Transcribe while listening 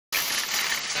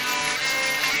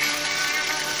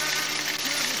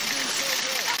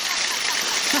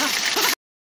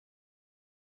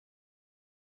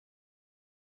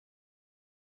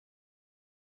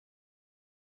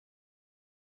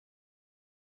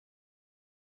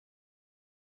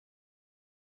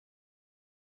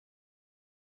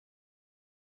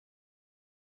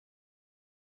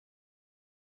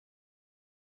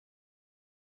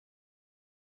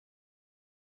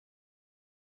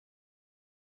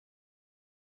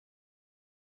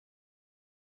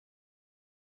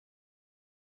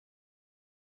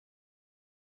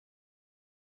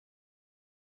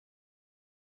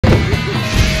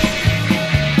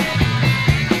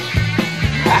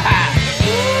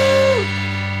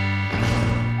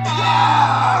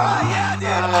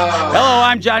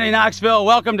I'm Johnny Knoxville.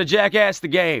 Welcome to Jackass the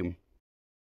Game.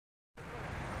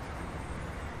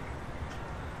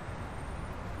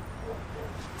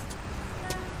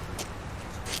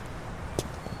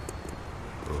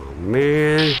 Oh,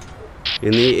 man.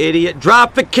 And the idiot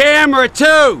dropped the camera,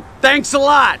 too! Thanks a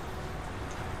lot!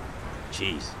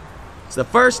 Jeez. It's the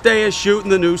first day of shooting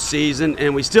the new season,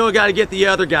 and we still got to get the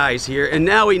other guys here, and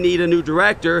now we need a new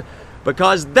director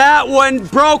because that one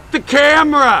broke the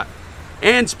camera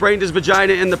and sprained his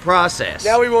vagina in the process.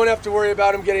 Now we won't have to worry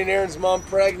about him getting Aaron's mom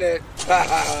pregnant. So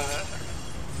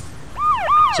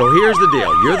here's the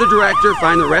deal. You're the director,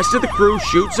 find the rest of the crew,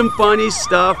 shoot some funny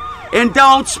stuff, and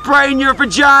don't sprain your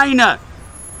vagina!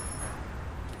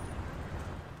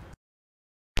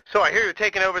 So I hear you're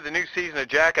taking over the new season of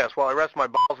Jackass while I rest my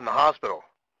balls in the hospital.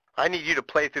 I need you to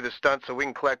play through the stunts so we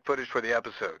can collect footage for the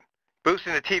episode.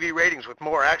 Boosting the TV ratings with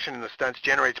more action in the stunts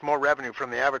generates more revenue from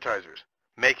the advertisers,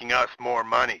 making us more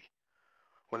money.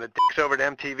 When the dicks over to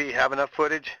MTV have enough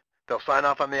footage, they'll sign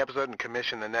off on the episode and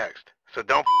commission the next. So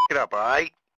don't f*** it up,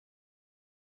 alright?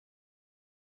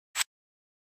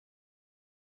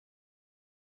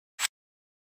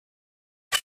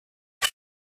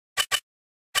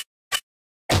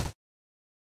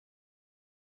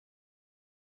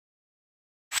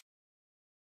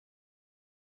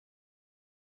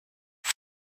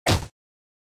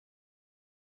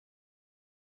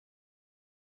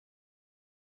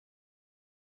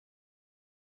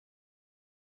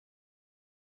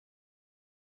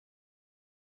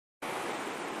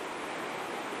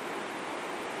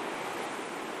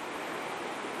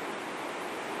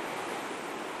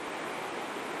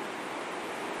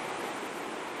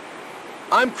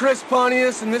 I'm Chris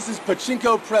Pontius, and this is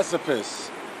Pachinko Precipice.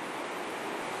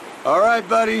 All right,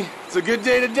 buddy. It's a good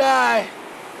day to die.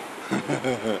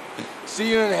 See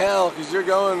you in hell, because you're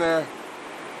going there.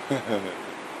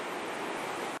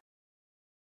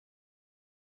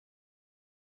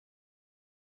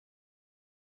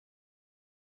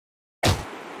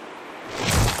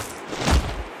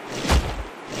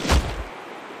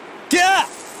 Yeah!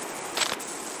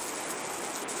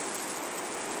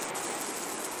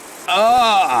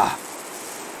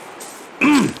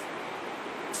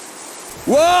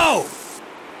 Whoa!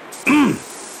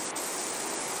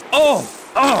 Oh!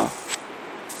 Oh!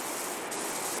 Oh!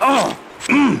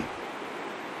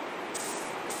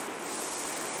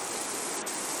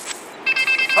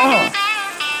 Oh!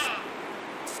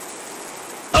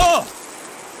 Oh!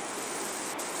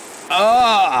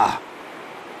 Ah!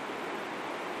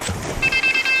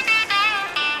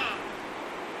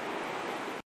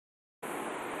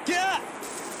 Yeah!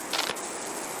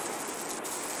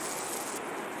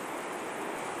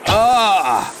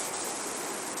 Ah!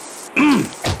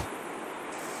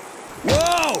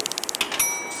 Whoa!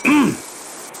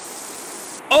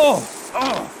 Oh!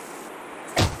 Oh!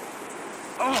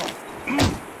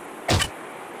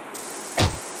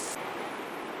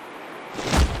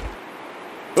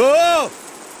 Oh!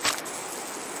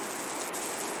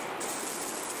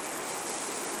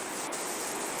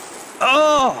 Oh!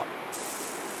 Oh!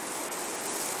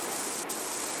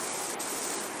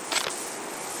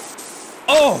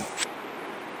 Oh!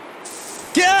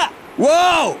 Yeah!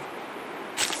 Whoa!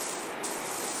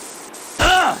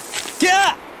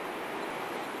 Yeah!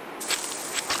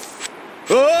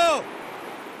 Oh!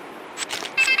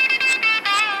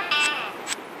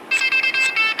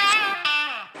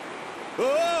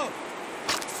 Oh!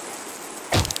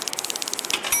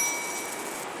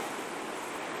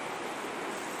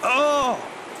 Oh!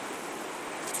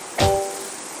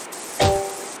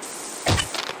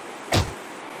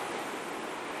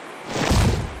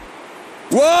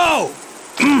 Whoa!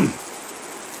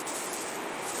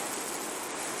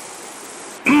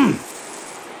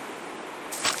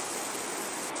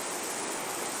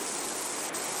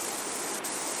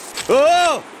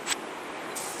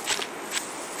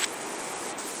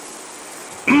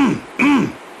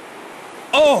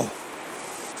 Oh!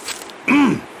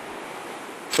 Oh!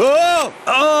 Oh!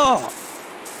 Oh!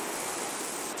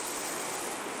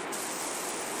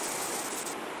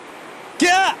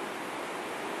 Yeah!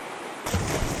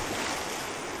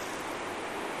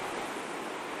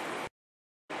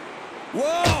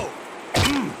 Whoa!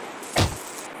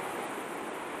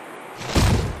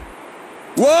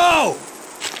 Whoa!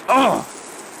 Oh!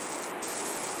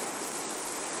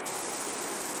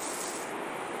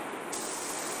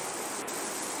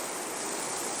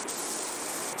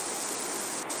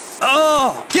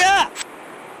 Oh! Yeah!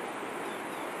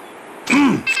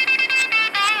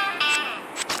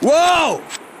 Whoa!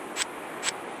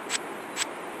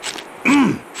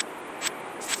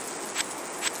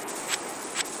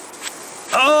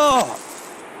 Oh!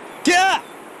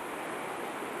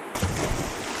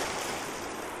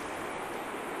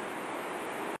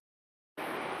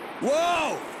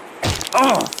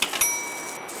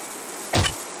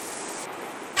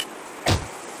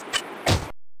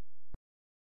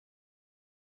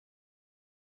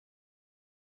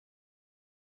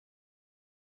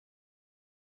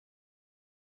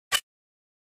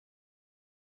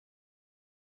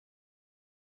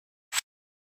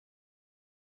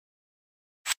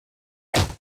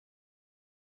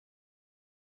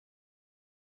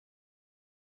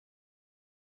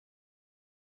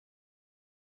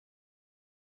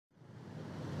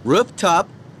 Rooftop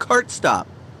cart stop.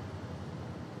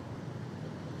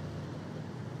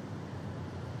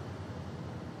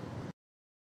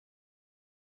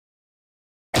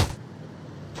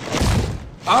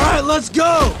 All right, let's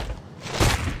go!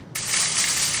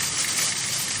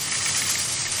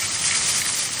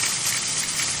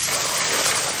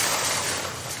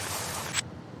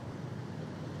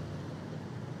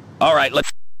 All right,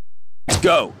 let's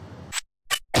go.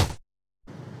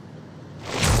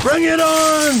 Bring it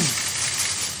on!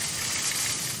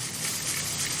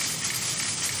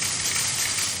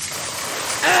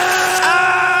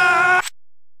 Ah!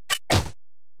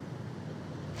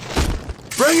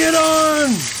 Bring it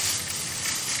on!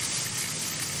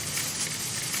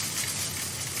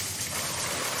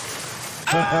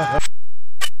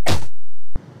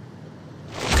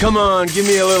 Come on, give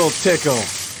me a little tickle.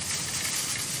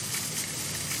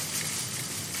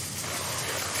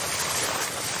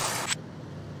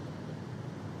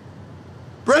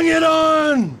 Bring it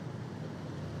on!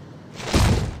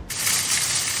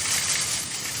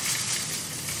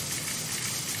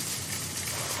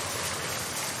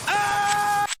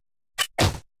 Ah!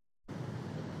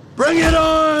 Bring it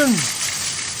on!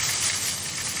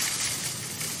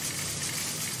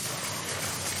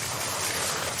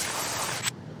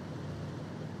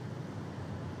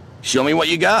 Show me what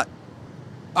you got.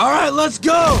 All right, let's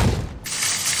go!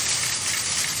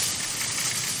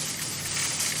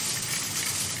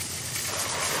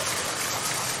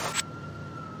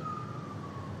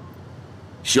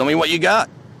 Show me what you got.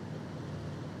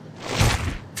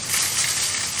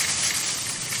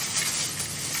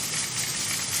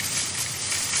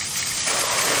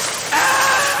 Ah!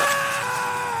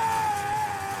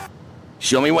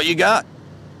 Show me what you got.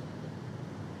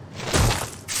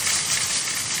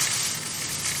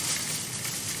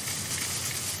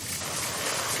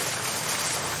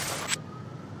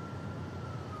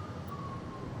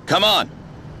 Come on.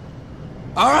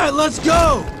 All right, let's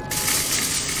go!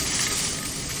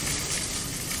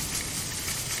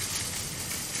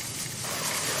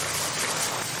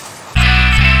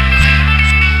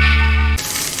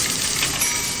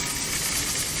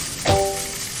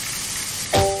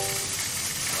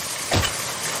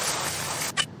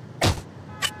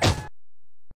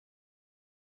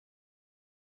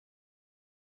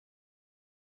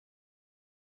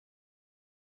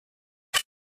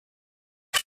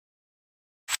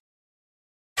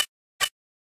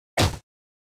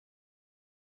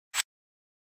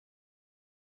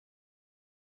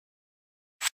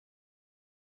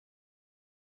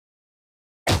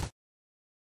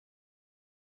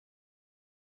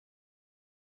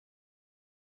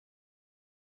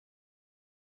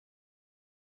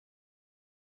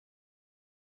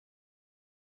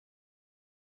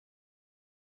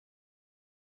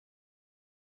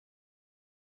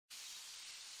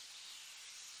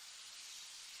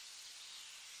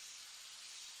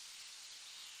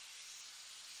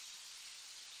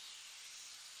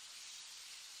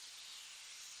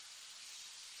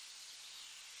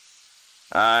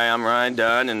 Hi, I'm Ryan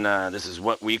Dunn, and this is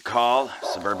what we call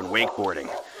suburban wakeboarding.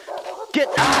 Get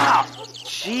out!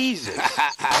 Jesus!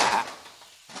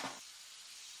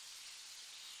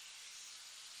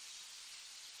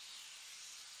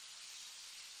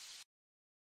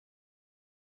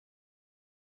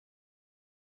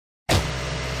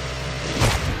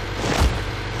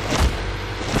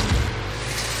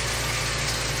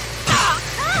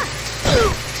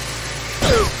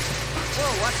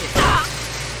 Whoa, watch it.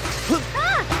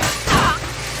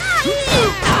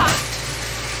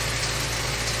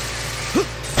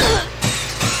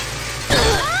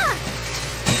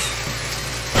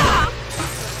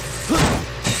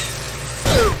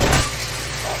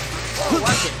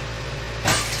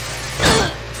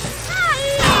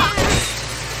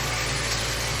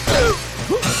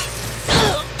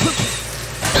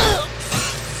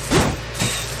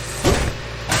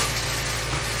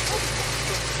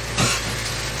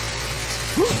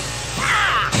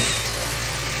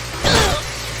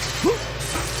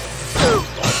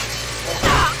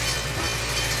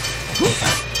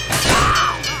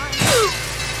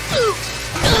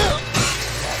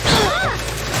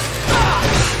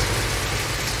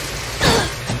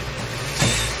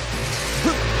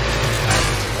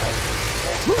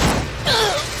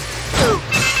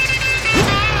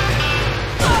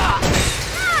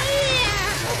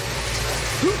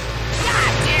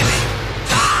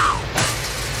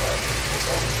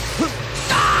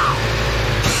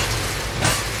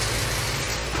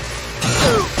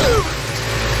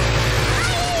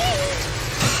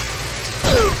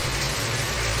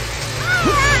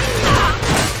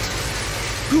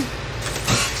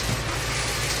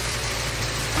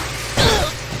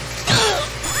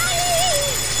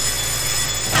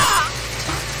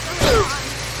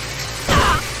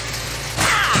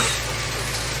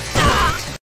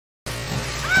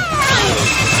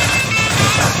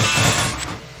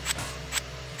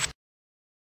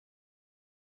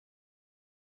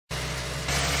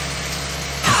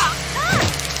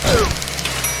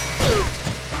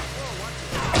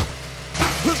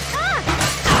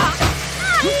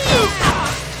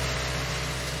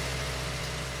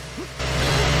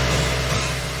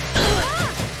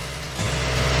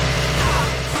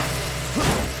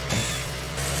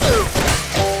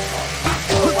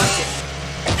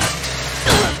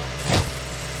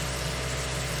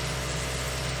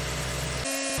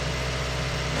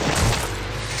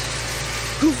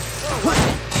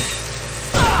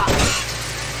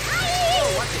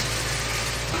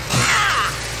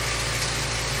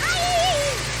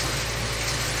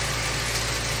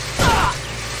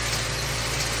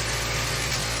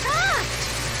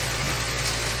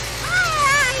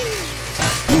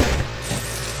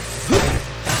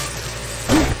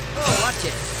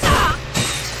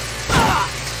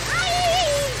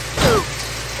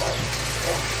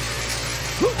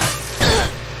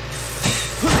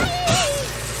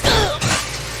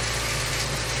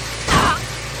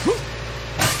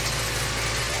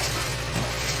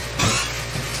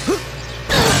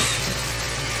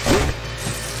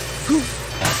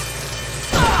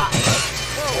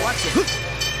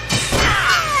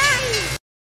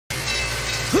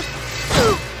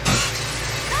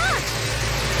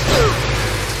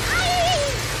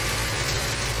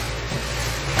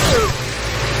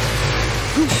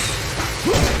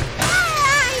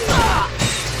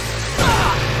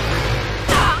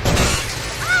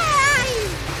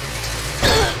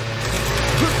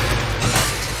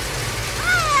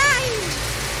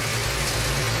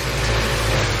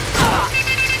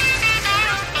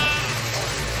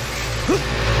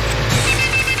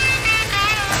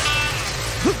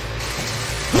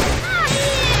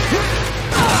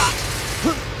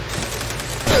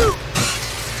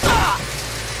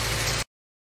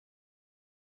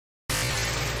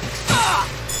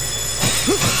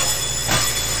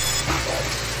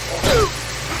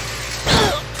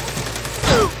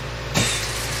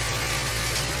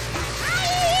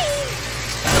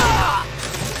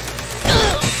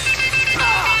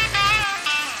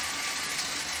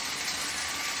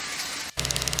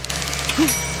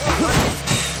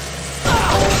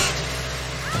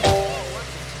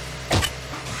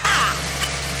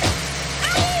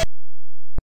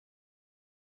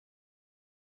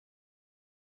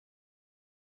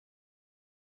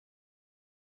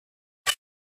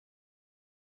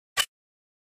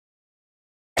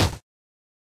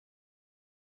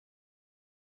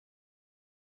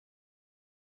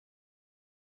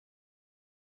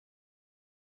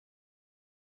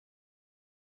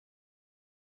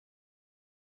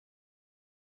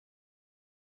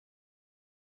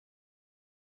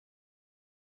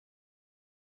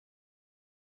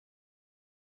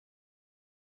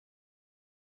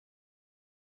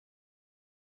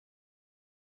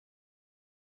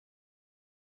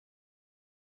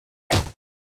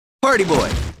 Party boy.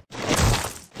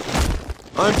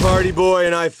 I'm party boy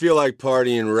and I feel like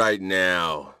partying right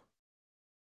now.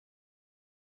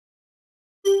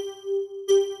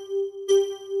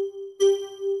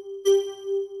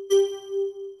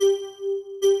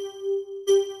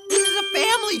 This is a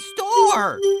family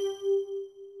store!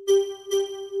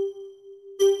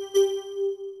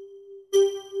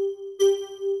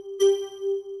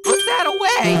 Put that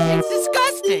away! It's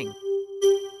disgusting!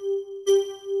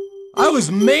 I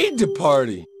was made to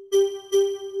party.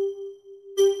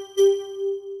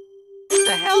 What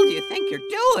the hell do you think you're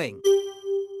doing?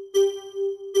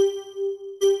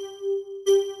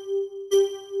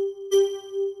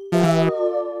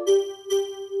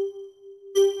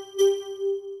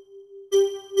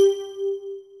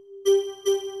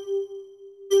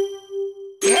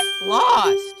 Get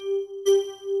lost!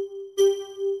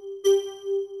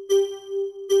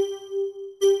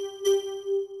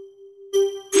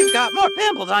 You've got more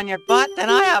pimples on your butt than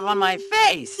I have on my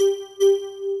face!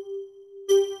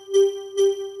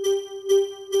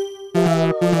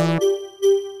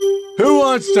 Who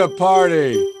wants to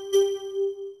party?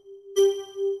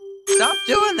 Stop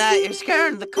doing that, you're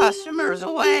scaring the customers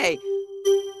away.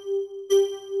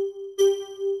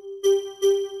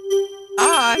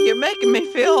 Ah, you're making me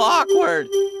feel awkward.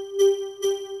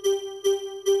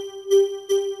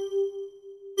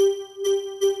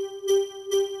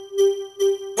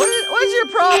 What's your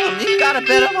problem? You've got a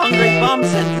bit of hungry bum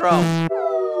syndrome.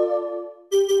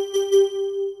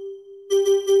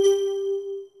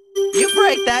 You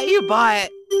break that, you buy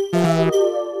it.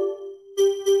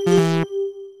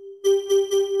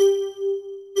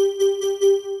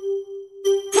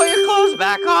 Put your clothes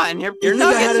back on. Your You think I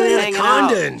nuggets had are an hanging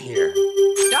anaconda out. in here?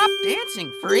 Stop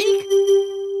dancing, freak.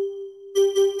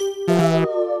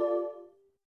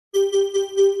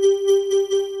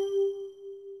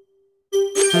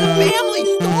 It's a family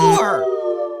store.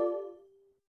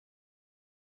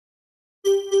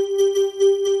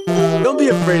 Don't be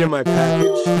afraid of my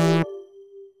package.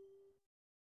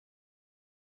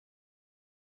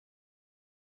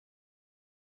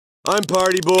 I'm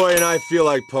party boy and I feel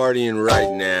like partying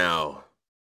right now.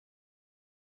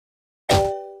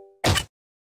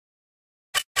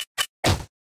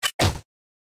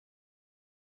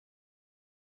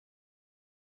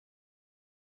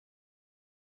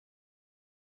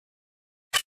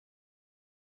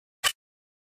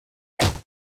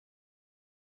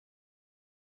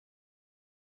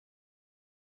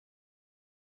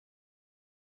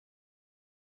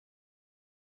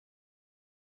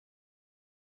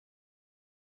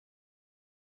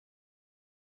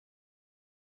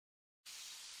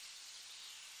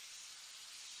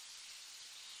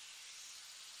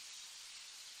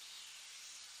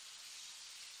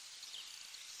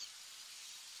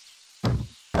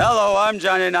 Hello, I'm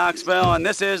Johnny Knoxville, and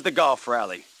this is the golf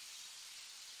rally.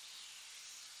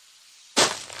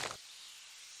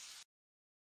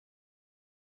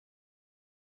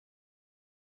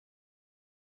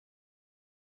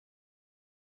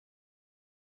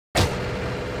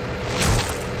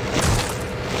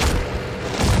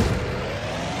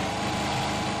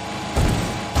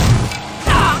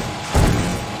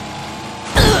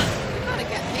 You're gonna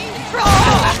get me in trouble.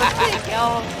 I'm a big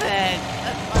elephant.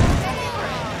 That's my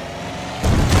favorite.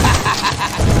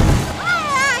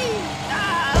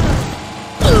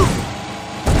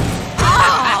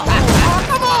 Oh,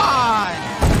 come on!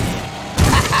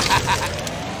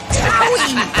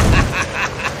 Owie!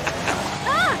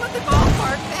 Put the golf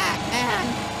cart back, man.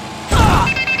 Oh,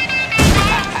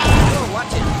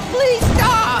 watch it. Please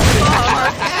stop! Oh,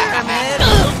 pyramid.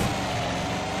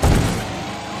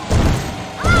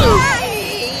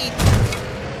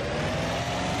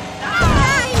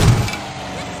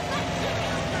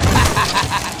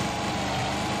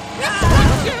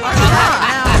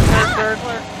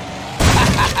 Burglar.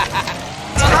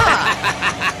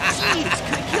 Jeez,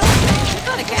 could kill me. You're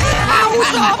gonna get in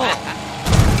trouble.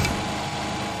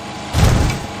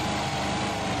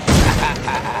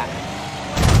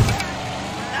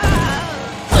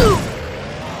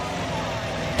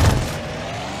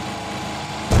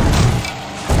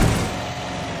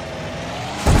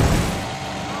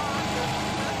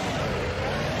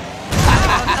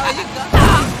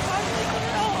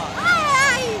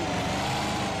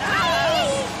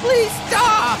 Please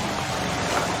stop!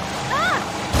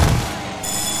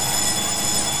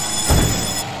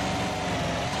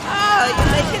 Oh,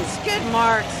 you're making skid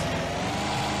marks.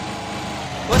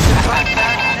 What's your back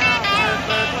now,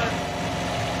 burglar?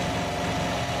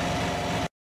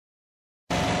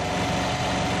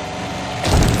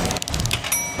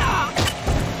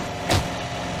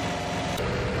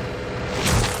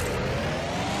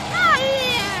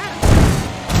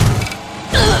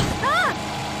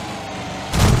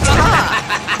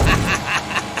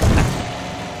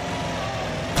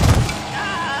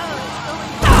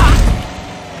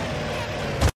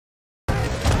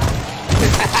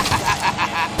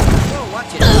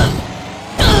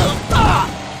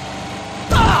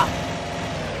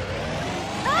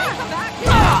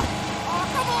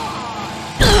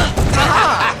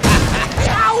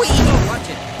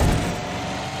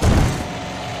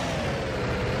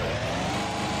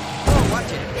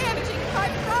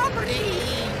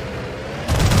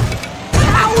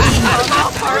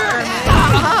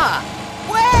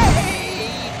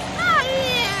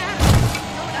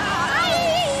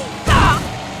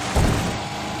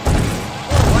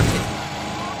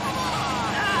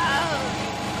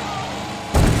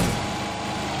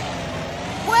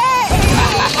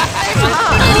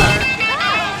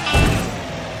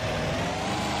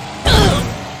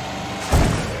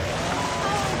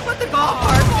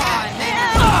 hard time,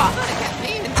 man. You're gonna get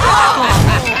me in trouble.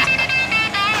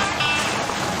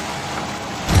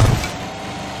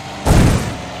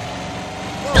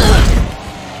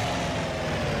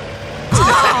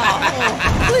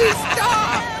 Please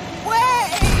stop!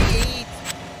 Wait!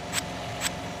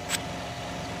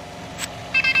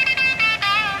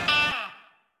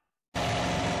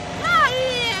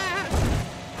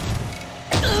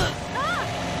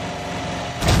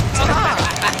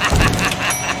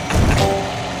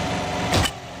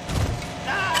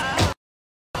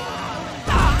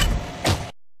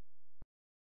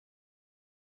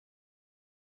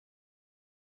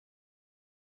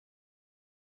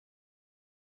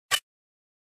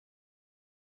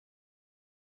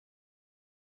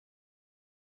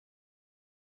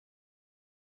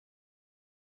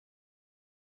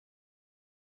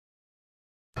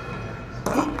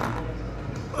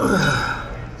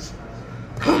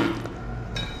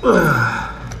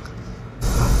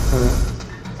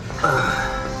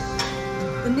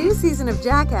 The new season of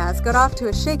Jackass got off to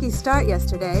a shaky start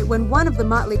yesterday when one of the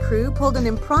motley crew pulled an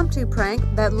impromptu prank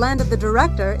that landed the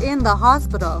director in the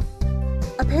hospital.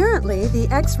 Apparently, the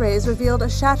x-rays revealed a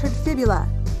shattered fibula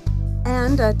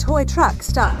and a toy truck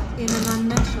stuck in an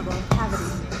unmentionable cavity.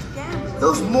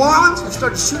 Those morons have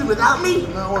started shooting without me?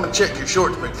 I want to check your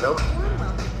shorts, big fella.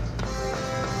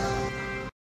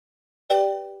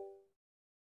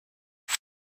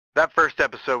 That first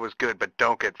episode was good, but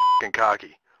don't get f***ing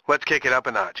cocky. Let's kick it up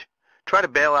a notch. Try to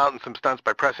bail out in some stunts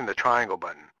by pressing the triangle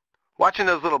button. Watching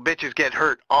those little bitches get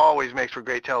hurt always makes for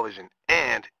great television,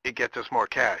 and it gets us more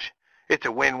cash. It's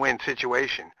a win-win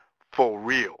situation. For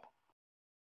real.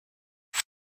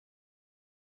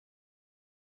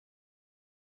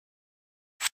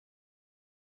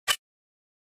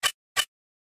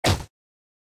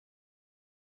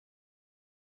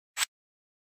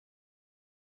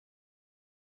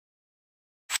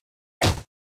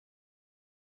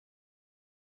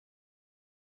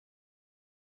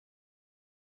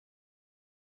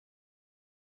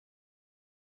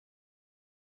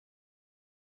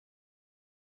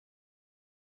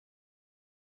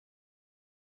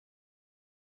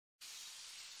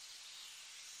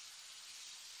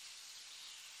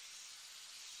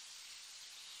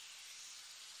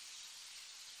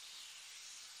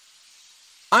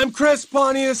 I'm Chris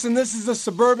Pontius, and this is the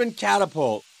Suburban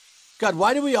Catapult. God,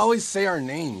 why do we always say our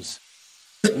names?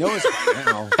 You know us by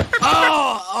now.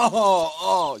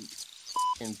 Oh, you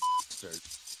f***ing bastard.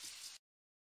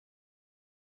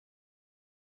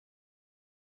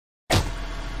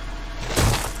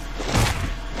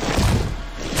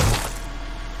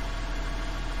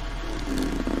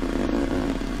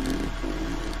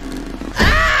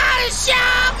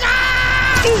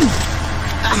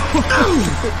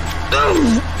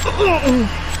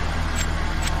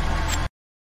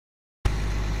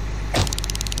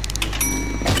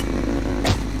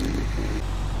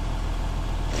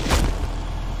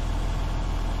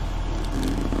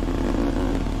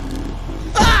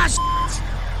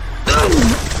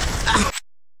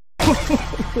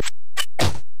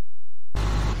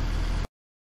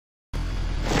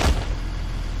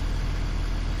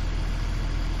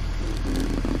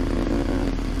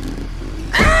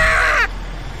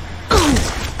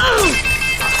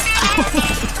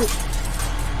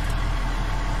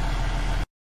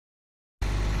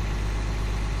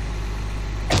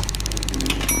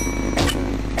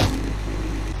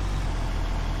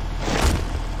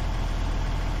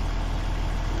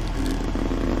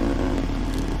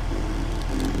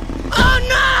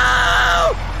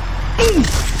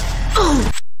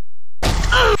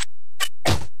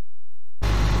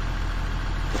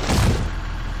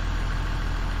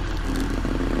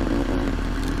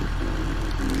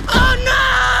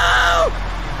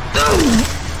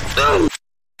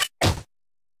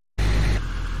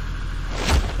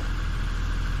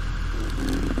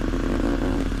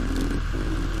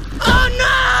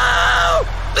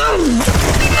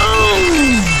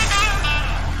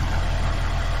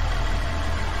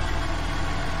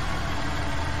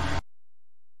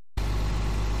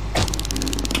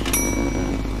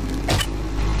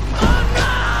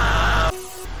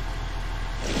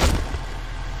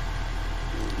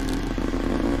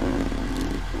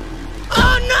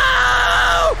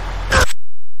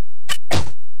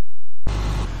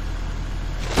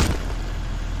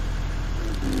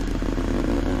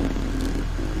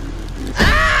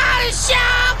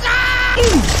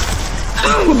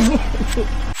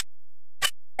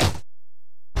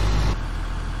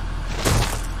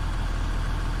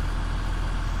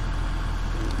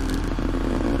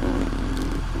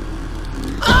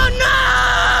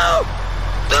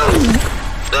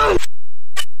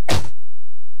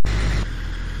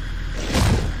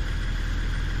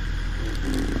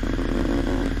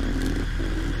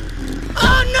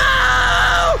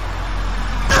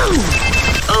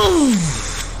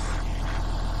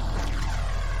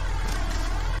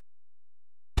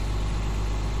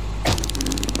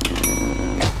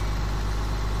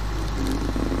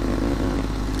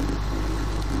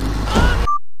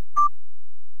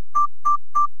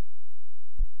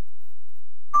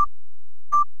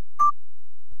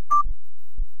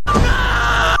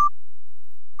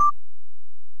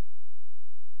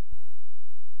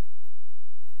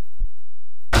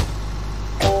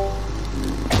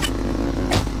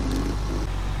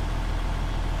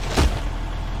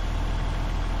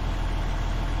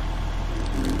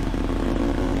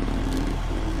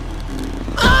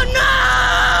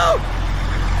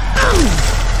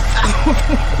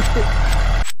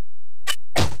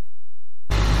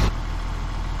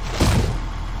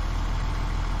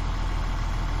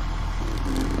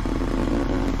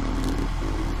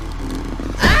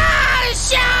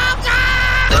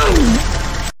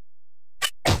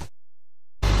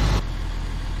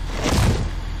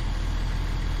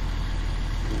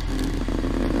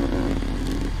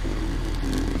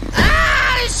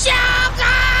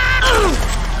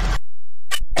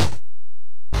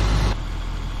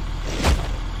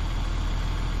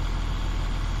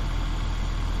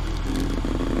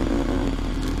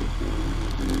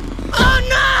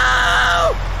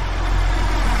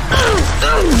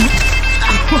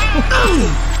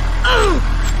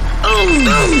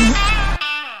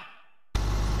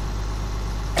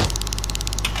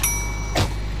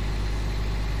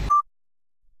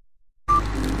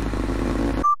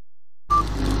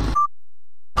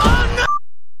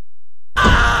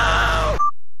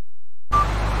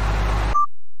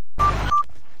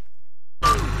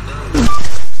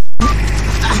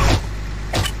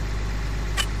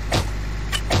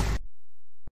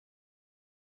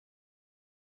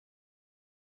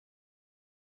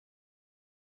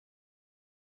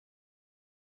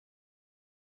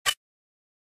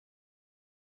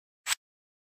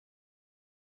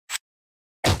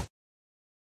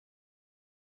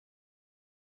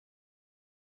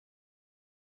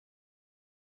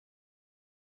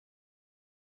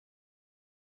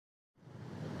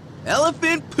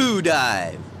 Elephant poo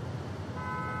dive.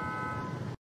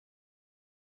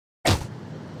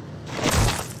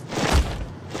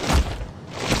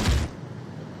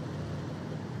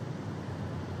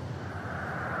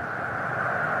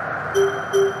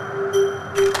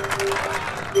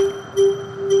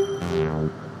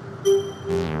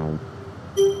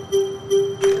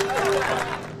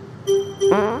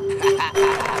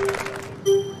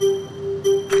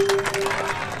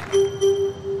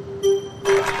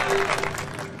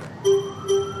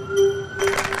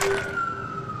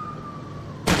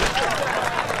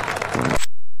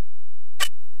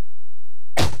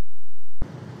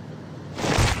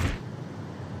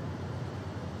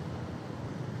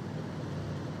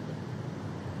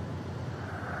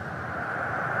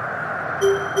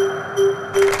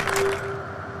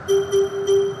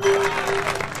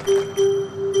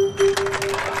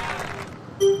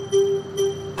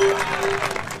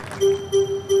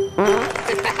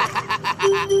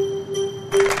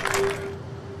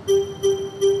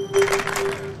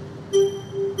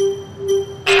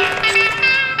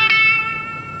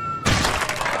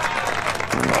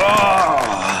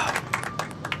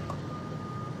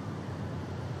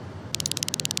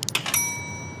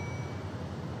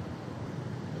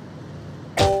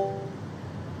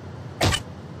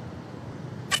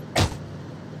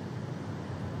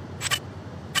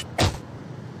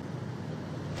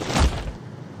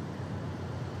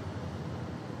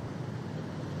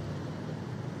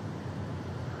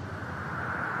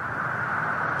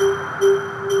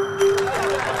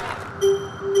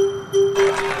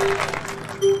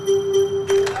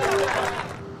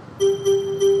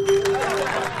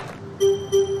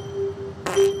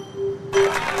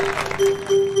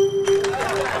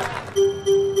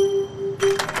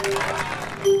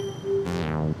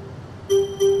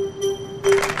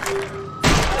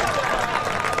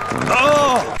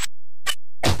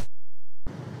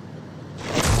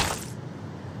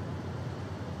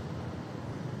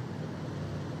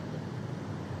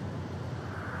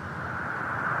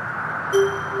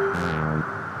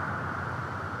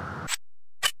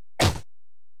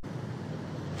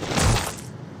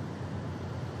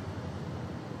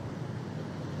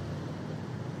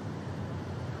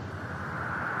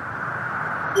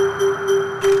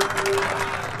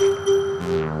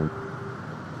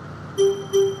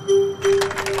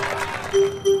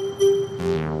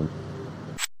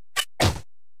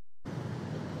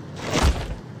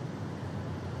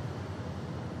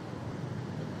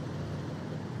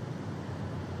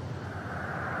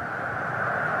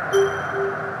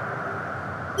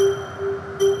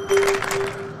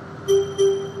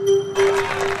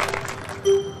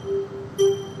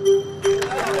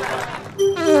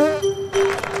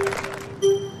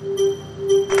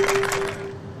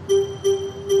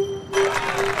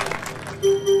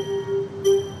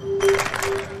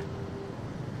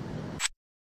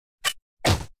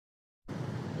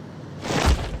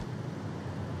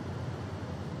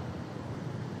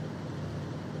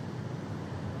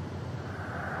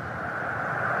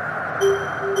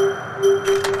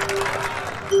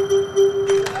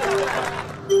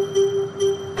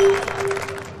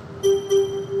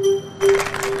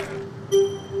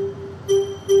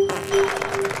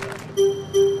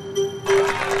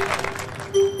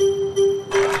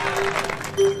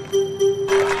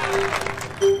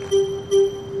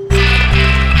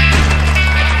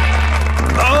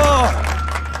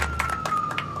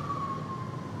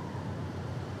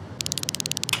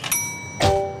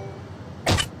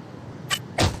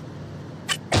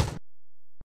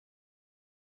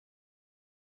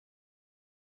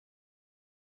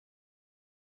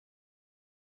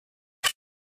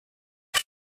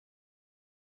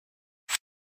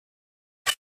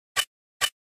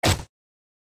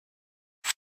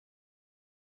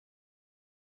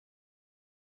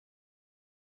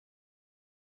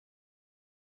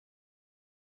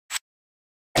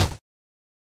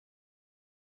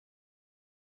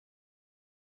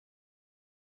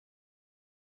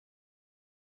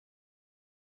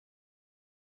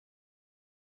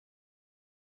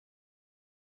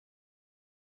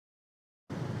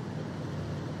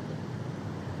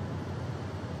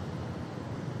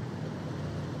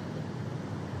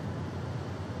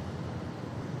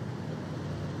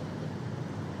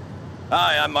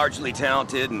 Hi, I'm marginally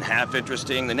talented and half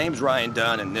interesting. The name's Ryan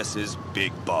Dunn, and this is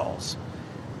Big Balls.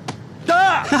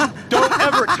 Ah! Don't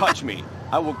ever touch me.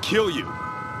 I will kill you.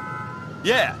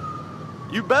 Yeah.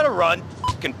 You better run,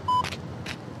 fucking.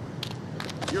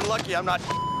 You're lucky I'm not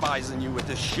bising you with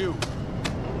this shoe.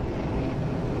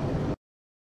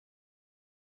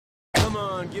 Come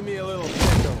on, give me a little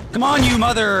tickle. Come on, you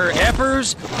mother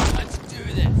effers! Let's do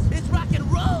this. It's rock and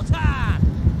roll time.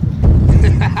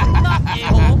 Not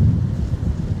a-hole.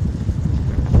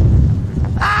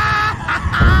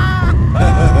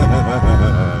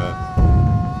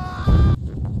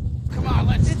 Come on,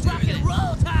 it's rock and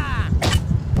roll time.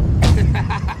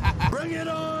 Bring it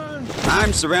on!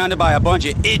 I'm surrounded by a bunch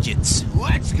of idiots.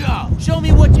 Let's go. Show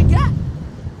me what you got.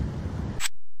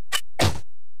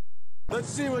 Let's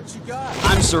see what you got.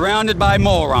 I'm surrounded by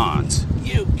morons.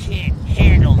 You can't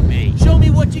handle me. Show me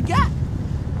what you got.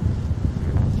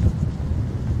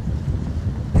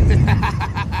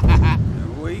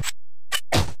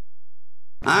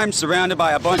 I'm surrounded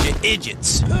by a bunch of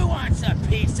idiots. Who wants a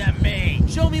piece of me?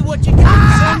 Show me what you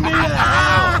got. Send me to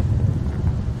hell!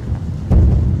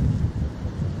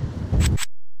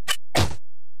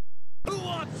 Who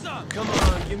wants some? Come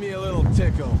on, give me a little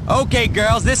tickle. Okay,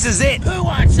 girls, this is it. Who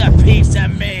wants a piece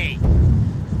of me?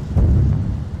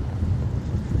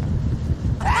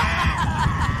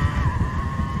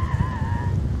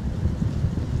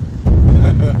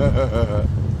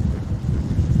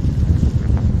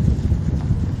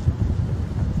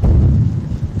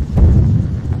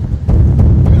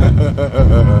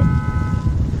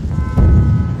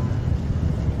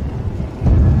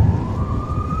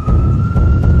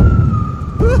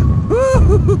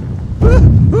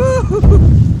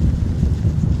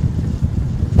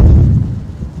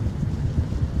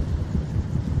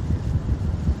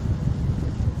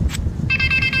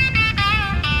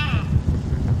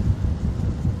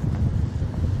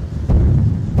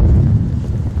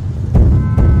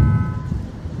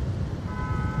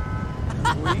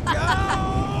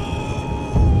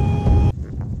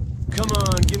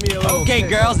 Okay,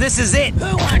 girls, this is it.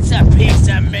 Who wants a piece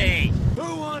of me?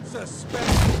 Who wants a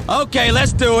spank? Okay,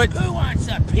 let's do it. Who wants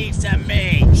a piece of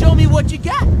me? Show me what you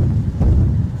got.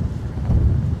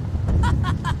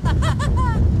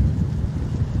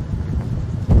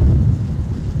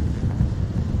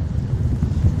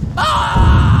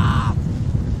 Ah!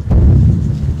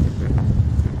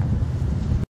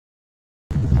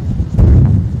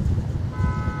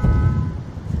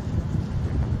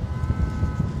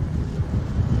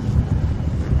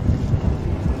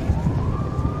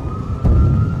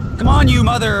 Come on, you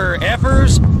mother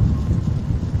effers.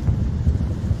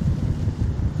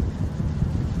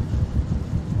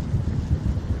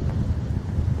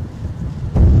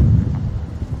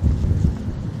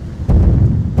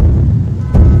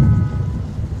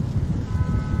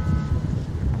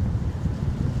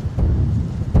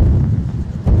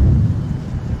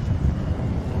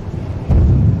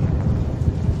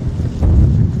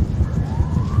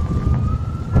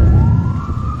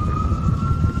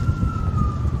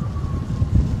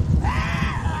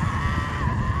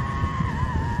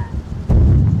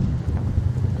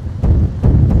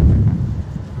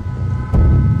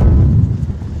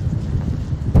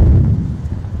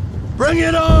 Bring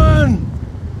it on!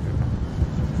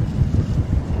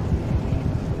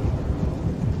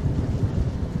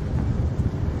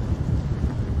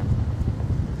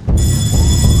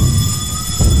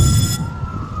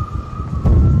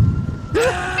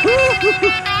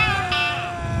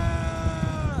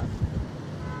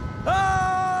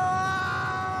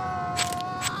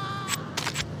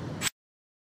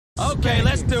 Okay,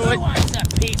 let's do Who it. wants a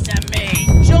piece of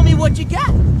me? Show me what you got.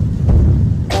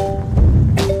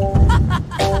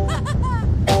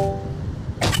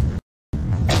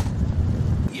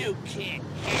 You can't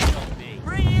handle me.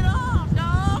 Bring it on,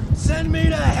 dog. Send me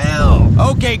to hell!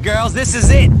 Okay, girls, this is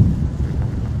it.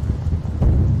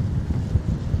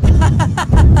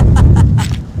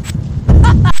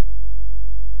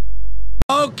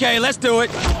 Okay, let's do it.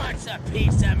 Who wants a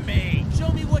piece of me? Show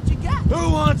me what you got.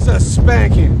 Who wants a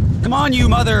spanking? Come on, you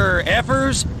mother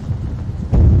effers.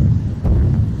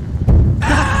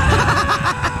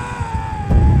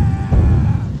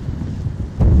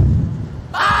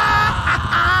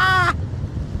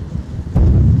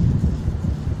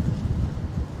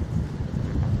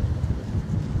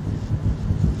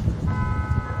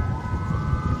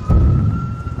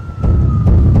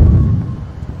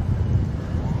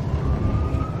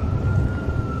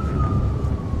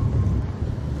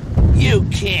 You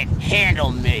can't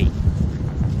handle me.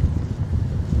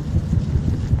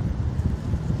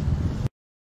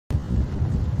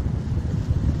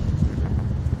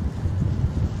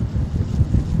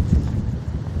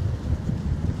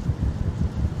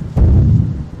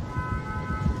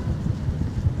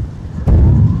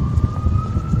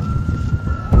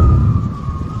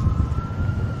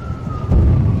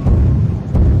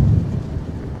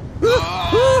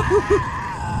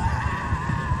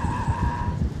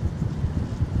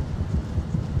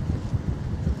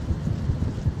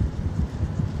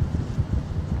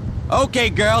 Okay,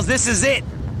 girls, this is it.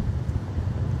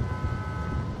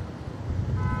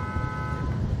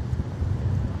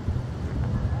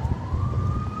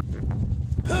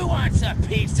 Who wants a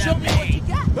piece of me?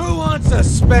 Who wants a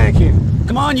spanking?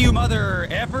 Come on, you mother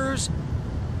effers.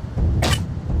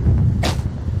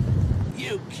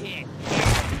 You can't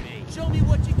get me. Show me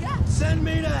what you got. Send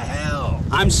me to hell!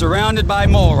 I'm surrounded by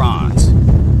morons.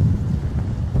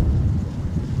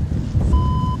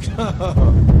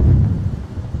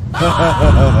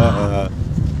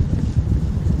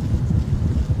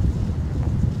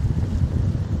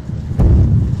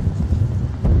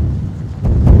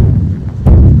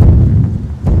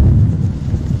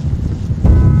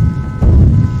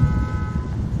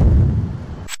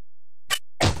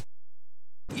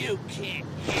 You can't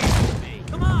get me.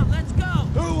 Come on, let's go.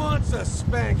 Who wants a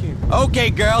spanking? Okay,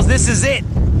 girls, this is it.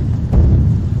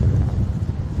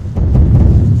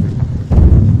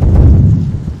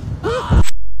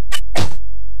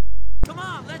 Come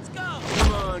on, let's go.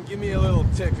 Come on, give me a little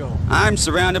tickle. I'm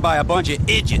surrounded by a bunch of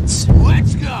idiots.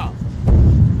 Let's go.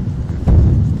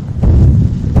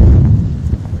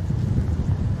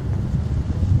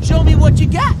 Show me what you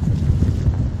got.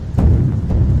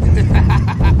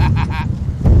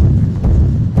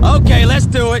 Okay, let's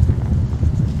do it.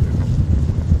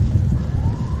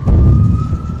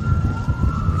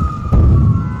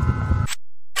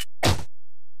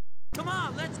 Come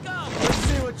on, let's go. Let's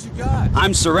see what you got.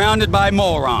 I'm surrounded by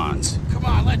morons. Come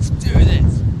on, let's do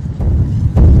this.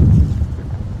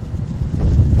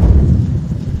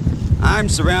 I'm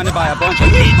surrounded by a bunch of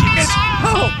idiots.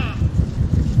 Oh!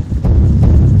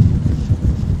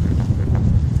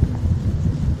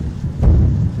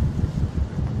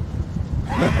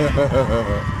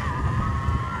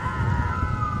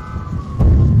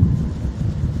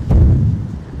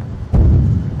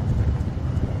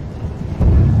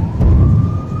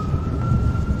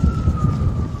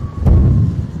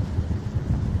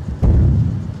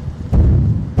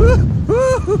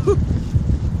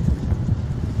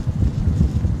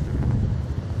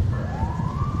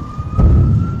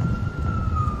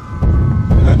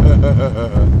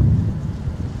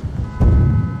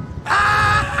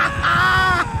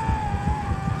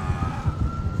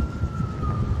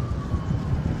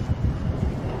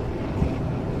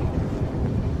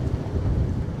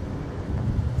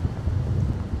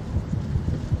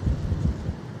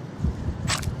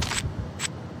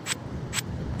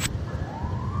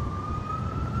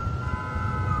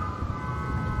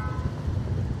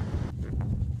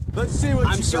 Let's see what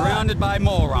I'm you surrounded by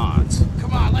morons.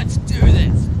 Come on, let's do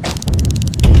this.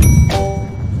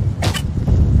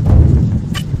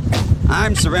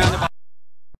 I'm surrounded by...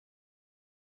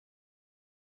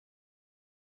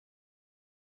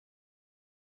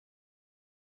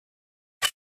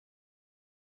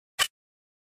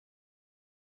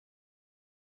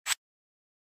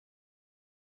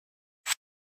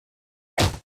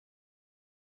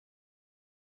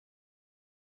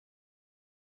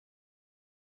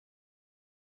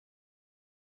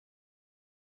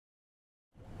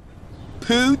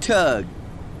 Poo Tug.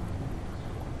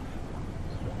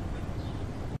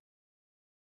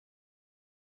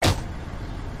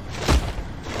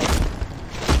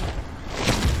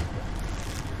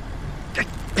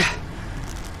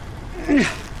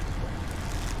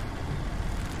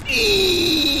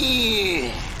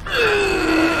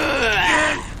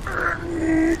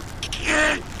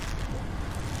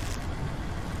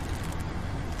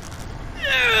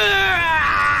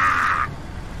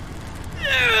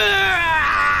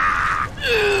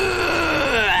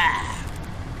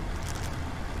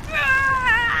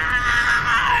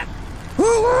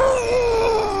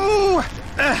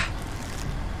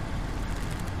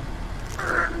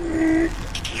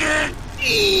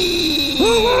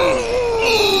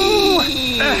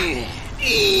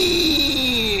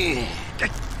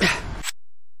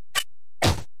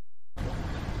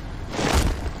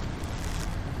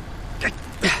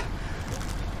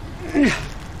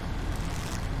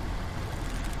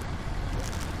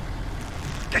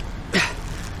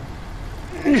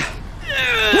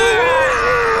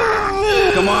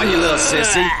 Come on, you little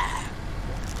sissy.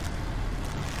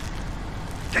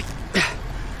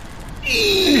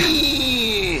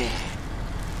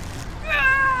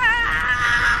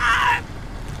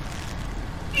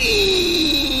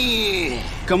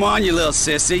 Come on, you little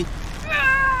sissy.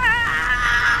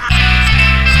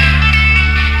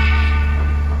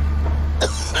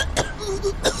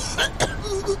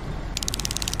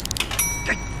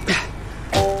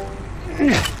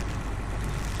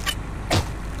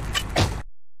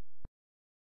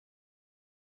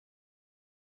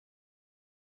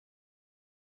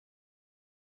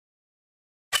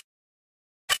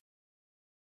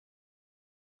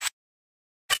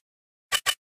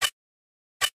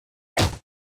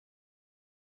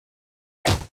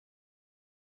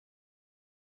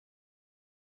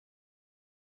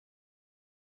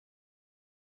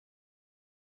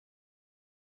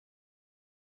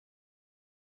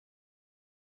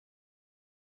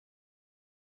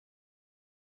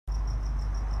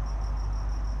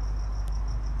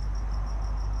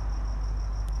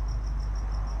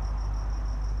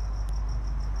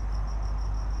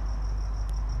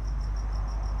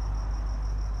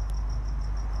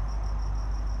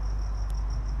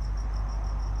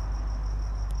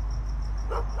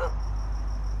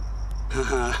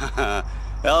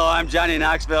 Hello, I'm Johnny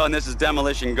Knoxville, and this is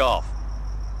Demolition Golf.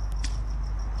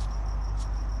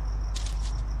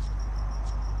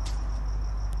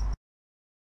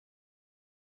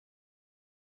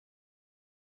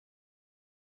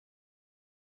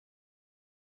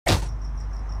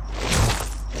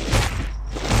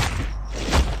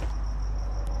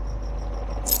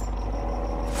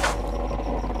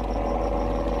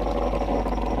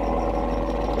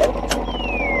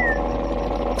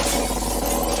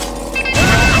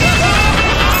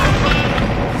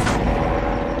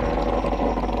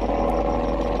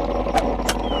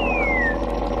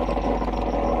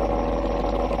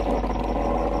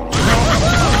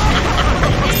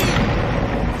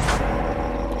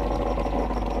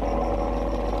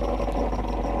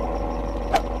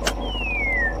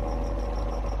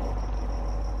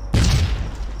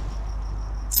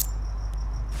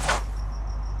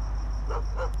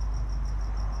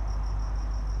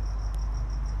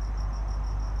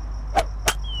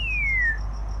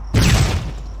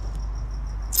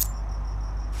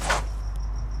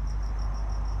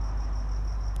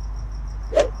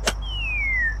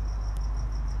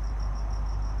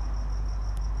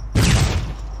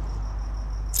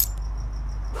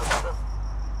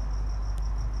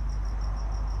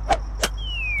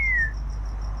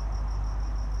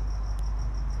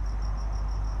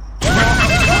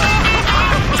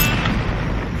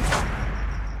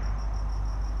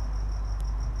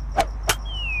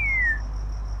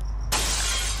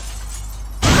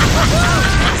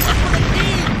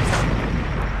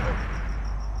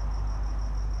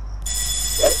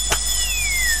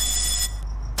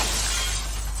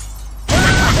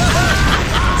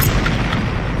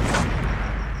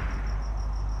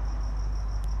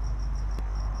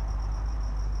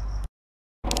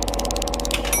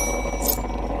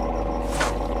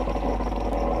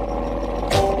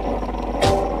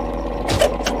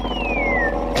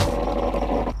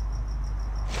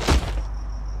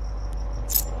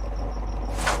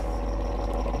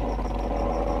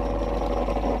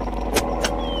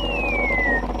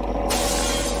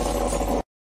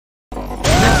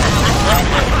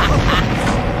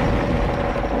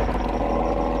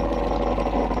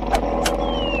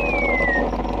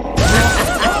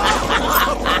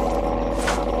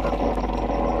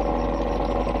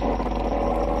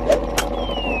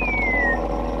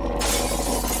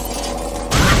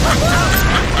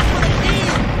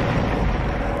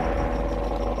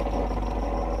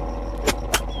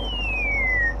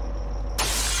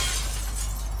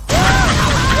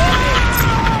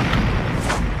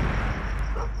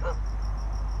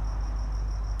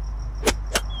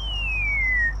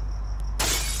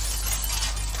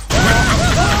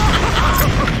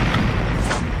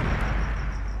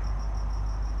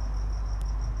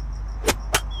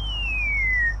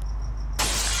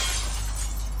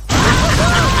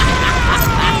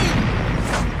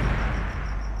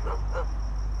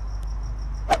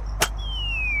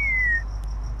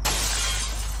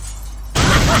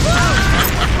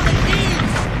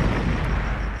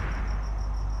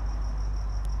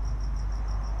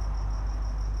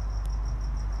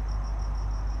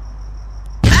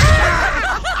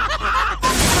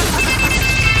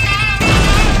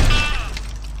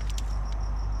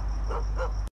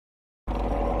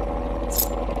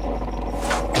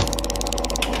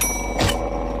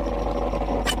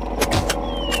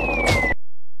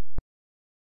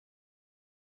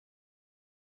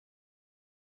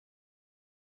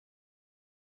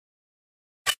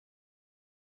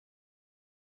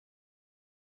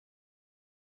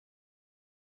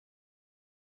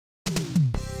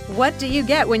 What do you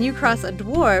get when you cross a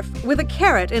dwarf with a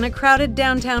carrot in a crowded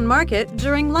downtown market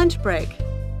during lunch break?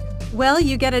 Well,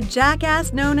 you get a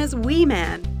jackass known as Wee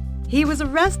Man. He was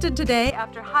arrested today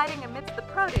after hiding amidst the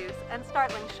produce and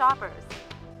startling shoppers,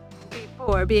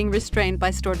 before being restrained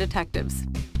by store detectives.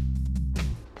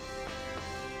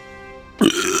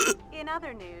 In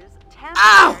other news, Tampa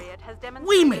Harriet has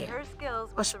demonstrated her skills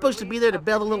with I was supposed to be there to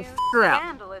bail the little f***er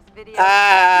out.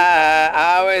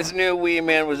 I always knew Wee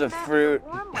Man was a fruit.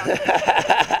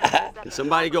 Can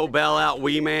somebody go bail out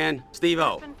Wee Man?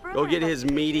 Steve-O, go get his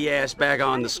meaty ass back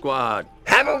on the squad.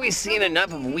 Haven't we seen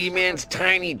enough of Wee Man's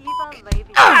tiny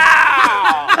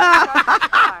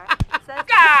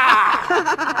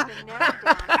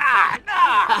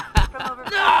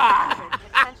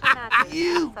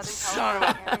You son of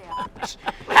a...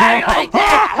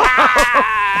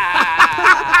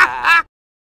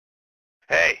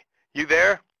 Hey, you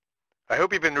there? I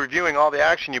hope you've been reviewing all the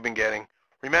action you've been getting.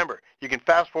 Remember, you can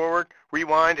fast forward,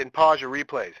 rewind, and pause your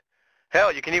replays.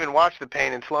 Hell, you can even watch the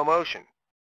pain in slow motion.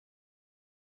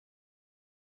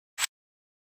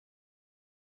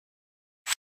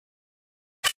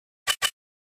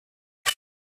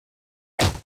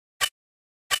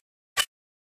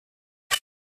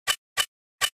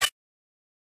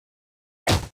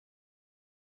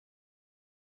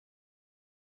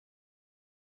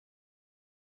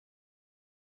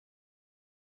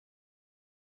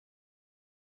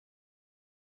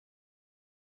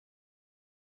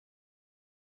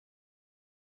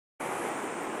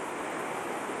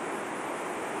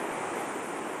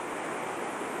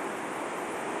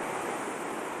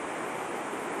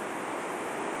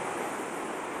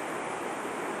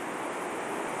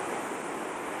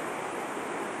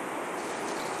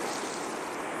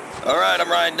 All right, I'm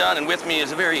Ryan Dunn, and with me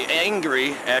is a very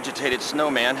angry, agitated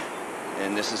snowman.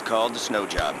 And this is called the snow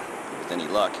job. With any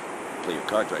luck, play your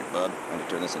cards right, bub. I'm gonna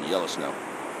turn this into yellow snow.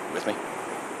 With me?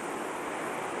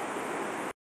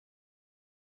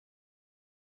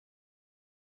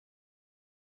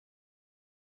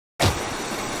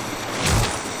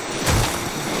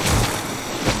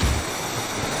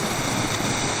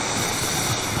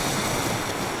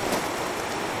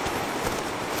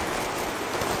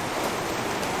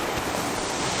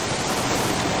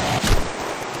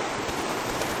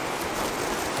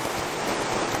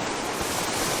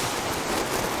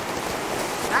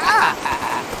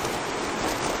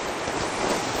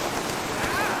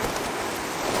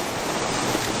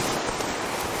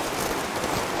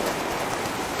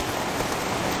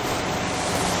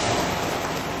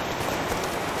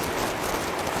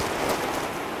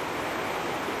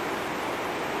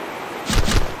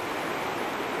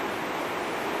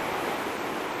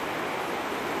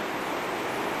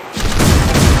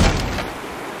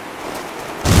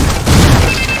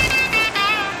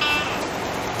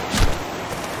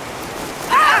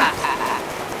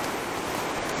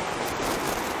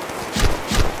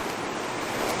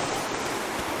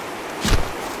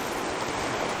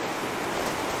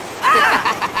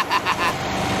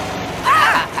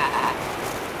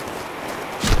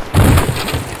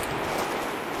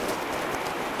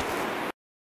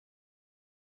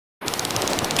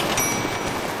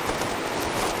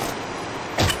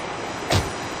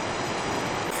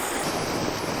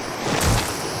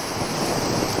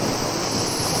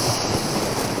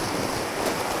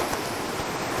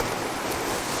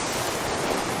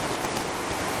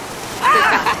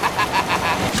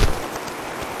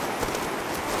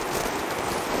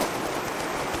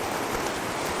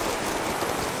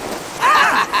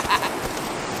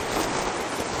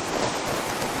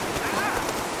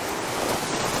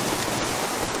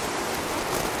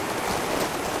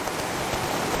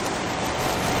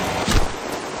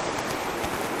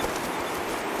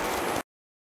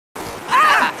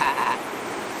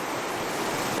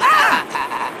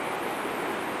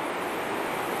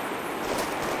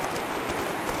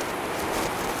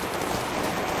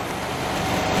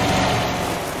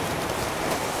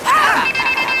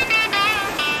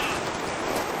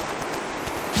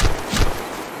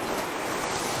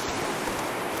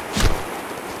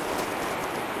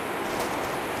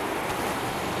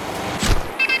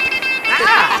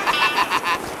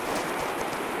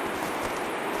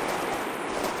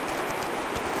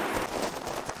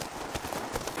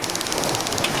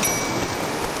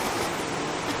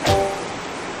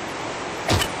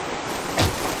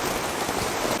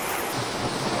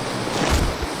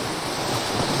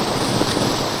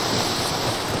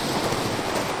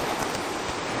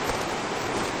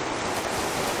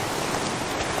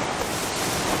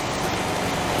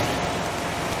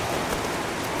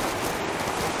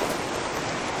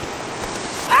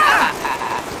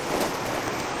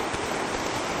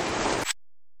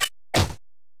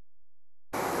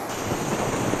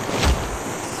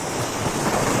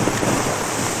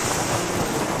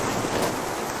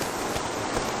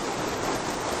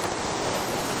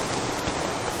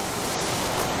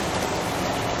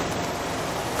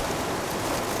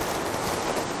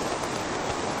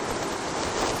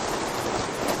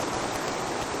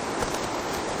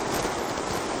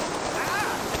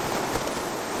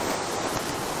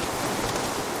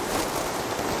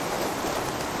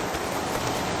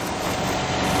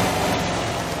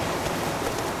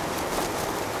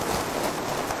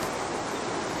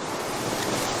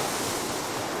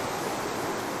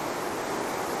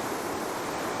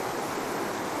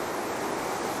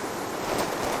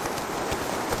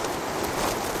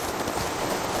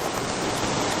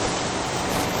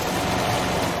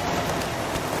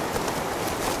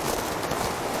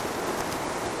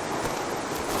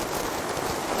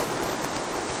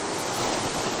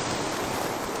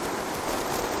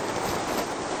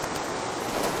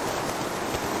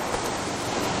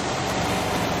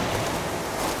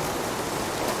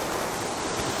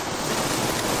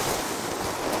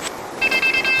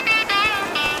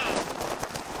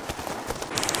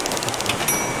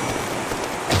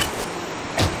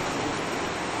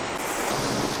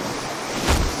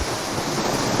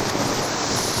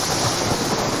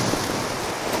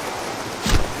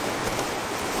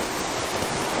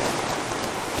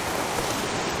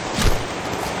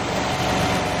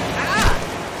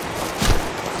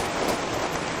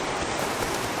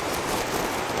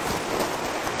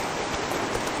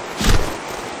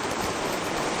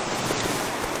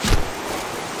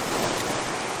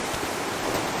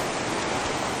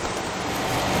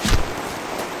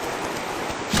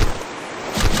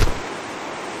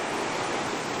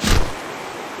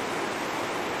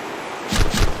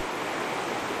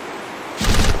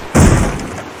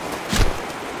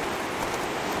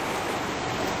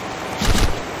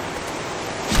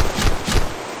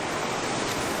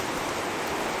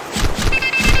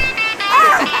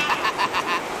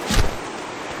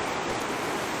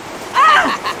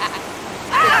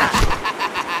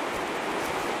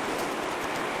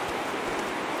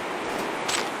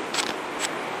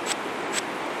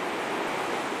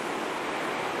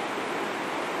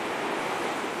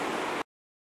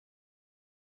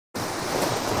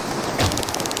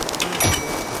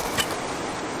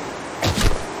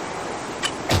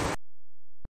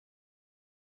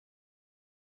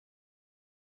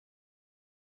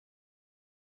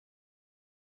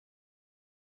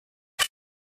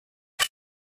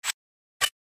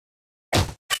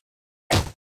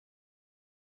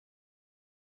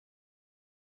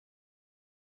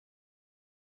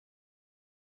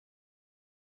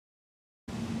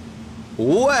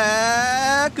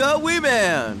 Whack a wee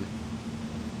man!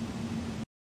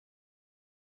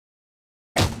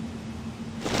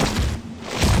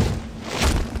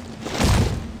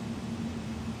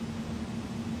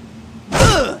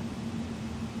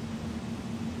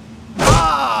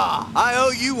 I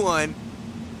owe you one.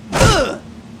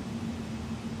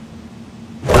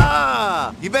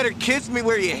 You better kiss me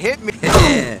where you hit me.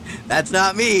 That's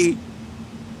not me.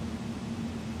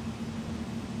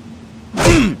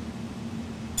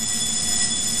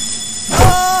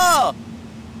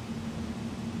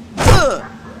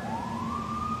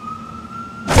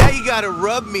 Now you gotta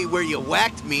rub me where you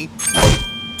whacked me.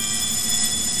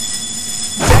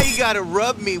 Now you gotta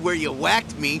rub me where you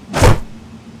whacked me.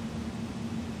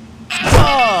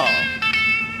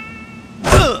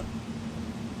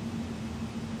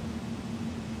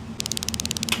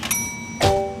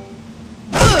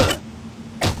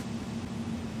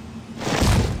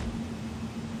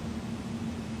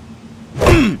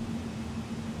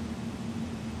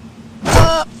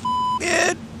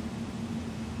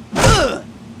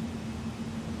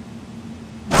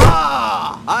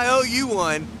 I owe you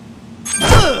one.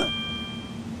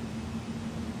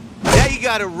 Now you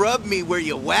gotta rub me where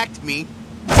you whacked me.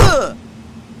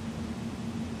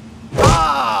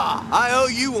 I owe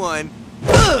you one.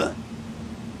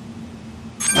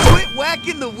 Quit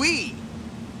whacking the Wii.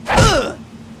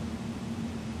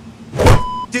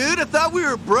 Dude, I thought we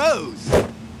were bros.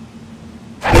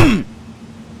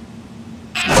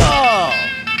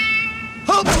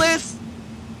 Hopeless.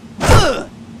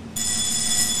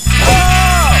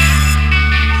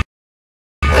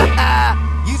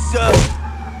 You suck.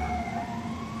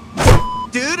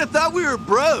 Dude, I thought we were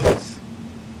bros.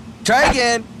 Try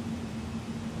again.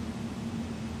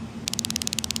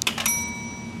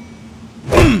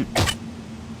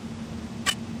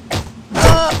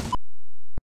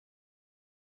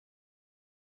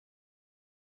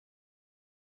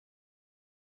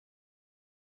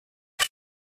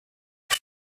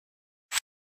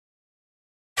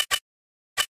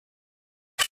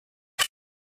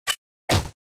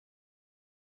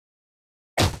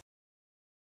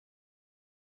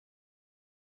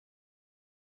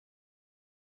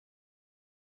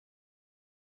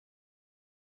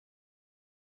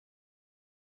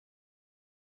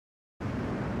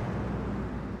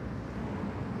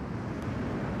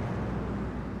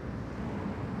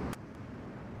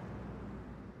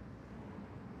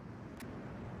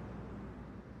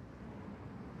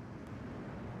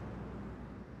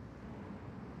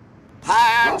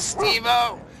 Hi, I'm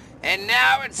Steve-O, and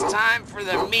now it's time for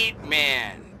the Meat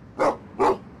Man.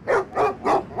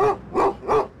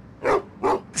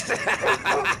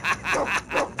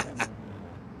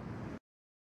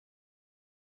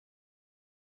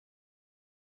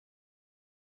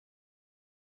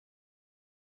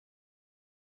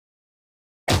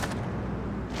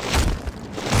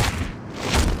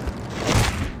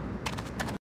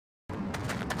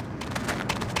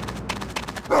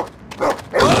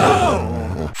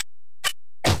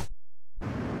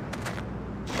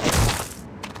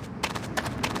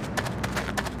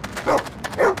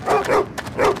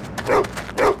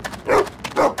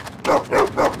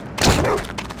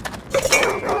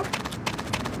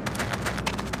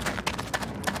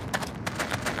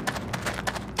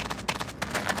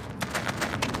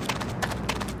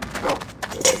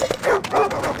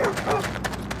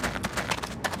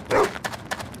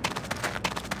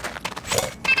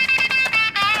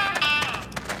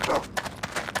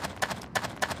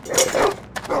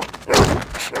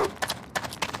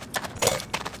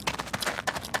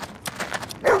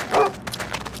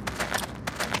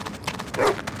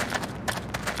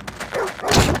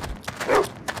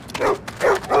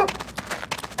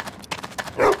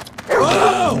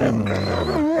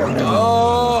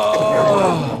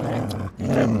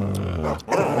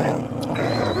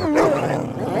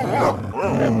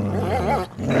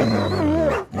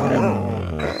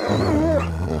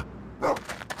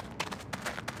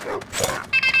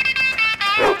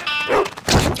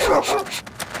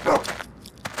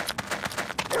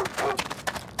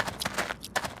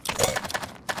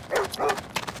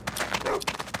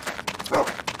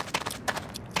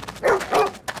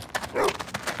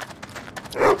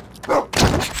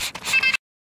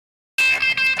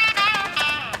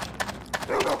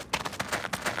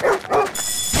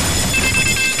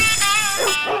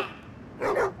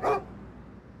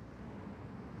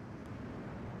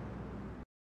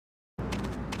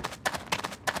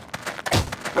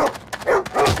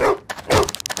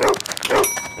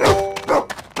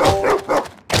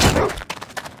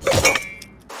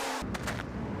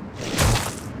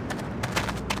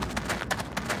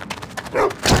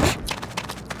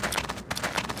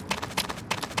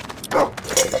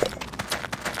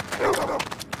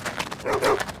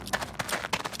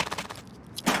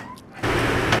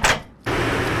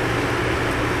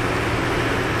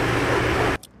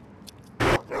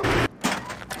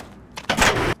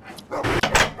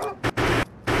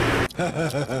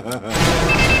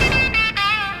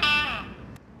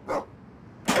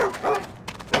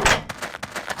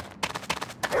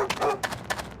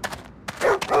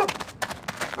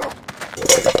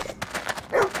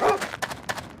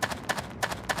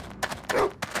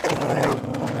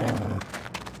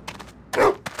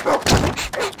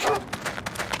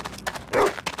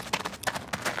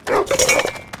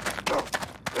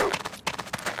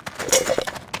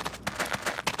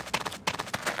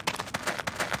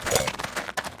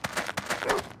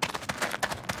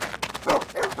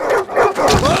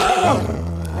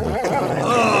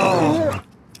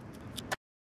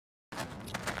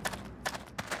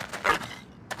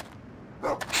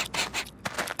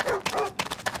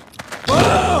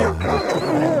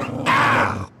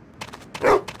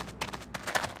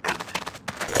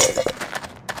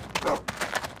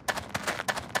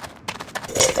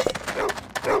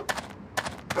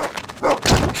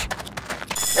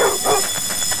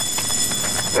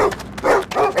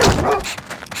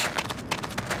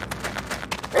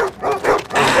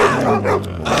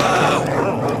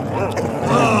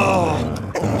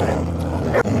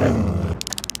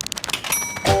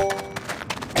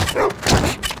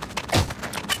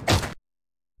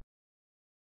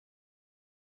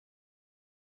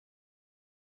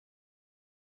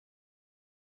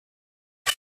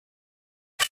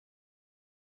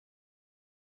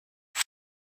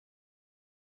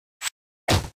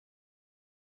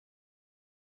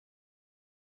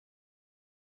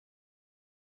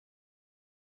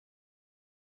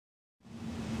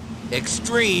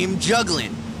 Extreme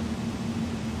juggling.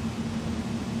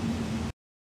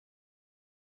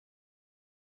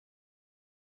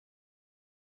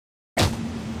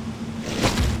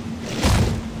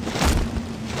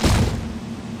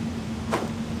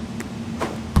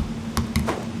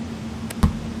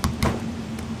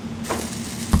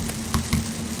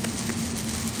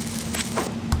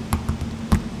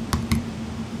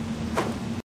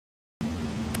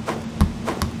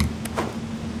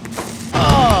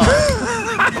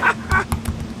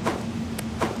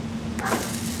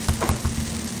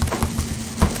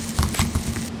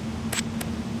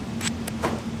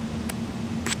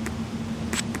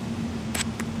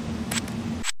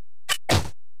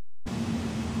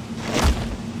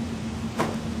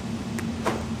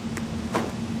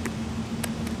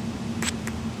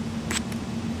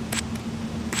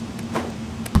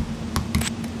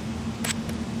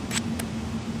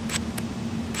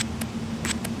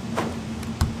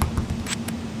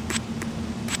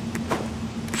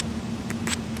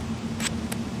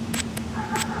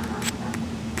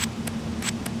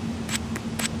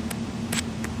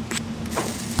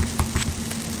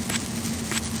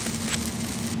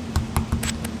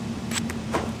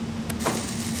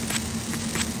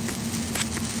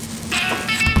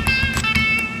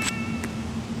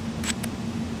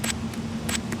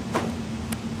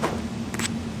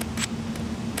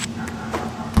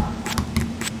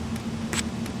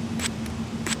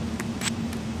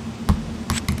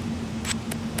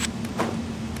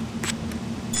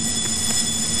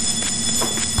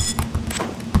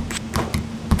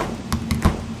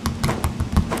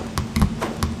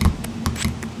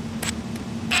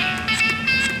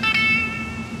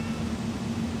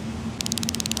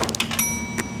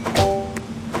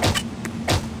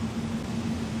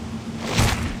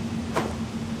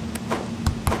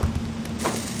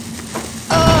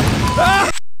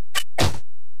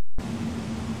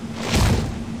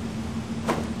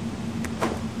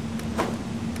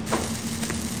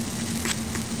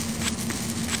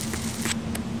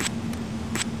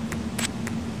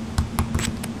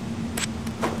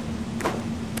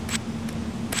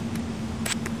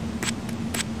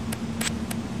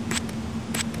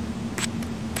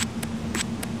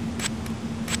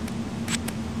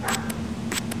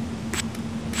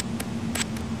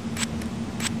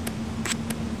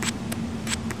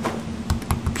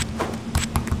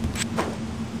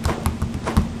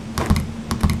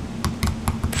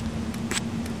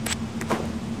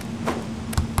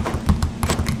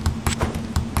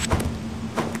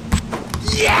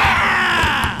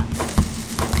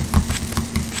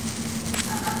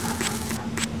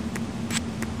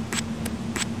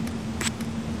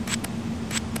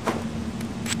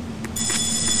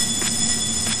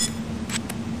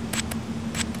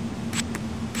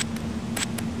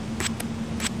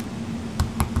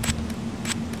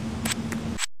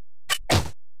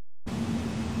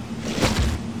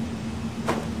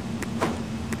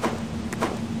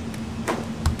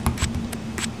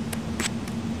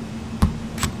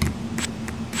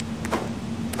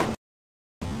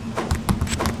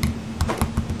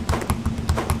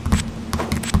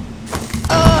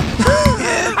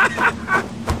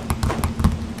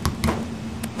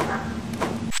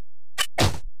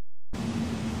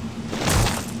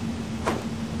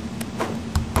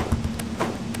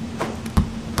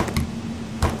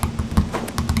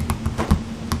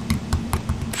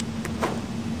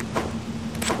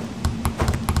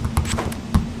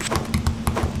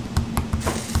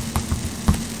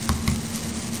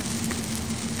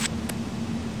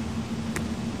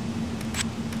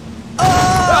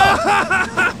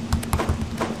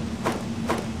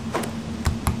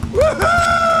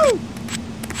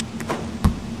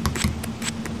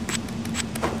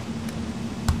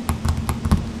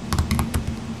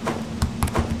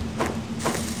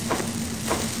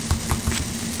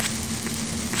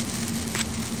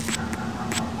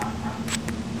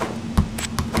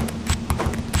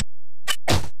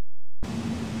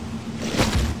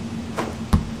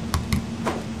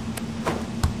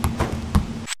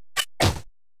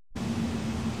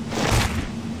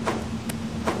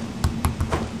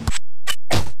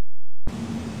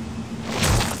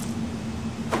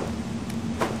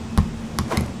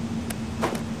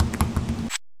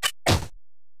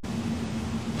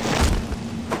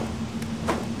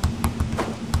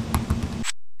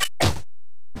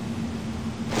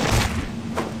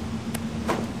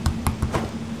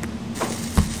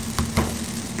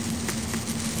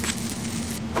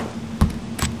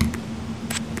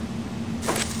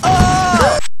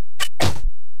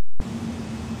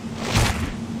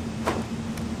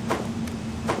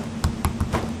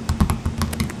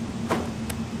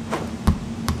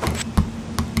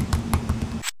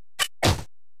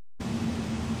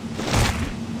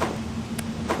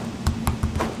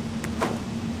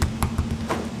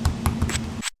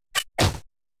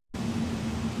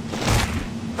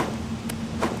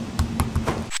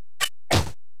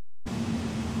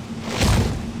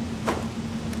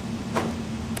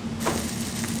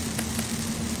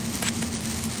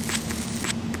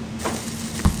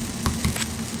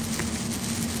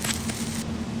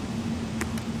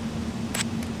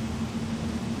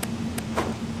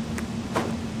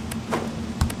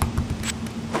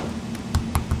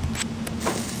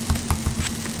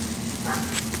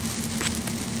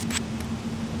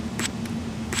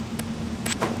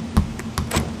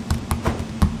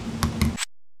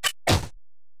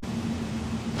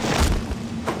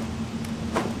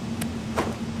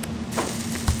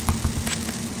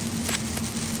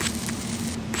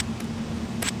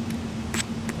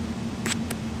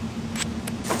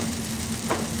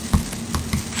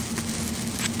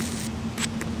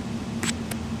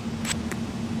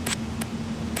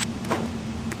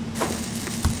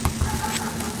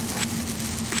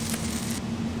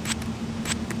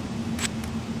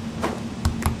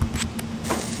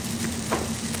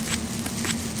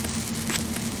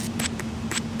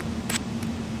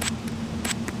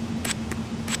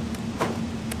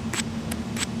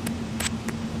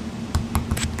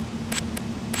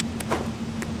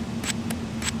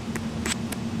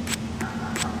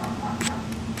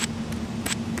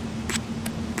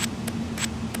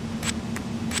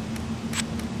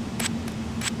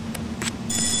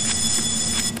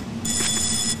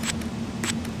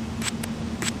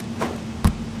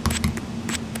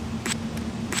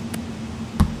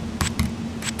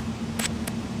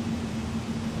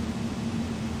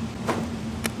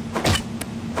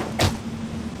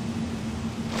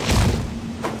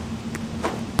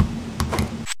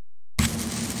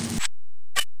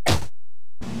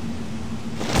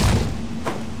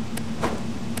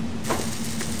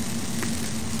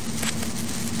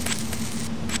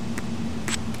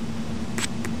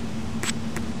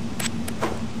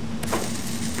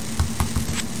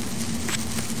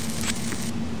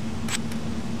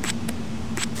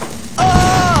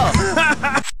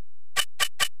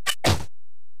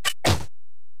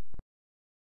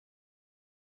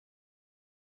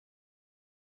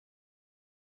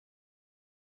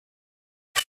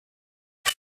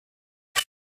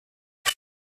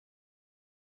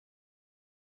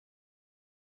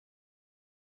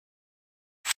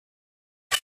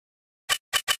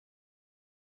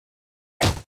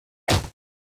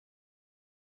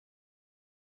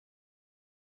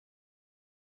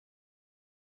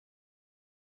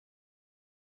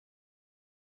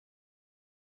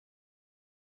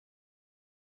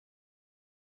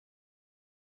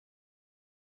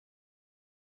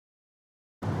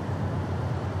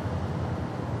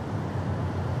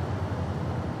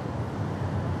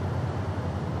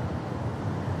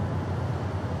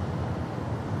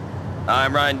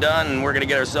 I'm Ryan Dunn, and we're gonna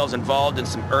get ourselves involved in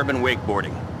some urban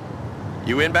wakeboarding.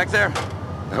 You in back there?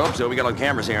 I hope so. We got all the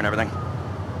cameras here and everything.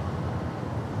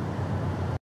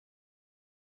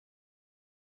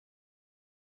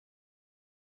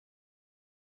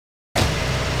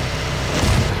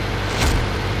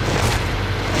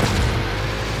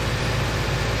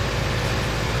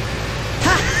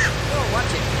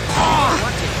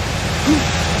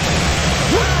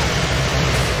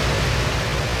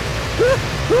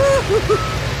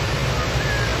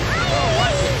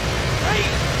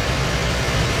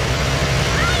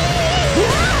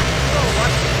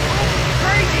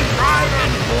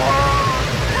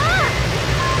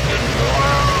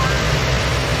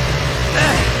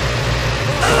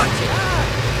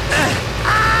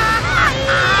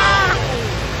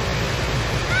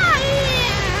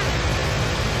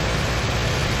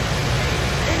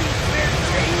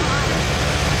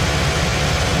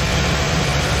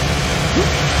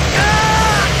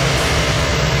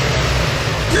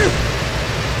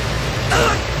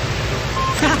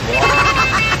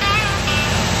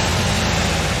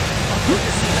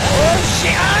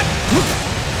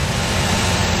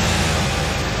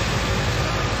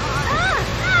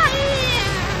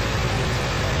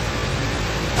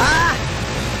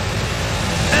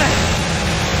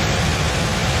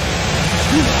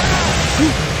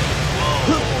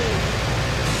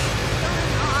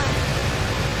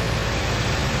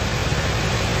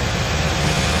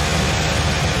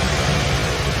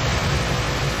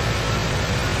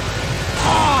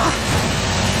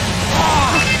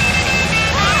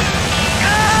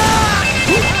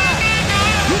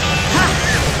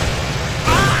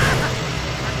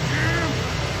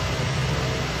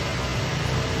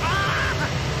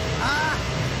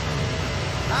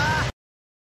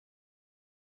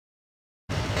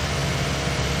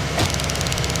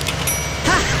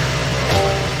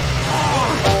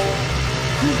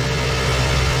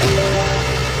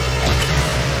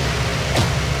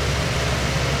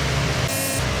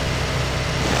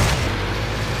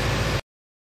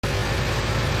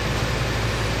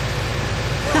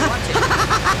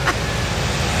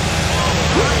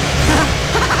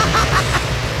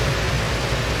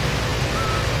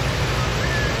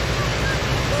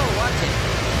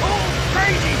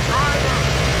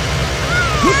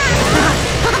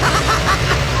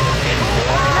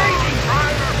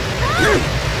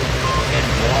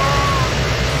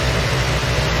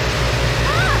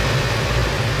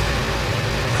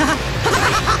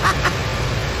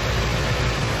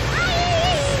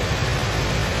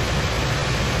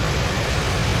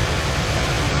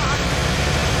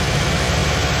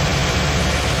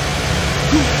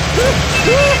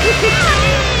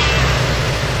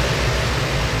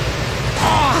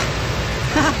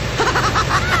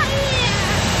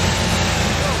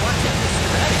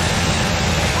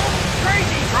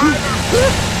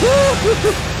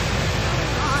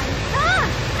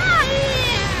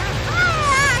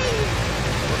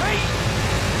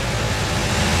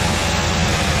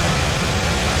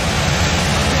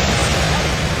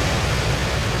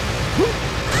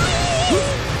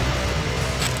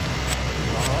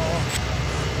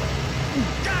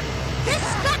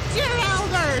 Respect your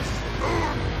elders!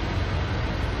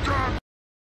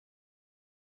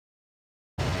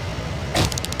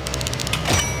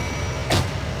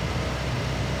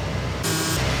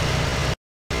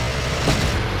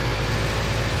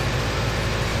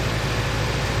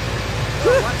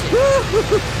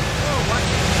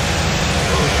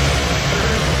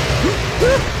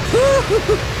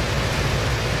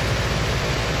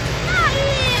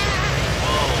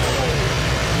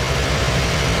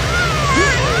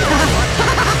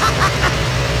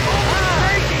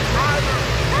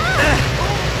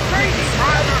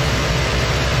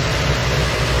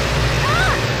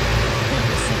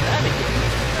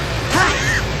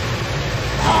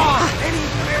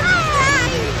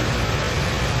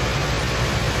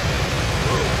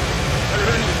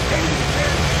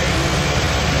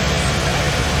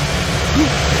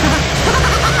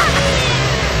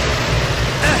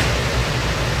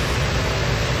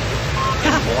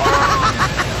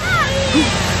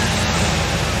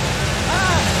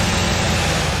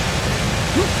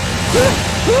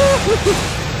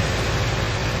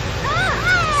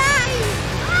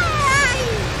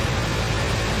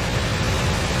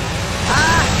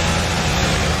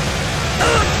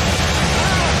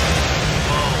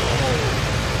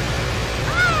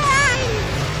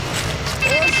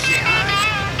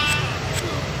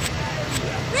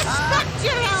 Respect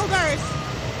your elders!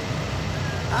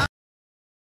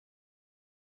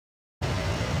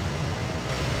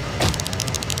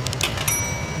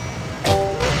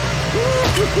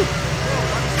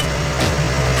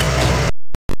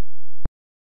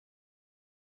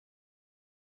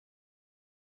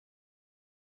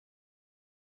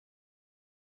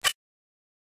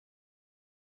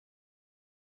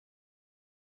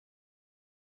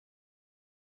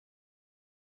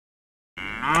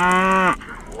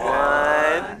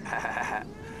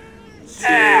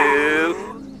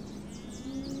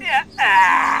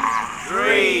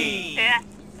 Three.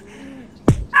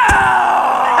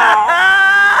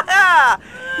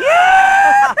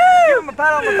 Give him a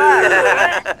pat on the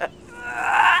back.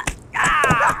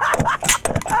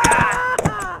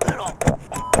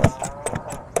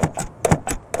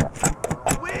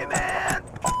 Women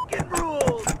fucking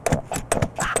rules.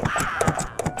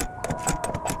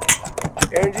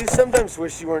 Aaron, do you sometimes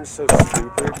wish you weren't so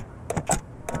stupid?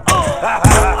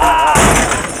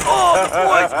 Oh, the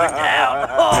boys were down.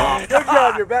 Oh, Good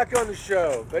job, you're back on the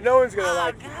show, but no one's gonna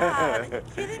like God, are you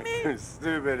kidding me?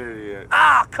 Stupid idiot.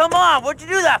 Ah, come on. What'd you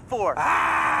do that for?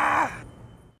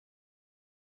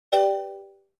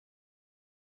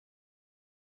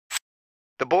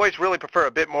 The boys really prefer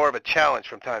a bit more of a challenge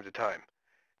from time to time.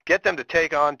 Get them to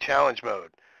take on challenge mode.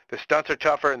 The stunts are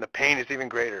tougher and the pain is even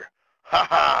greater. Ha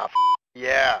ha!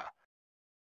 Yeah!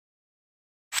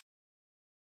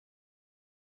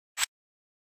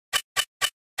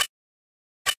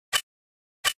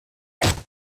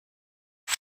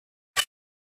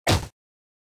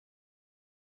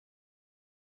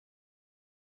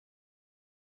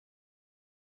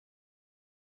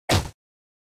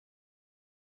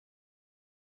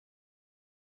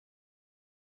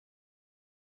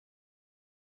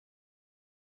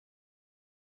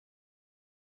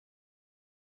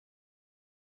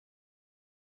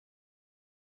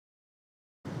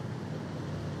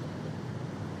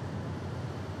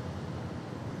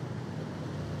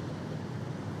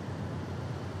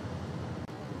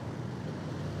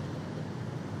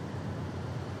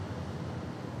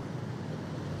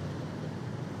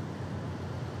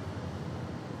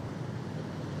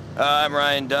 I'm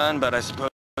Ryan Dunn, but I suppose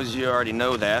you already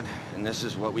know that, and this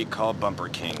is what we call Bumper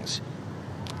Kings.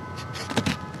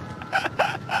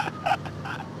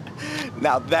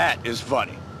 Now that is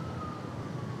funny.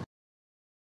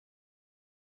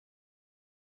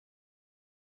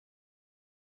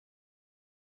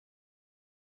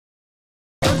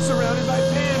 I'm surrounded by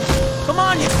fans. Come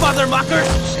on, you mother mucker.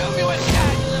 Show me what you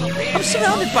got, you little bitch. I'm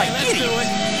surrounded by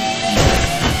idiots.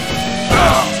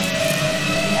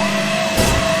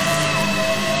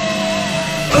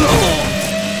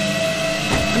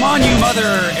 Come on, you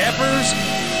mother effers.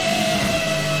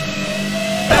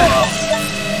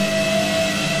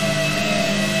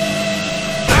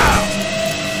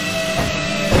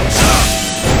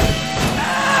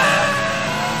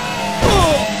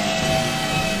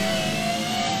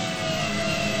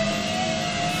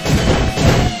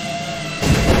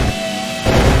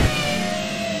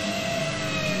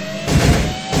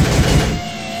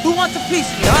 Who wants a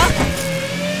piece of me, huh?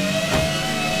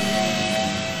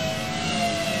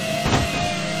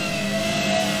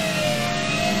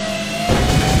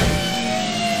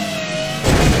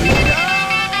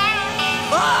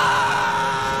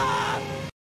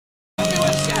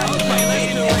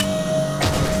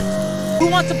 Who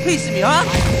wants a piece of me, huh?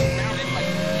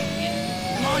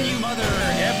 Come on, you mother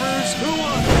effers. Who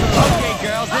wants? Okay,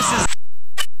 girls, this is.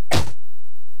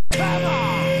 Come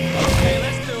on. Okay,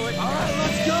 let's do it. All right,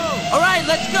 let's go. All right,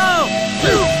 let's go.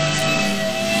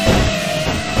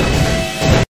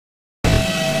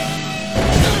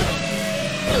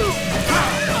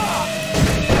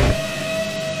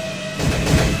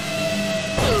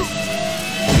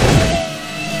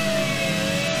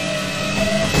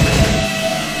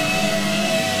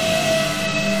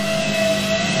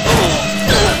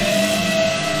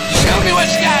 Show me what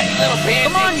you got, you little bitch.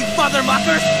 Come on, you mother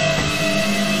muckers.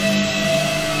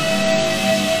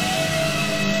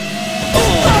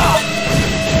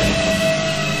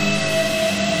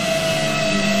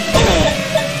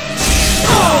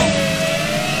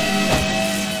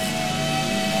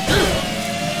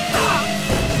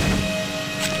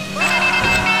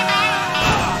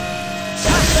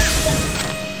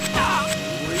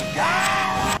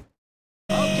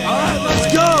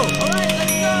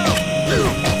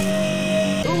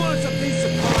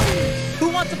 Who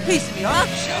wants a piece of me, huh?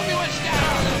 Show me what you got,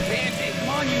 you little pansy. Come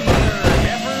on, you mother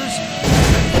effers.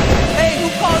 Hey, who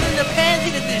called in the pansy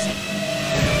to visit?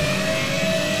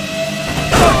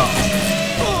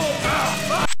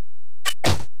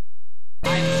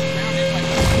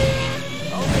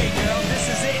 Okay, girls, this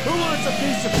is it. Who wants a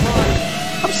piece of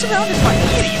pie? I'm surrounded by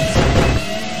idiots.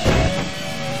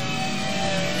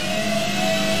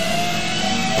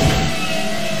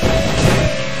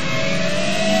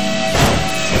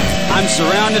 I'm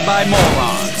surrounded by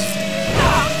morons.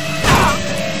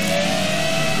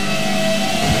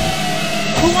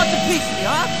 Who wants a piece of me,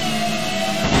 huh?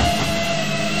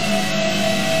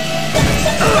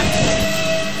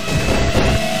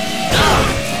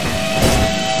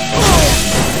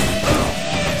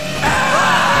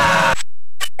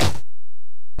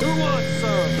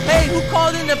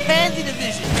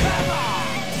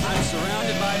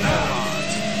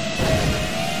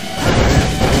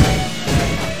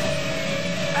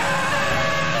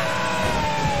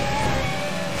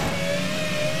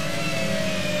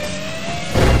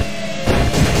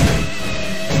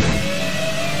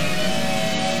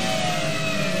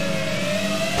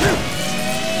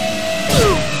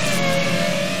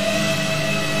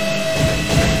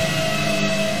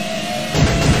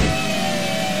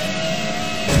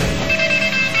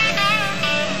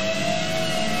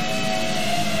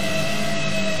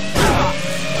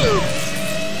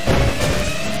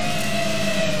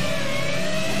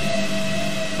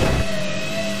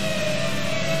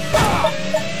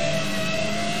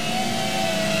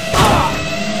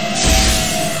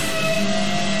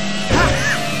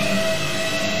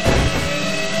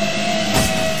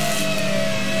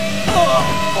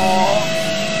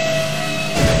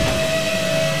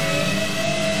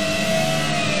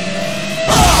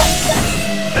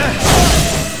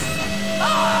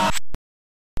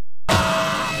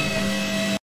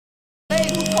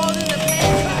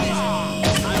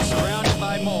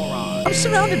 I'm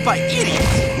surrounded by idiots.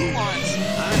 Who wants?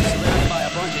 I'm surrounded by a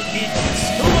bunch of idiots.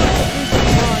 Who wants a piece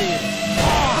of Ryan?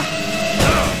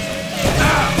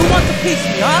 Who wants a piece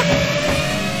of me, huh?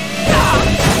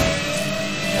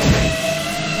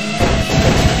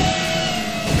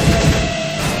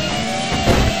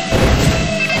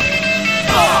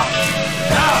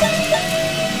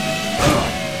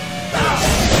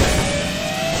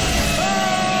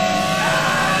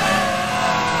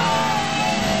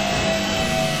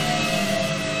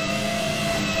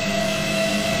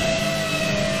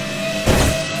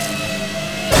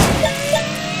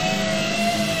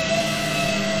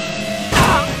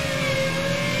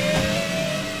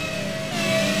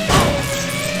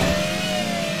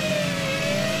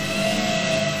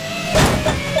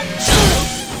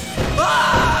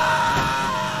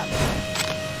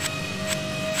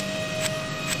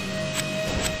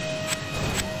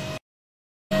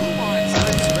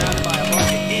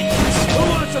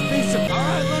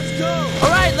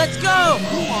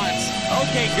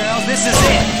 Okay, girls, this is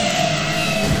it.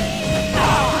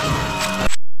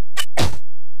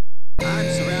 I'm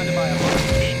surrounded by a bunch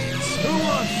of idiots. Who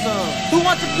wants some? Who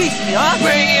wants a piece of me, huh?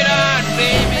 Bring it on,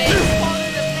 baby!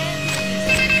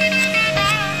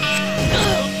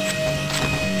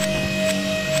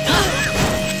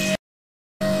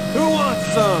 Who wants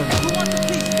some? Who wants a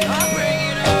piece of me, huh? Bring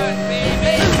it on,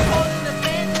 baby!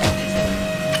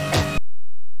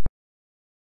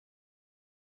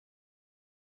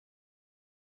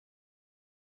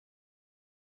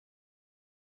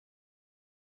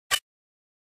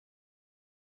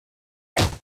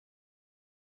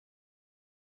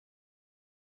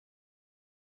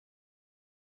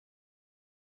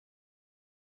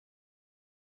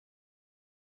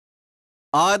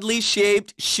 Oddly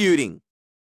shaped shooting.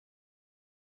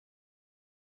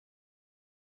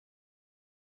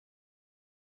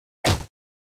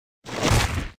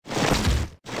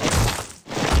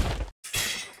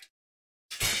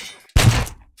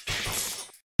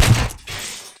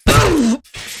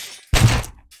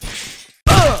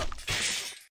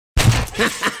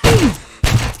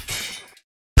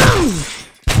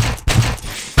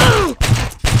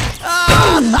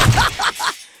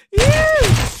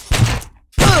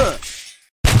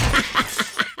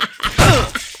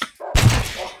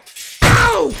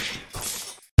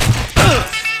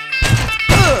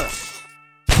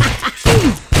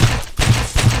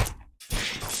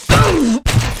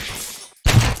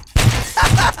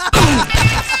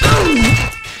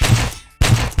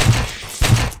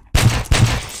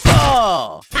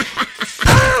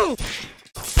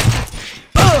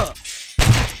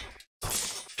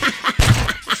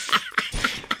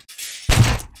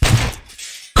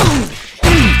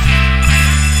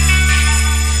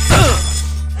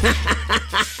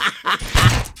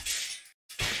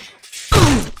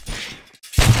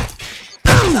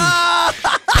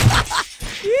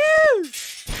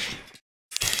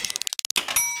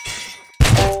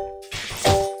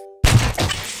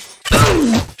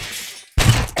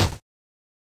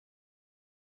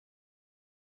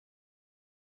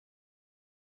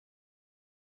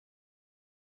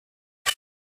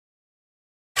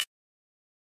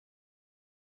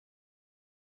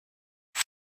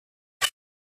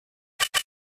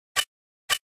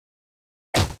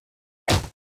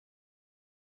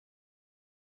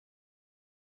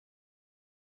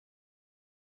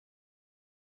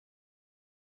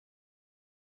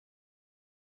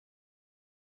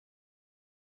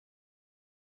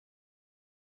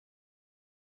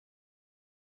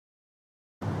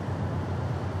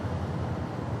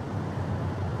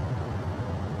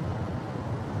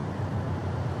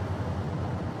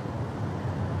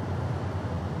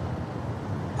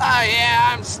 Oh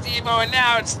yeah, I'm Steve-O, and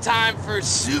now it's time for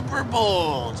Super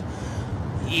Bold.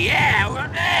 Yeah, well,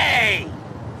 hey!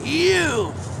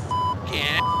 You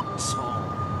fucking asshole.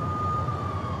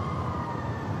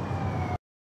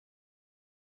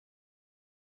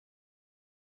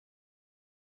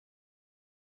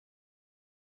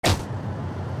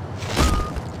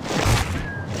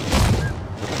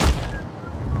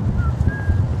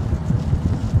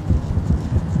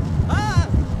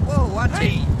 Whoa, watch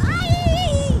it.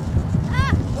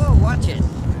 Whoa, watch it.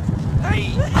 Hey.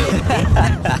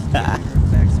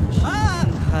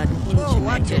 Whoa,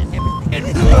 watch it.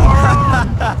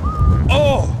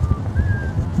 Oh!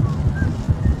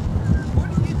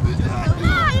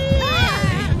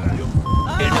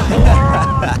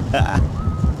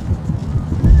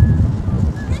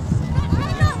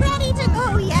 I'm not ready to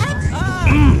go yet.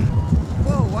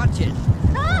 Whoa, watch it.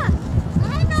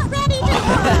 I'm not ready to go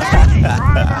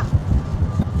yet.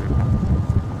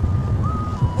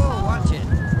 Whoa, watch it.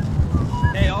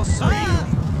 Hey, I'll show you.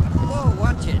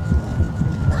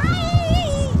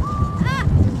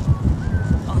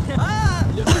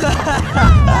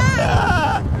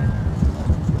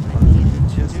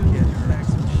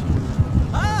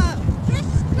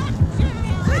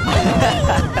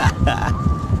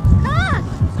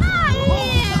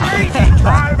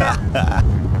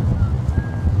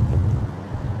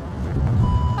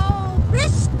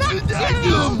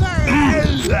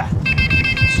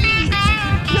 Jeez, you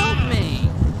killed me.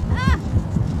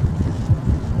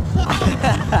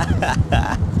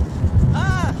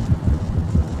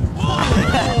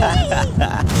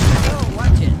 Oh,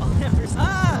 watch it. I'll never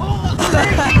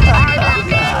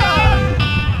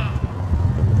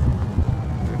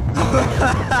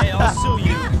Hey, I'll sue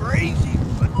you. Crazy.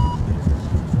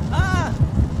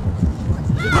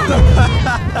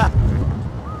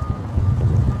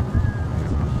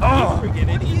 You freaking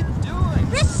idiot. Doing?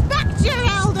 Respect your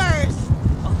elders!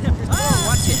 I'll never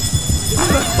watch it.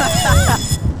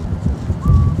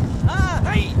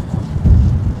 Hey!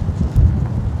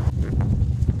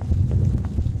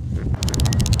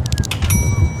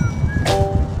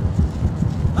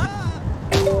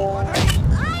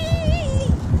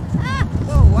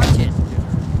 Whoa, watch it.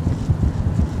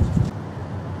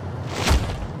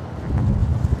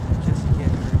 Just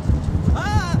get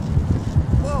hurt.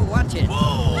 Whoa, watch it.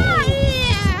 Whoa,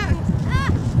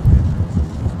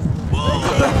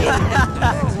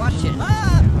 watch it.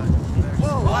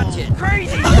 Whoa, watch it.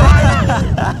 Crazy driver!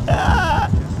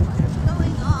 What's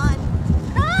going on?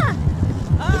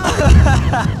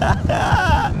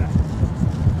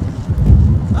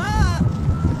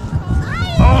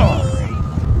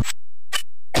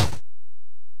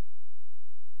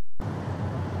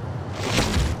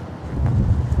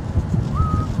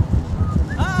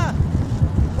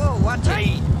 Whoa, watch it.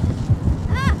 Hey!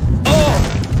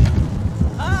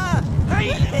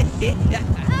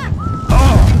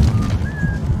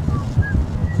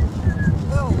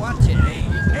 Whoa, watch it.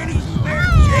 Any spare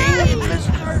change,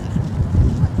 mister?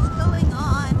 What's going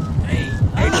on? Hey,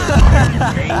 any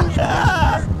spare change,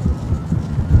 mister?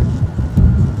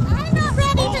 I'm not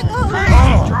ready to go yet.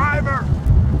 Crazy driver!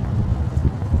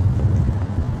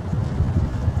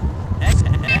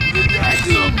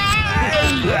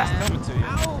 Coming to you.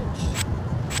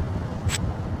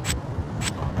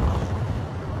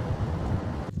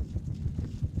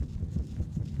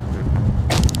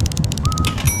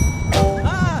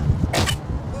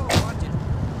 Whoa, watch it.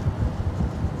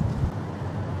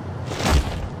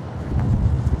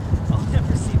 I'll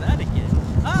never see that again.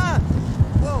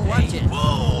 Whoa, watch it.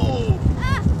 Whoa!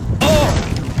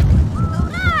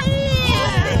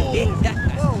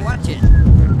 Whoa, watch it.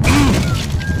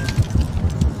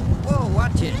 Whoa,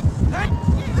 watch it.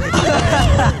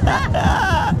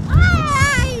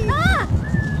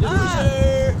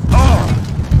 Loser!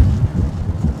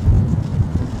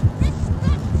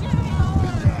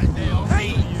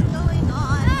 Hey! What's going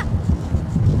on?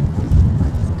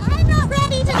 I'm not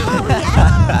ready to go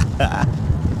yet.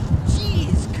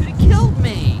 Jeez, could have killed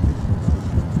me.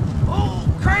 Oh,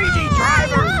 crazy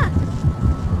driver!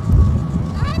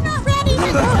 I'm not ready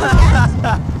to go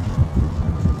yet.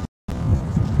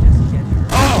 Just get her.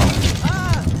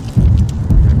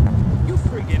 You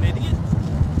friggin' idiot.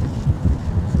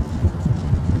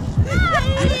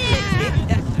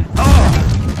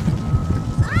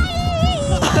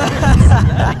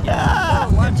 Whoa,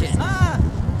 watch it.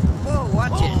 Whoa,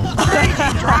 watch it.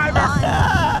 Crazy driver!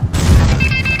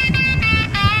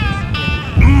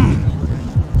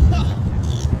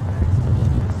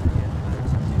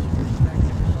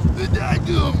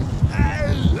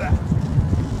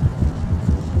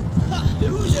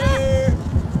 Loser!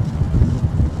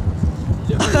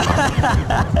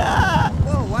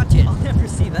 Whoa, watch it. I'll never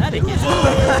see that again.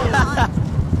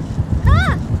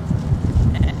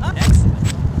 Excellent.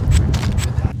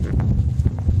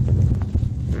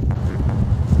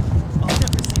 I'll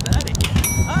never see that again.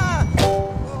 Whoa,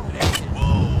 watch it.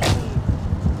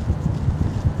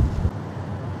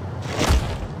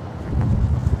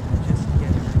 Just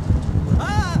get her.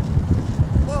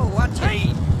 Whoa, watch it. Hey.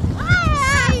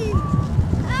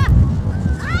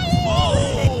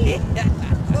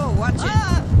 Whoa, watch it.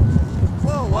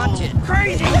 Whoa, watch it.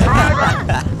 Crazy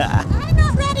driver! I'm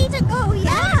not ready to go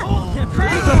yet.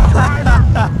 Crazy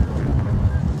driver!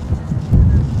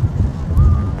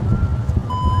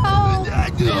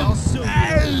 I'll sue you.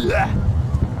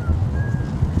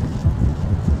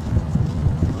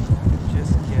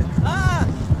 Just get her.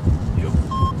 You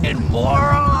f***ing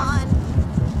moron!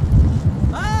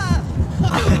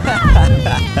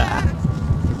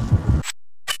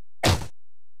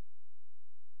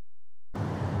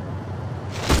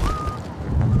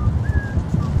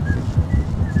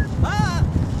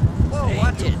 Whoa,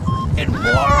 watch it. And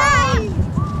moron!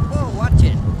 Whoa, watch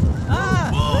it.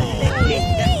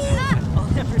 I'll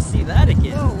never see that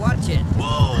again. Whoa, watch it.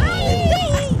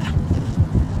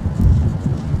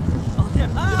 I'll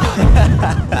never.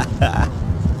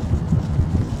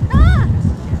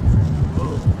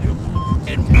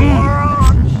 And moron!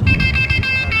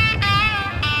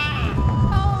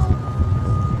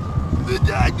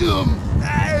 Whoa,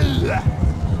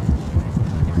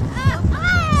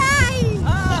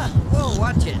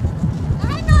 watch it.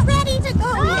 I'm not ready to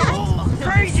go yet.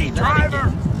 Crazy driver!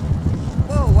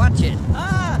 Whoa, watch it.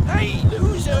 Hey,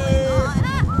 loser!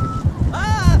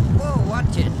 Whoa,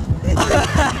 watch it.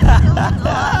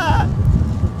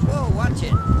 Whoa, watch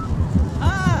it.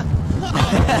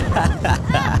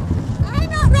 I'm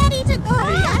not ready to go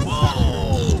yet.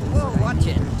 Whoa, watch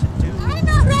it. I'm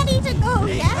not ready to go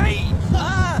yet.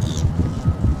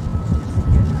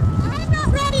 I'm not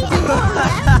ready to go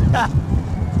yet.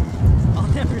 I'll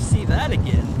never see that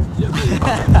again. Just,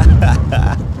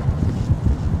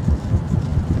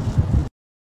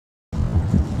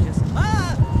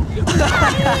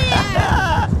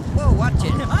 Whoa, watch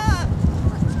it.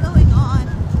 What's going on?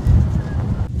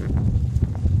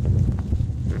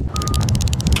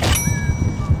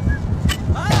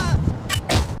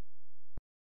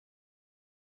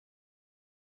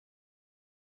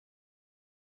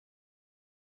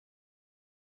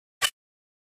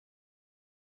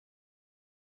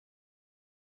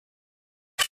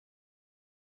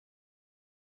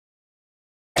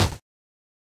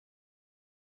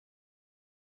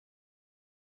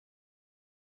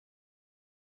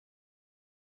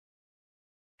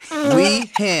 Lee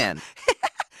Han.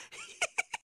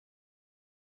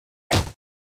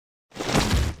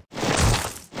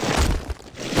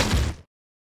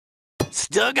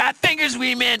 Still got fingers,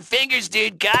 wee man. Fingers,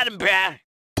 dude. Got him, bruh.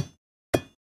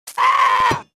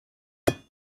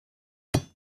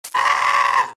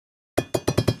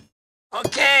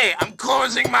 Okay, I'm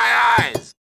closing my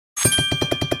eyes.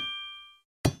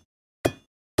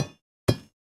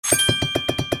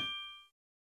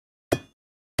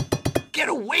 Get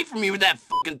away from me with that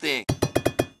fucking thing.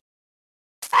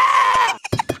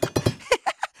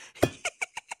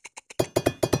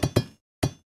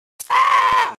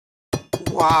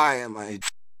 Why am I...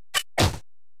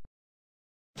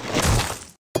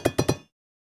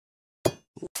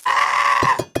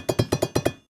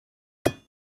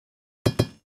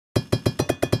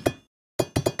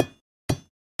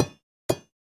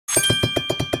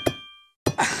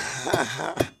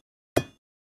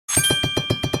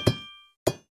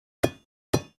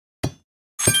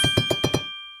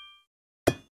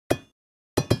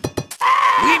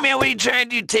 Wee man, what are you trying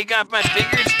to do? Take off my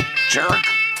fingers? Jerk.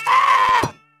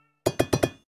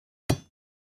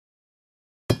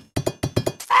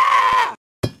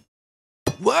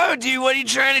 Whoa, dude, what are you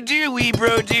trying to do, wee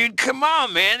bro, dude? Come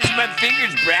on, man. This is my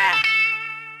fingers, brah.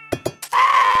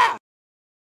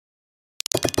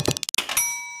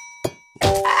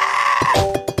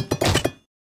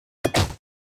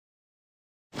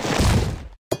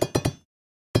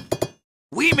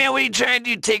 Wee man, what are you trying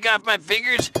to do? Take off my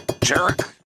fingers? Jerk.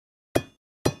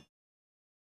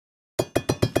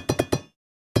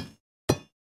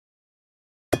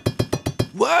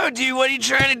 Whoa, dude, what are you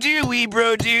trying to do, wee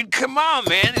bro, dude? Come on,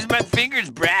 man. This is my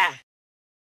fingers, brah.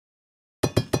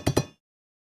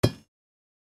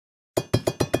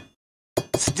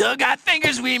 Still got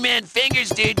fingers, wee man. Fingers,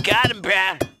 dude. Got him,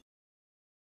 brah.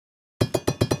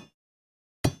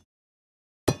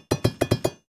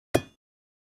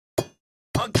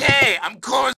 Okay, I'm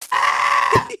close.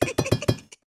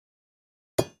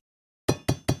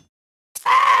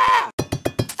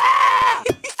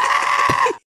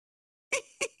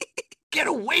 Get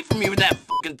away from me with that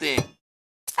fucking thing.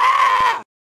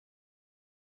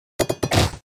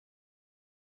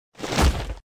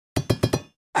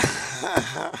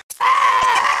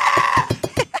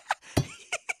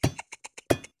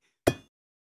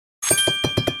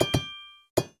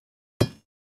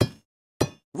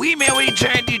 Wee man, what are you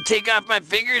trying to do? Take off my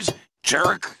fingers?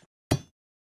 Jerk.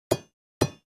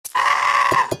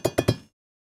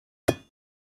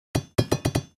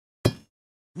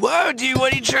 Whoa, dude,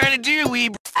 what are you trying to do, wee?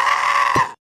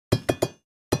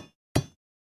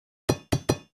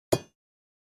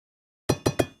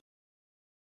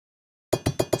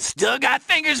 Still got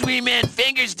fingers, wee man.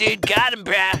 Fingers, dude. Got him,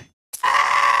 brah.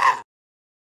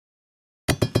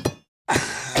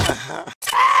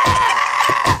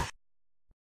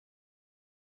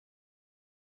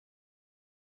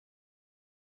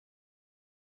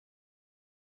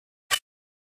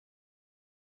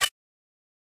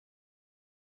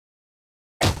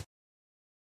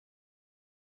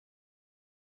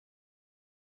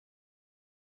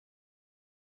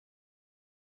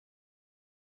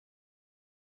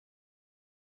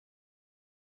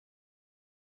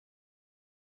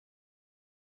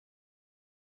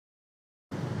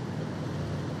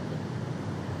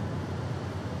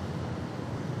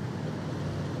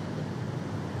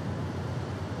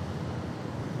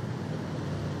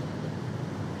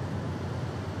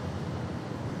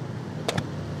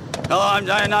 Hello, I'm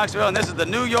Johnny Knoxville, and this is the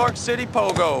New York City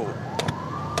Pogo.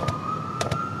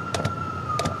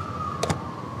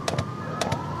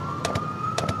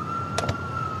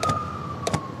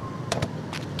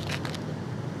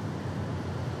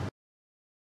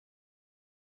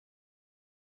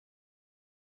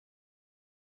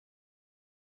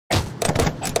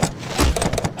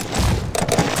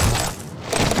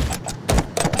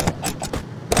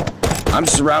 I'm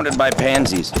surrounded by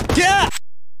pansies. Yeah!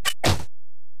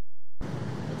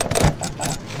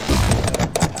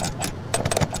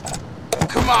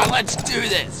 Come on, let's do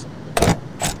this.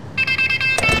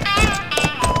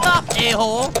 Off,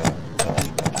 a-hole.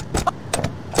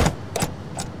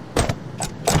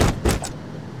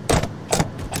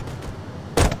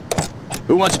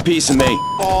 Who wants a piece of me?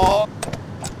 Oh.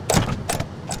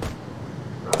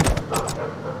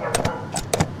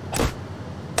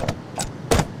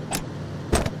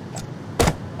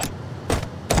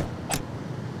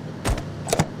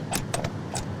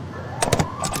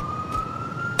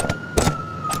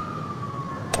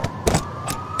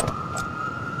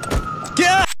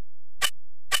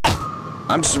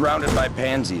 I'm surrounded by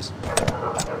pansies.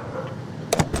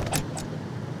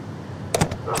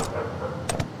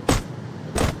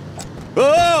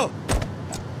 Oh!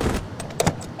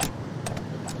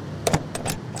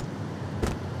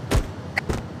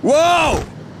 Whoa!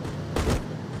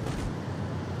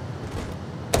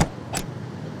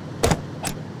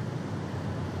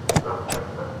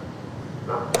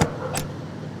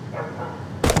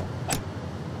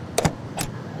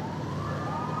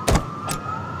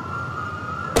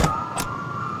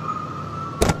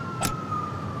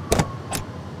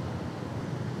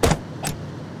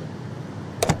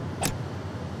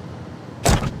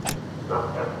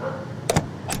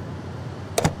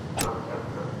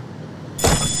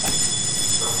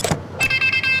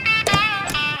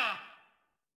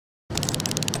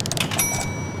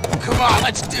 Come on,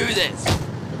 let's do this.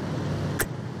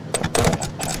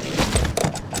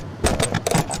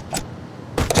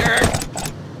 Jerk.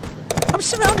 I'm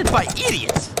surrounded by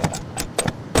idiots.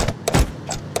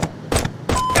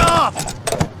 Off!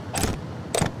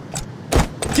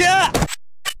 Yeah!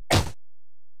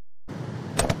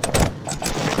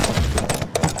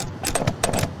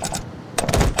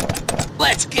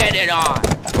 Let's get it on.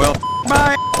 Well,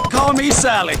 bye. Call me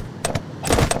Sally.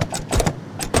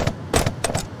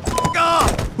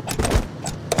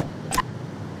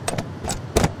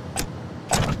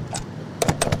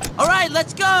 All right,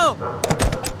 let's go.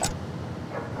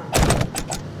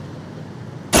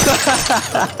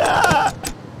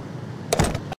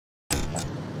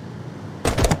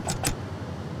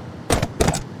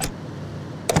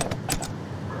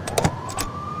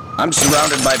 I'm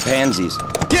surrounded by pansies.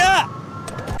 Yeah!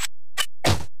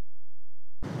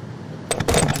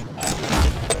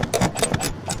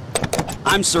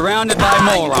 I'm surrounded by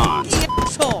morons.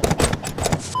 Asshole.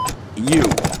 You.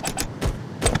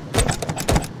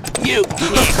 You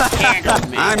can't handle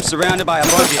me. I'm surrounded by a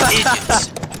bunch of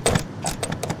idiots.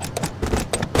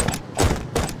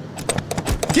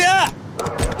 Yeah!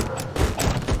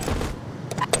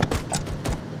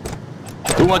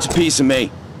 Who wants a piece of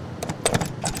me?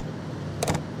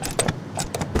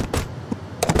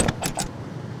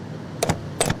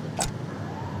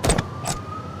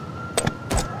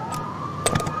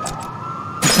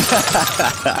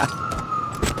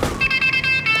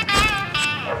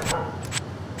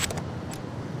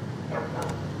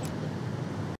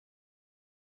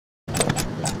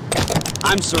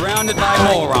 I'm surrounded by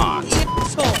morons.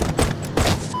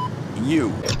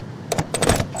 You.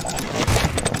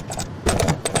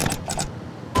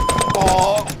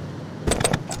 Oh.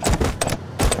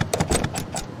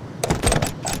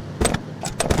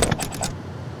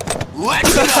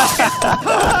 Let's go.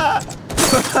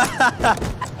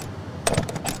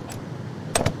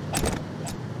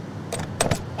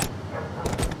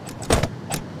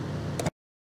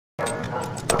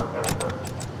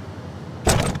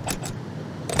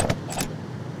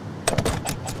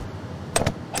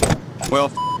 Well,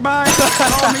 bye.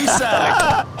 Call me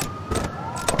Sally.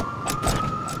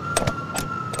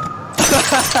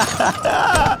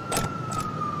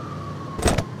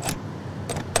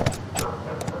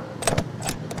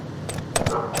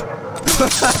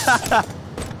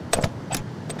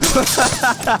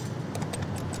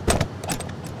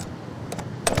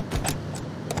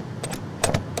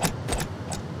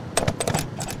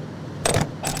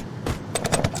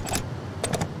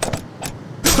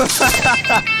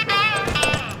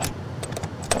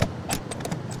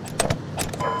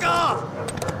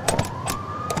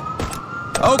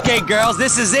 Okay, girls,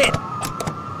 this is it.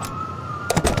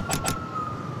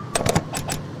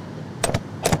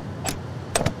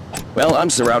 Well,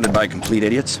 I'm surrounded by complete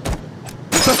idiots.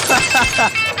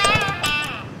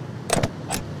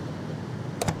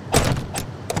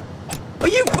 Oh,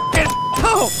 you f***ing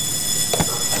oh!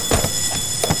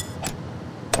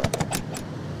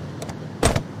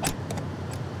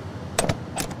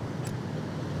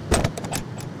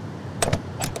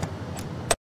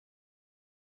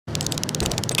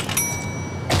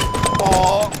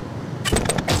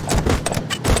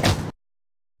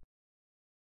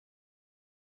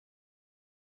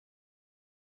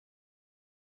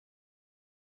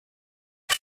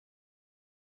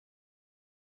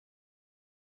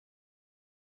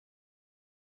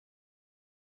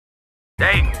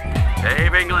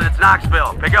 Dave England, it's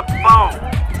Knoxville. Pick up the phone.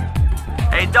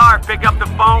 Hey, Dart, pick up the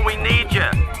phone. We need you.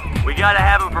 We gotta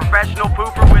have a professional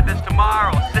pooper with us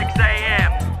tomorrow, 6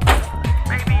 a.m.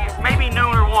 Maybe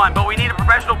noon or 1, but we need a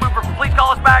professional pooper. Please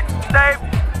call us back. Dave,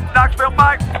 Knoxville,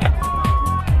 bye.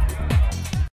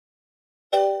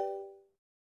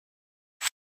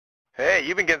 Hey,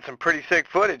 you've been getting some pretty sick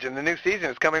footage, and the new season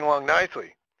is coming along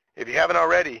nicely. If you haven't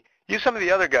already, use some of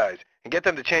the other guys, and get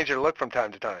them to change their look from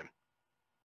time to time.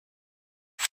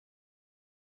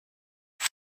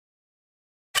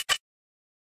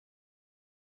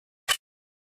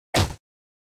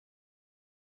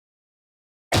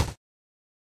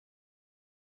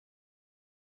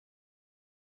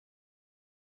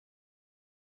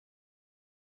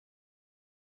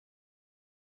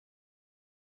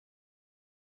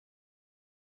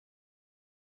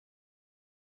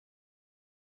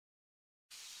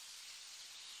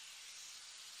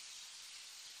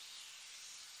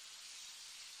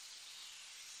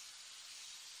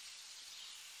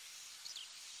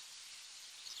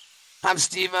 I'm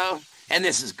Steve-O, and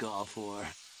this is Call 4.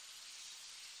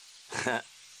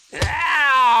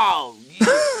 Ow! You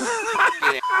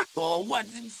fucking asshole, what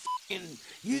the fucking...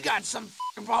 You got some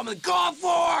fucking problem with Call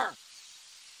 4!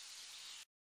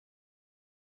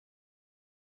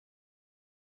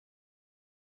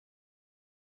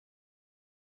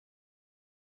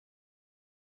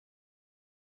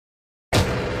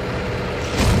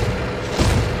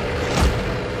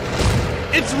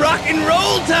 It's rock and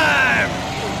roll time!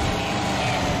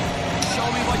 Show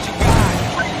me what you got.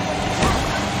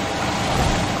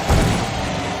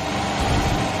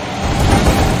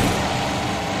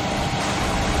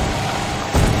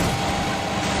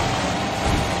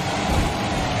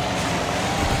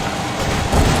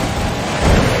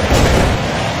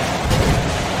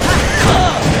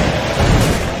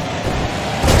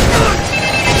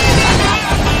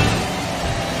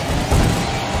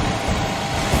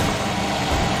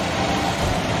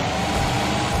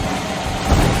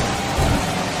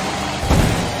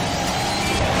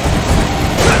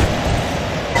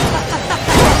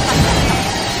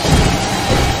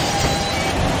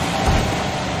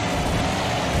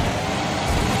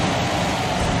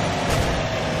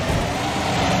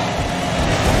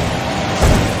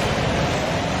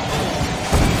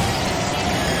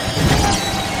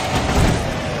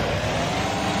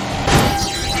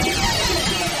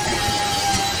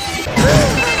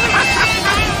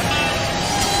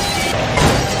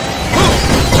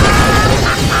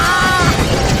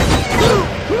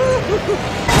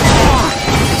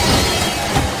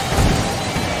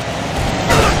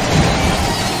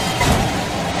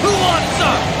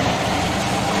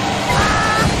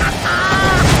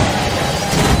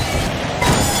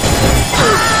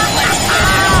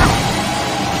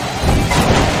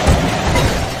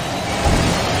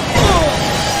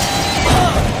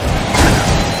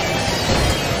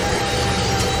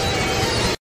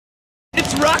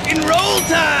 Rock and roll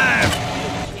time!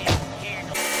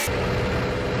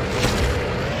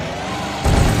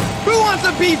 Who wants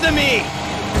a piece of me?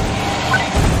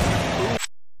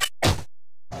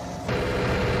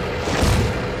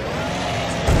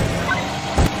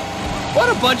 What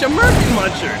a bunch of mercy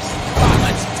munchers! Come on,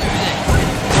 let's do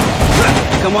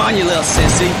this. Come on, you little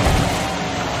sissy.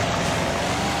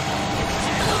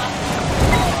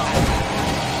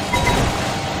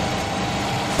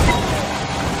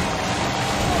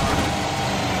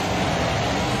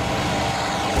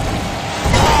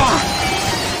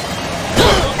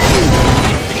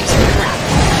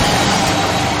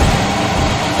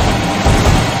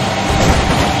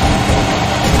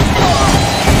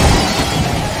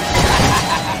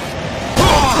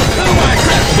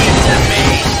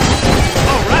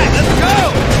 Alright, let's go!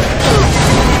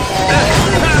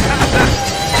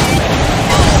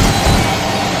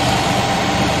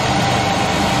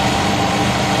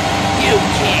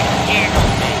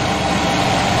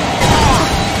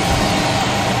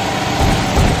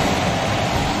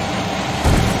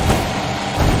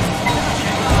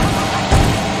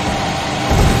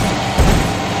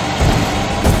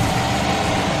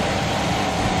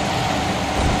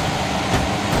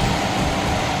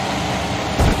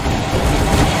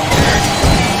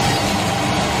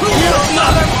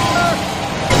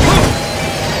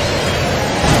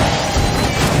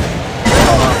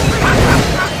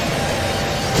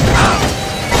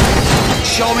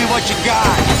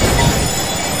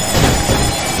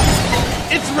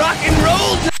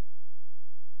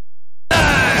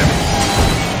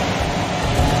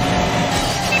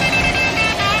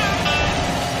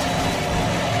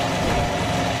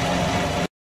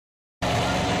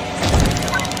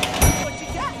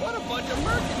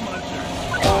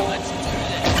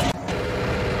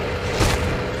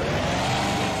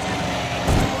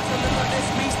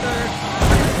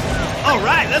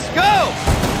 let's go!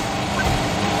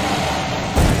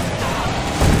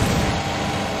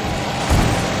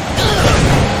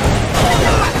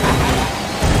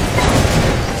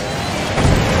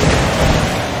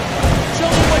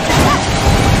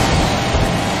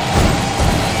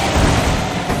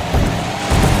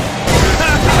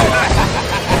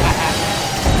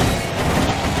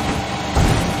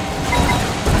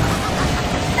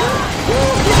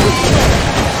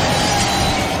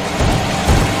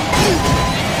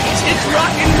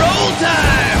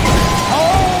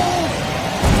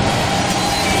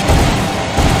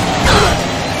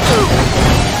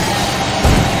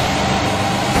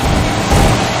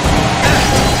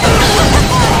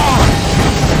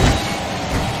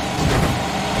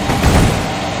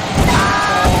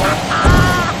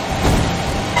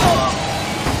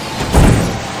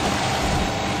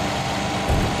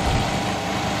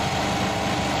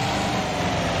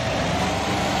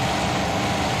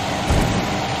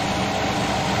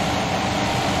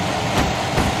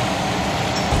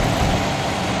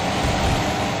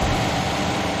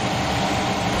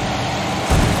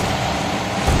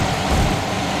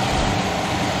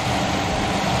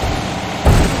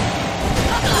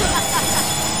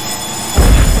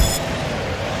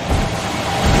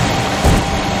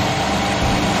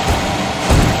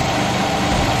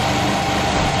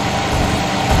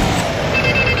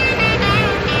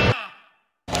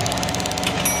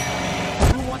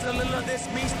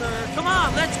 Come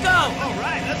on, let's go! All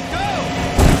right, let's go!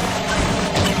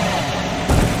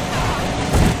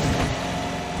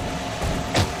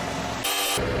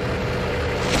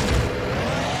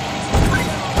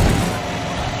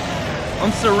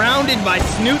 I'm surrounded by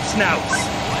snoot snouts.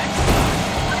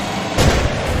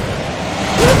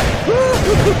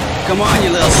 Come on, you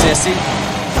little sissy.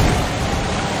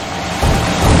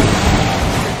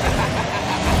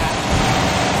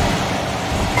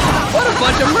 What a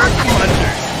bunch of mercy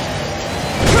munchers!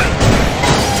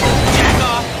 Jack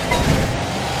off!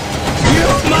 You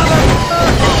mother...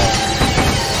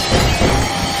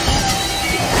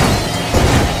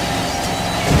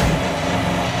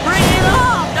 Bring it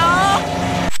on, dog!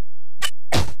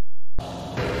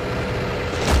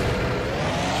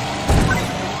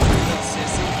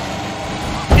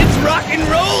 It's rock and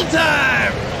roll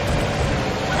time!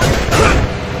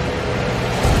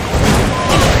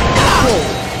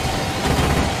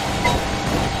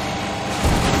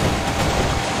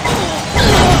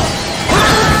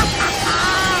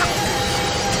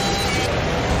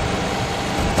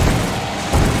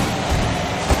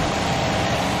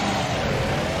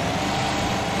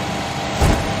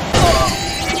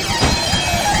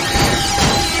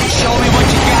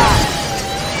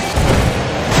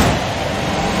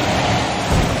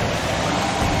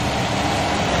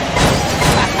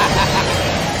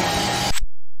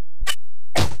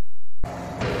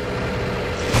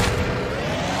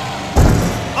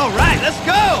 All right, let's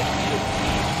go!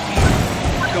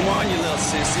 Come on, you little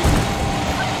sissy.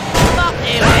 Stop,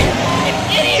 alien! An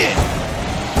idiot!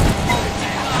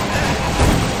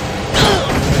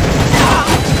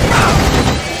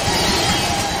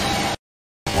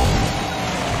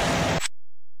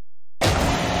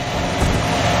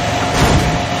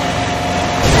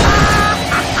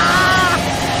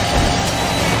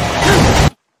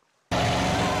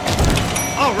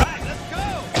 All right, let's go!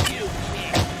 You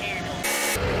can't handle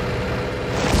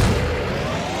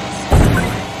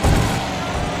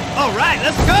All right,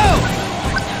 let's go!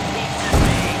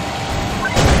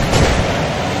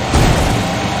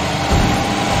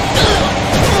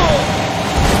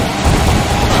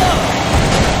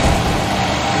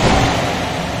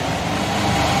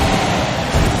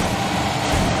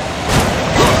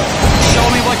 Show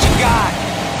me what you got.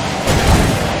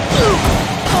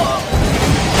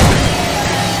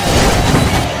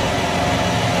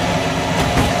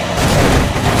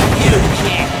 You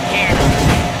can't handle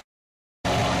it.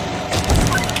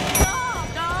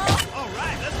 All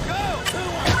right, let's go! Who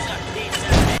wants a piece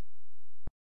of it?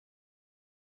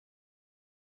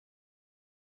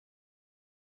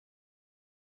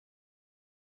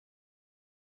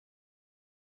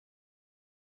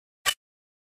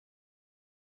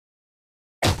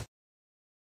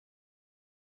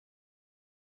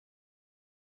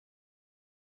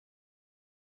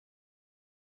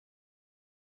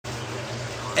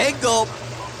 Egg gulp.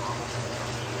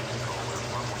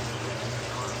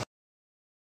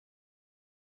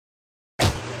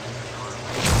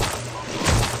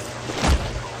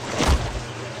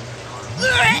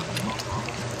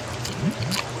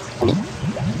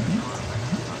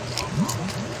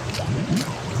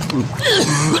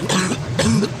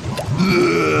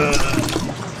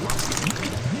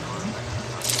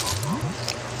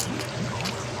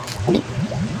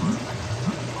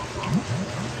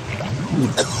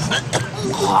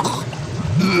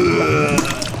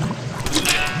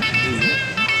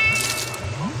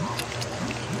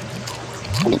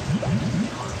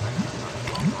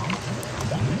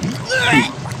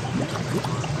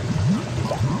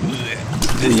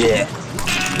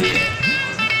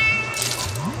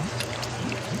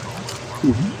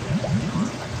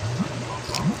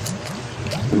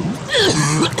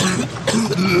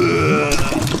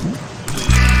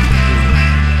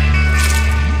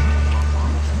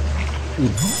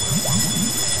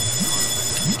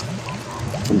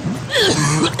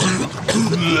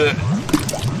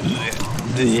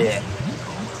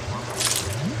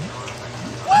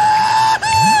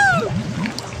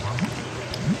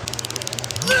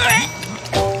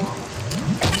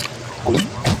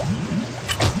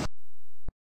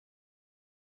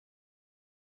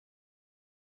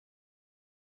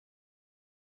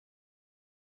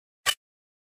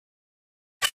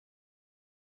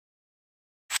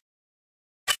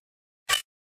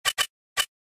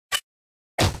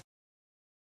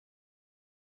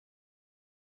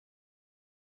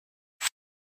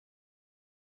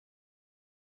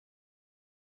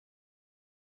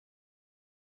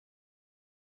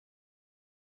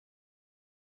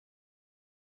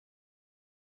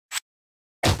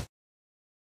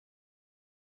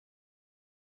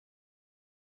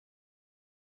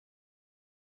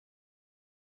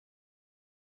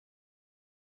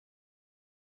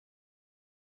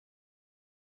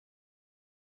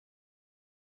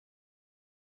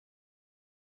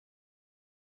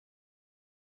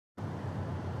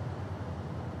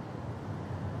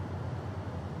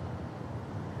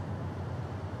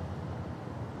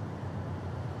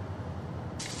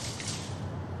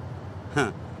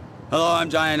 Hello, I'm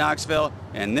Johnny Knoxville,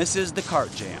 and this is the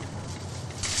Cart Jam.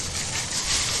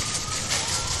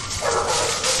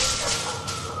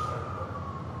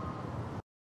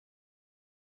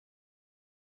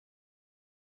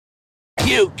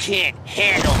 You can't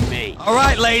handle me. All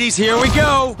right, ladies, here we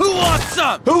go. Who wants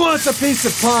some? Who wants a piece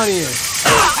of Pontiac?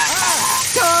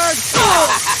 Card!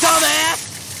 Dumbass!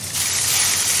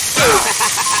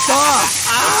 Stop!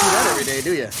 Don't do that every day,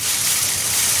 do you?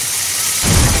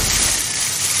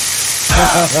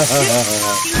 What the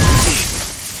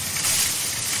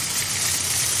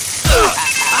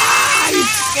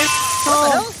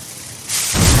hell?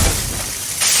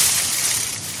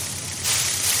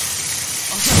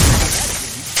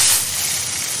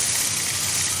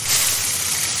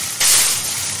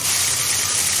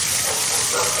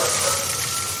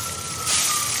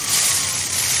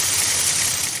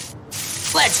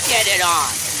 Let's get it on.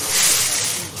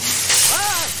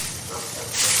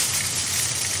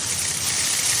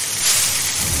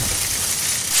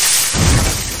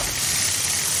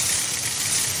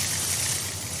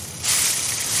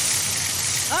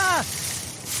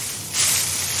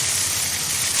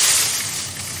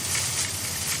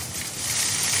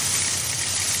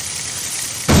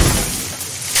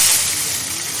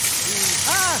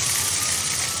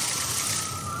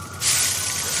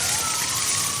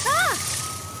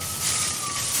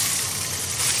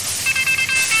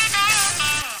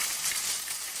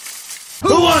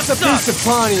 Who wants a piece of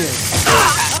Pontiac?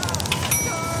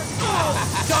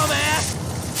 Dumbass!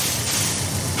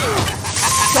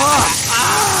 Stop!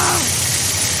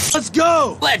 Let's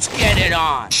go! Let's get it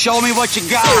on. Show me what you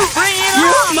got. Bring it You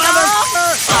on,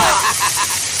 motherfucker!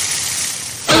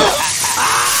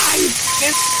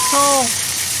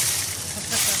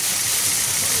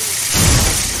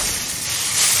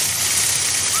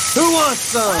 Who wants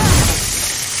some?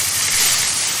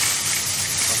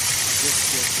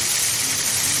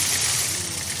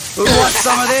 Who wants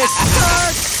some of this?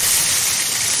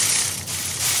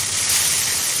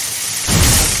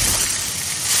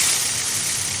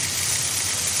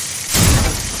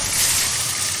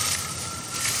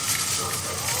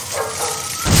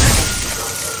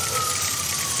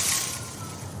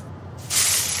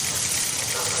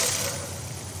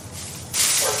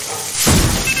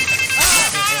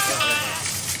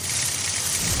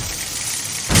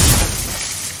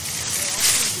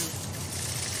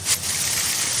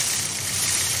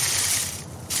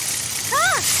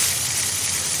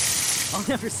 I'll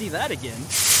never see that again.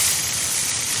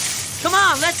 Come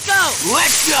on, let's go.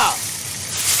 Let's go.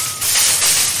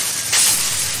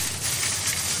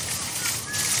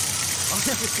 I'll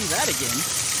never see that again.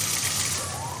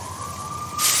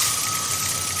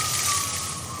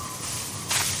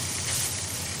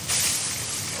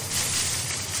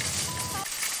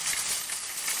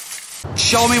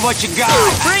 Show me what you got.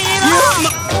 Bring it on.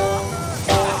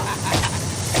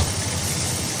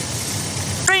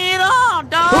 Bring it on,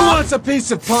 dog. Who wants a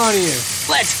piece of Pontiac?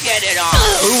 Let's get it on.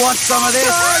 Who wants some of this?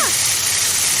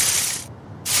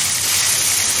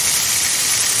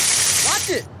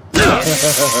 Watch it!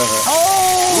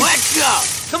 Oh! Let's go!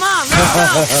 Come on, let's go!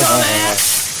 Dumbass!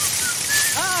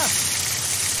 Ah!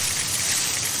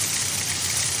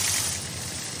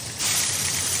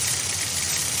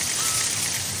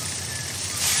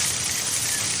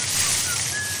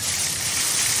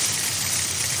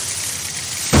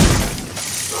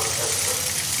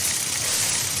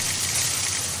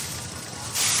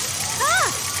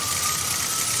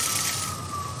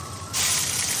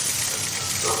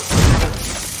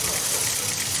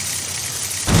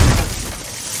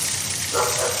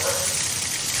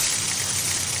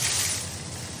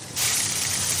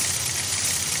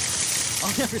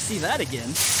 I'll never see that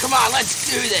again. Come on,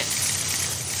 let's do this!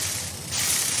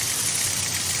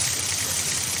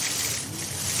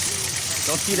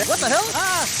 Don't see that. What the hell?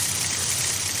 Ah!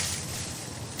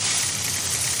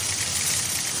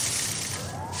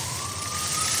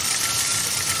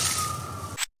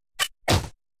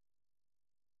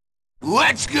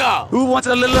 Let's go! Who wants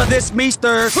a little of this,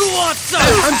 meester? Who wants some?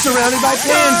 I'm surrounded by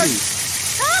pansies.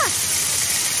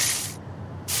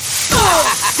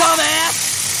 Dumbass!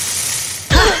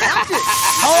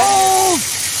 Hold!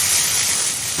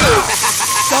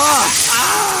 Stop!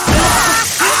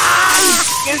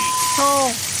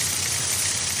 Oh.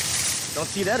 Don't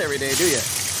see that every day, do you?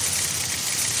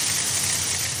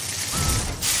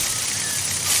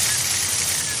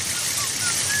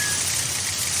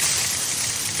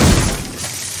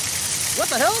 What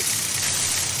the hell?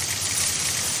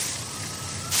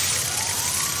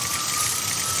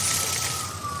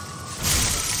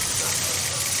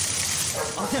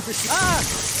 I'll never see. Ah!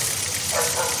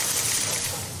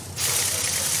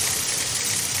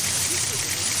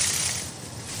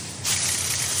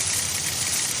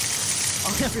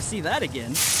 I'll never see that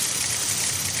again.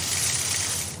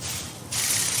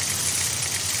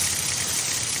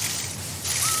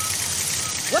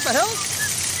 What the hell?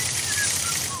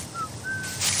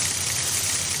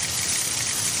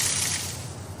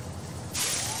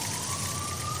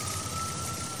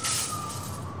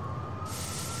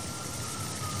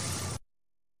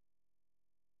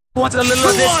 Who wants a little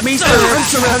of this, meester? I'm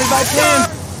surrounded by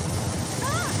pansies.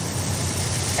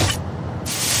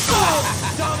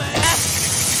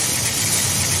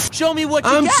 Show me what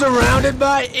you I'm got. surrounded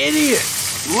by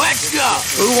idiots. Let's go!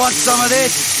 Who wants some of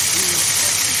this?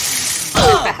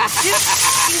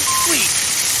 Sweet!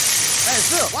 Hey,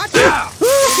 Phil, watch it.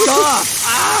 Stop!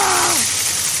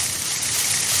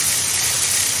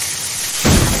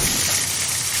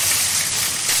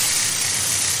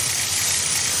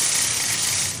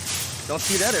 Don't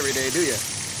see that every day, do you?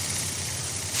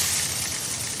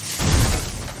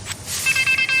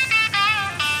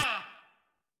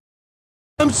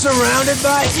 I'm surrounded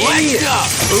by idiots.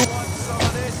 Let's go!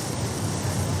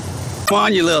 Come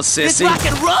on, you little It's sissy. rock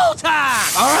and roll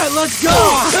time! All right, let's go.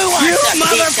 Who wants a piece of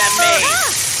me?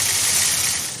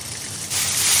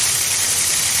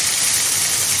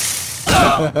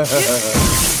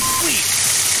 Sweet!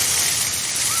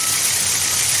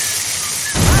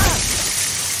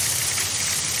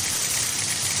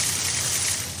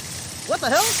 What the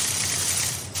hell?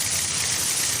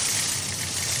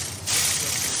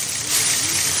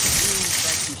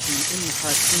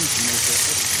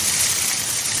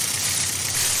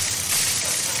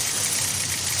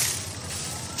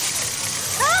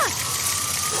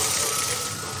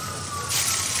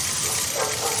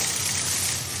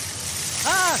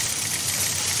 Ah!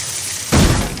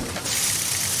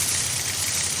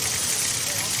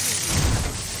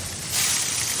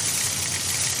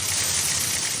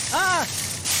 Ah!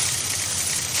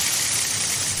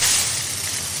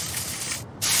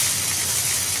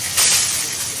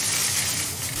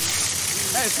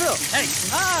 Hey, Phil! Hey!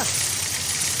 Ah!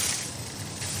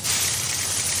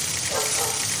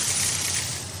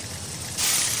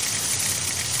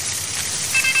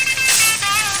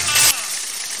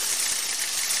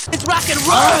 It's rock and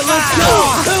roll! All right, let's go.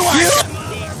 Who wants a piece of me?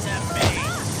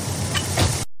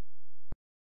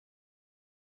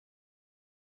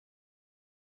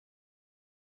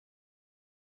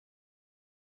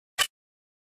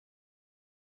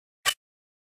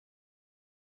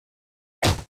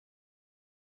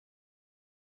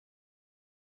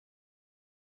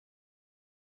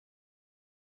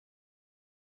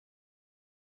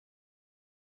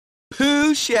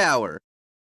 Poo shower.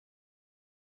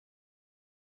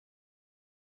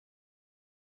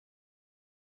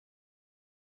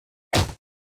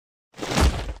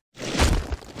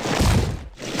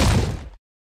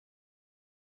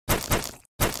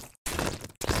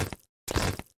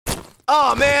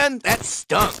 Oh man, that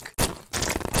stunk.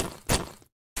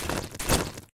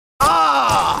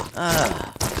 Ah!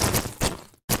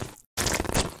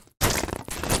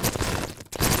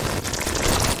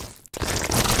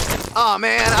 Aw,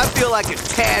 man, I feel like a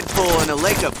tadpole in a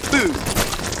lake of food.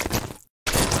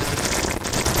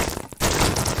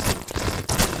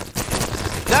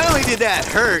 Not only did that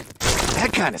hurt,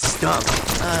 that kind of stunk.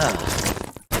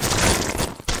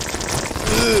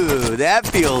 Ooh, that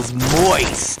feels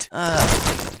moist. Oh,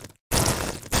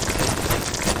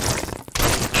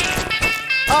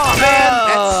 man,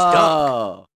 that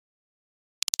stunk.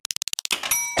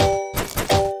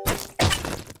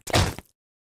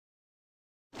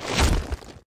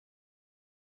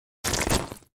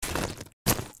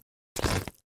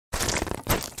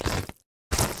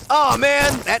 Oh,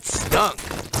 man, that stunk.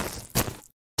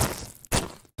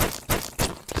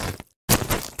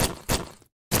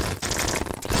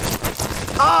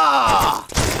 Ah!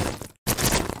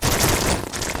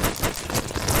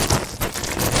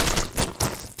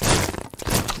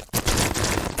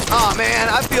 Oh man,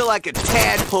 I feel like a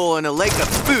tadpole in a lake of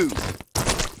food.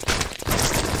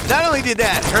 Not only did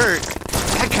that hurt,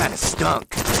 that kind of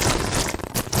stunk.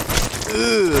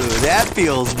 Ooh, that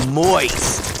feels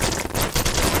moist.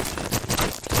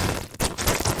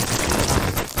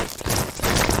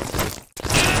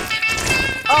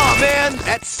 Oh man,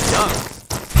 that stunk.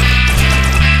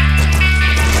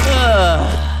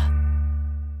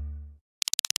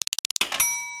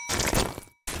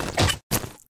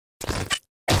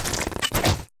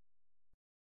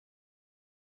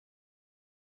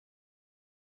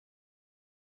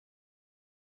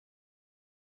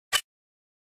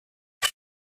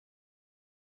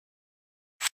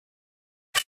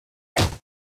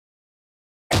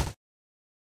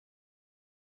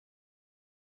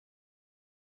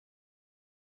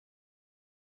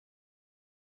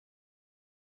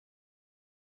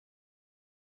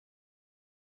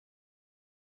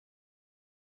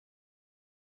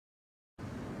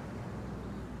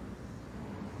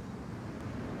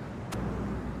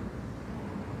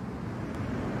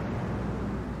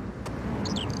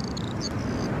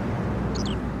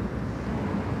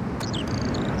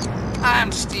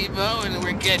 I'm Steve-O, and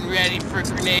we're getting ready for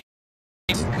grenade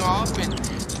golf and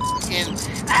fucking...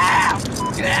 Ow!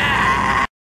 Ah!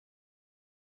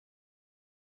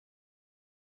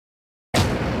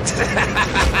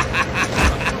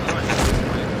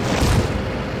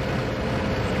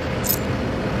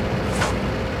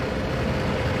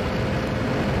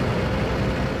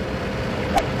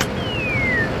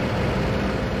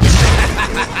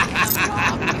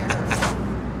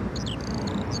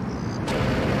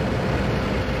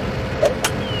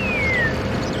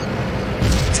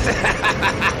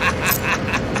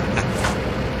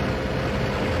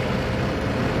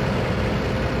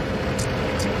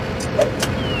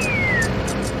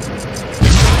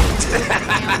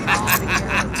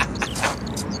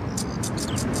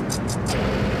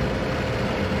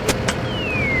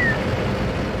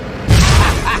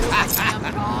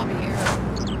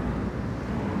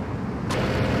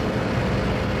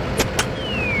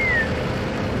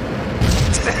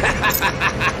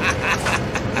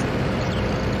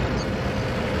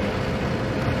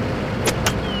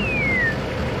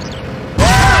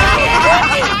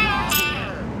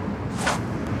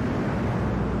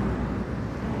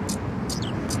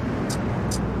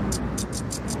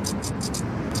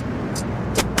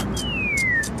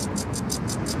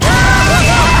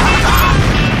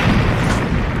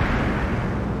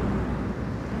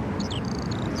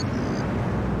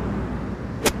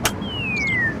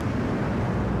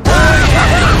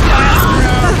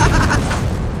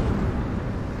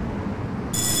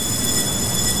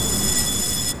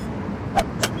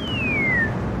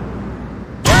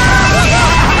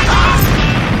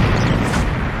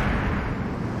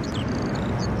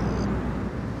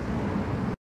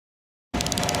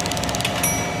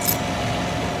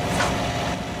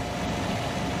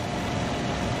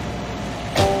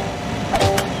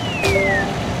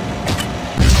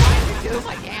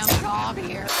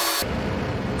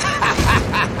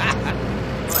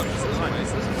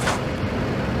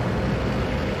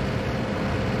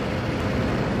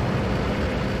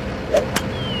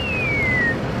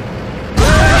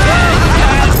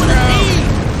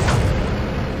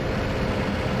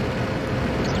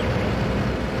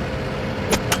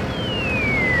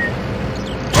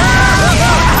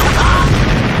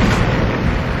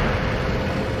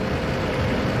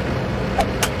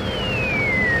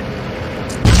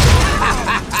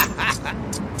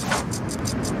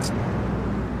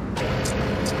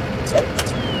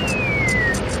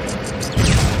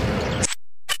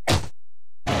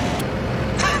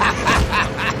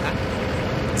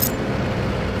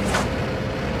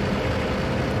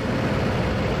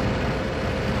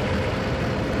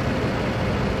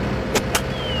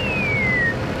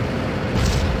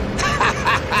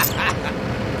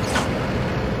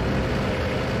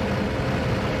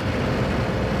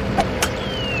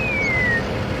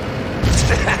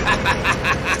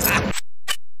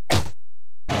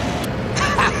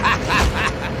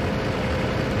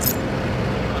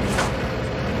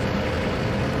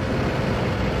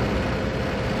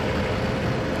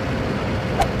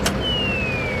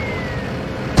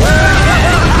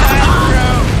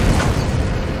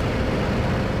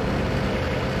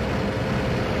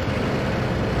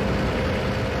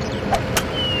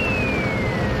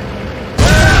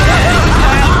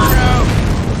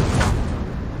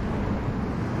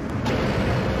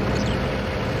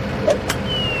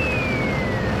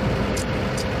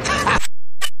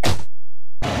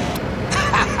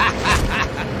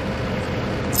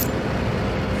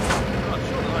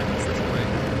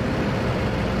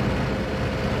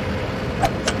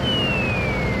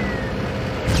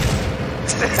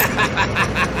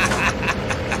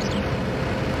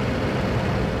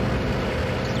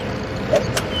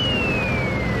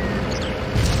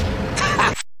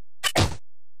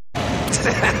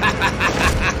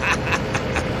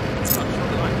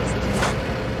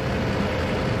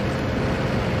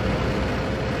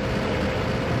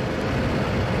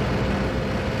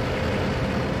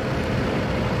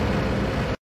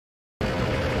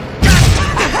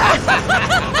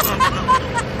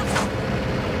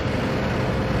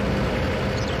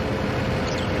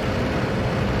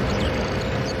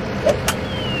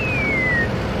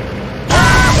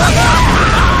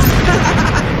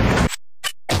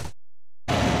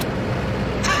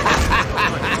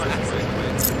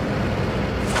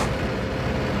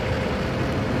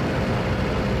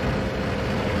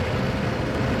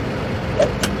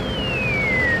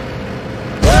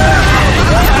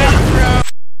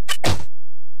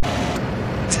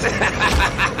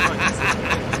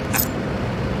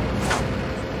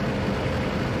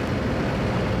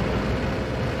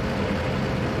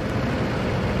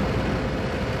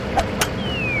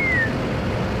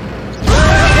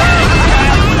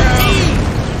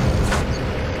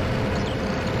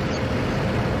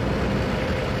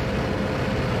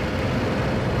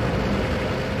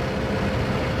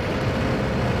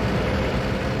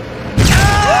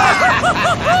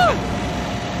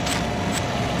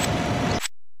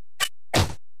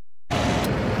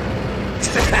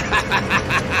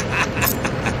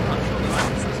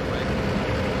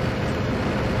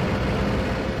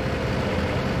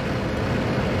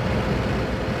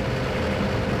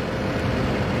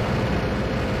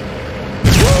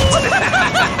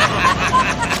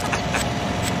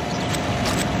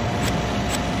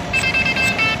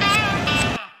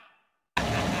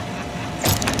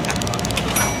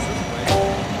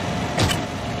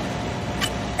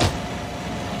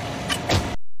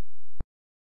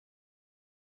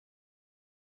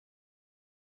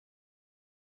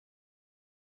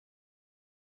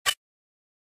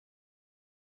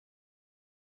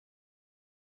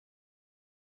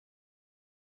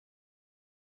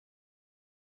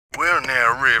 Well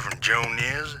now, Reverend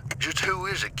Jones, just who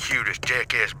is the cutest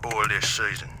jackass boy this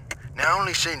season? Now, I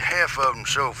only seen half of them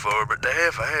so far, but the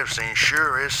half I have seen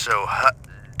sure is so hot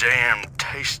damn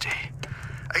tasty.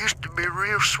 I used to be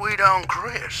real sweet on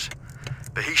Chris,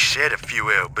 but he shed a few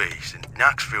lbs, and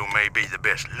Knoxville may be the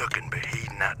best looking, but he's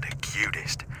not the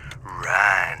cutest.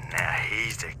 Ryan, now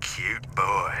he's the cute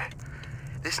boy.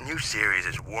 This new series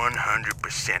is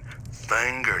 100%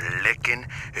 finger-licking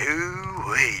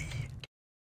hoo-wee.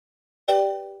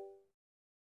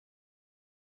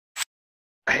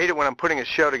 I hate it when I'm putting a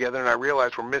show together and I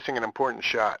realize we're missing an important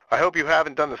shot. I hope you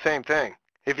haven't done the same thing.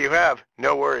 If you have,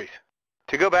 no worries.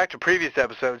 To go back to previous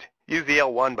episodes, use the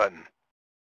L1 button.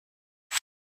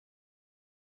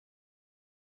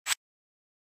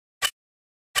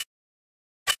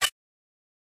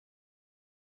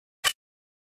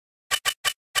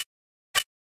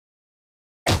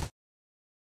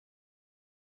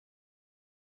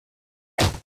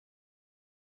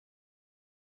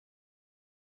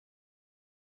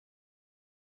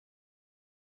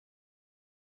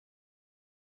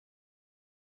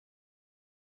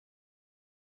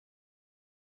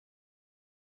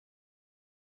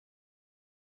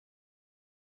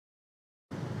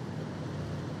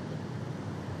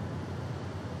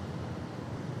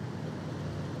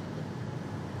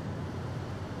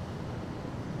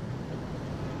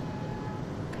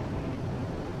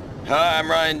 Hi,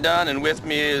 I'm Ryan Dunn, and with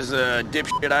me is a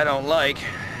dipshit I don't like,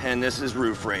 and this is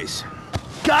Roof Race.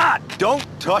 God, don't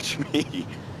touch me!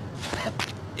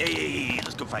 Hey,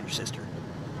 let's go find your sister.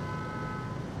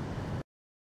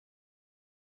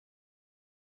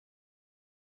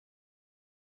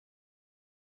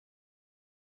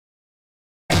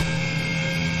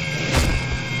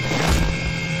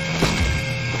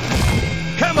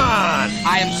 Come on!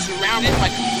 I am surrounded by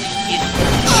complete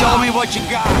idiots. Show me what you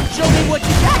got! Show me what you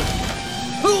got!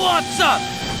 Who wants up?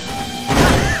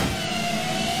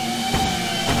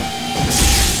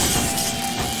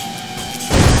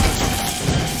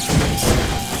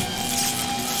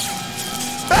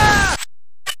 Ah!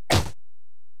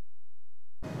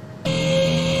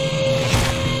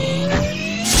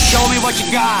 Show me what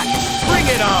you got! Bring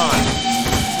it on!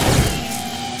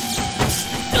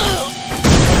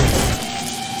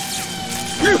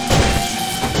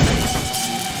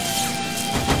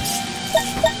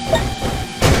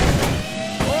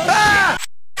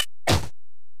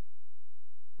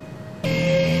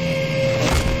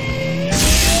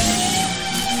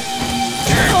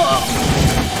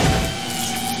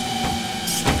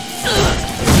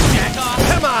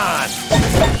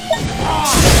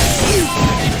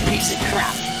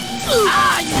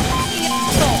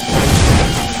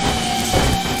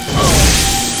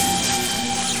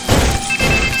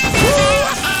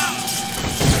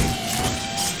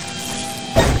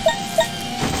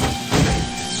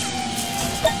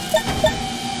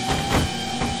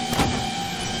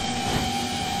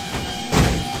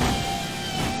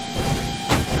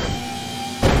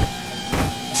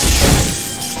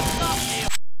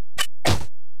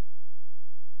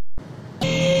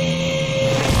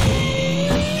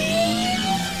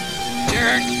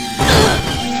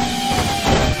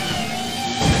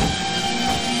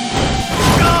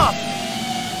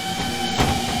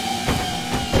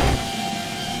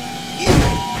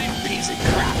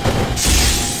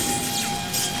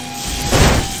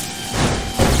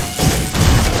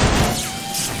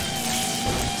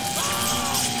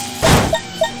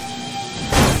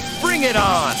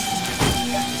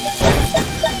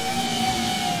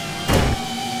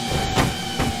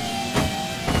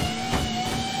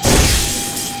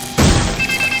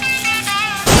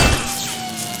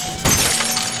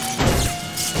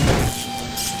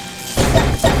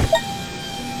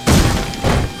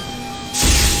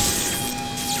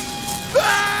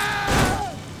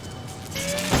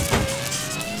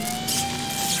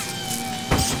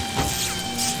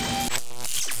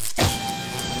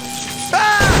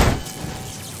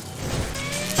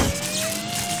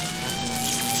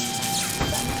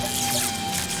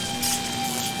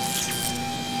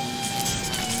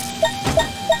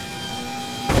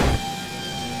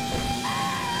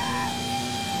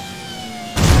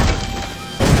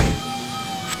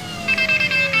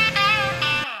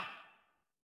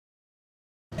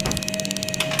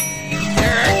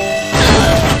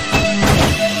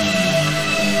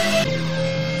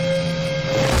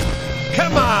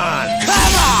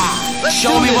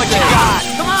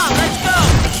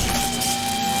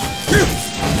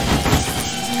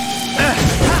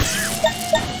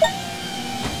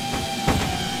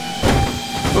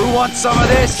 want some of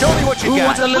this? Show me what you Who got.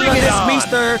 wants a little Bring of it this, on.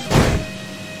 mister?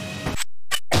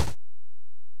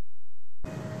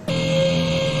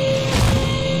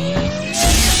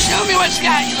 Show me what you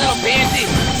got, you little pansy.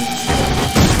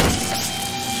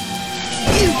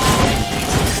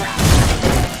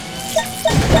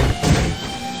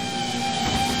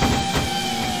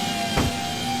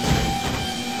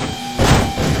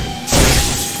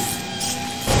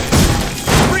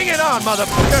 Bring it on,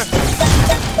 motherfucker.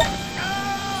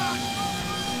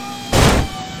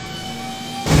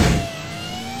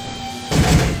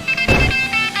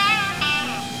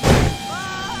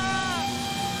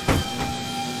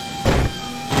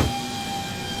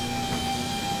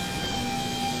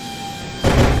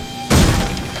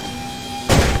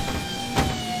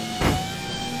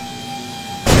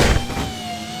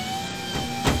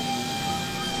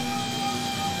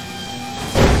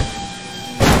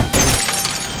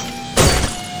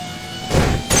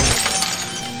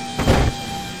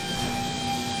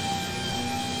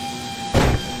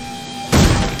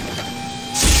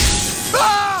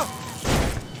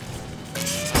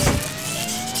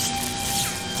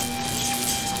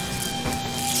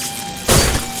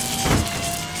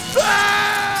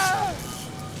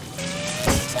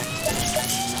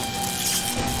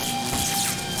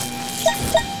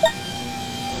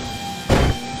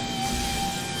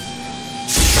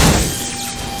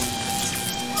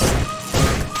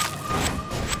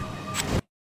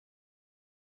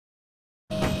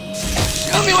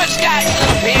 Show me what you got, you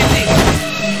little pansy.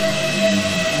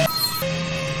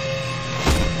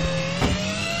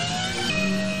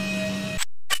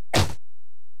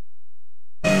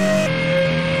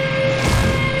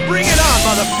 Bring it on,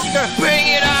 motherfucker. Bring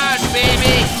it on,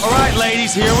 baby. All right,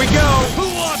 ladies, here we go. Who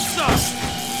wants some?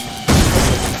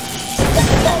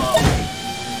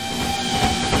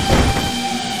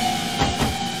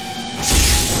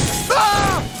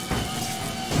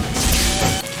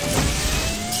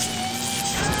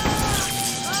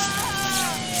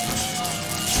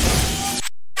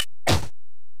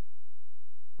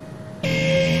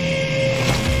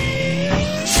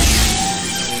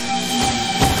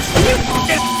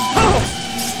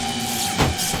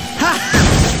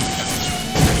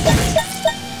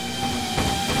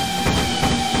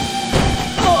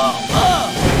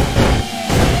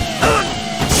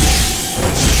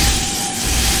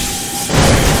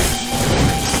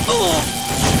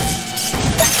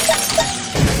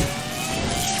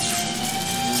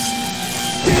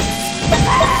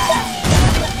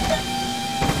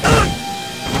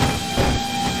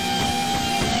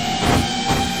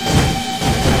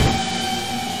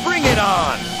 Bring it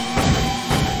on.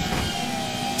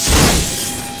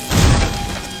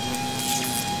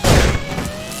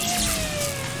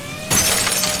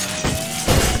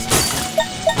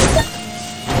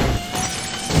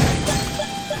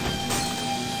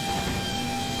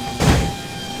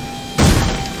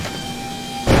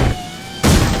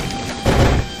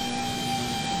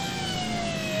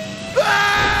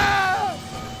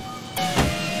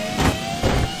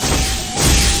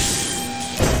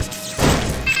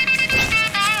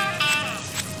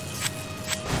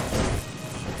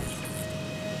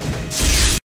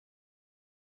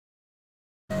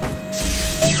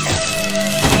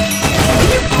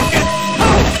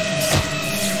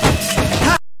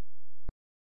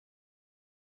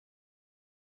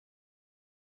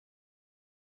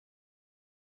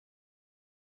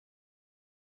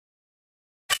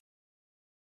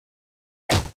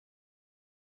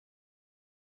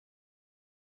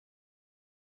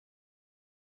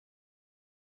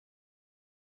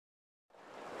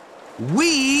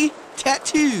 We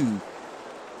tattoo.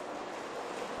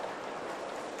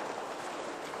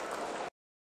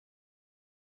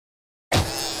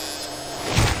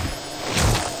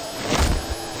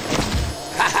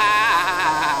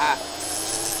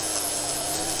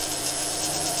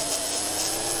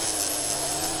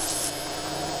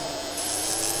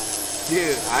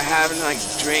 Dude, I haven't like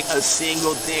drank a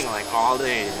single thing like all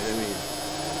day. You know what I mean?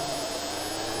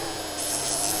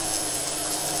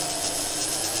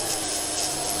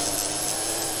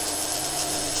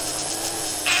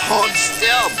 Hold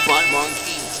still, butt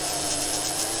monkey.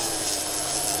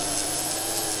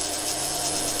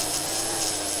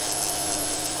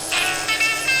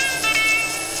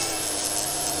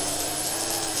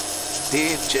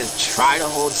 Dude, just try to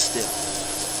hold still.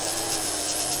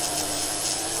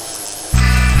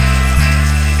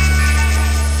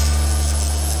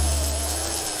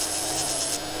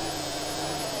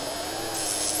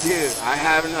 Dude, I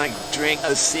haven't like drank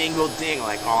a single thing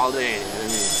like all day. You know what I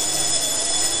mean?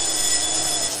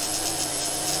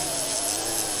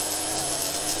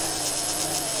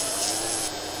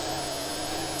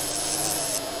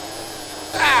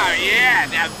 yeah,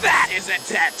 now that is a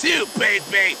tattoo,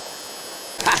 baby!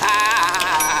 Ha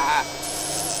ha!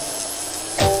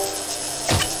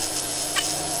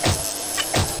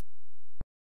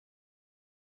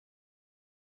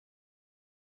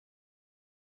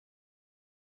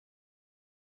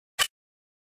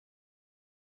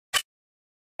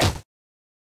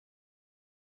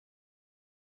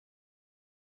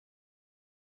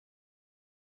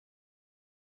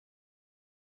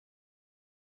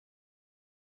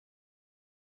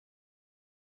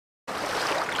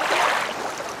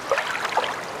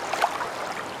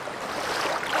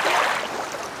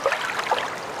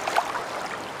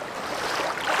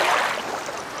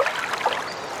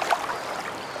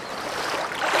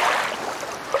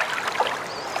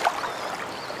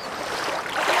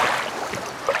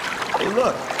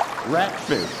 Look, rat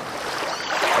food.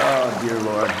 Oh, dear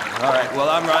Lord. All right, well,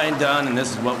 I'm Ryan Dunn, and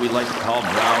this is what we like to call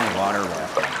brown water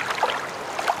rafting.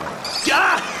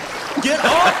 Ah! Get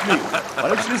off me! Why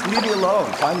don't you just leave me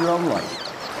alone? Find your own life.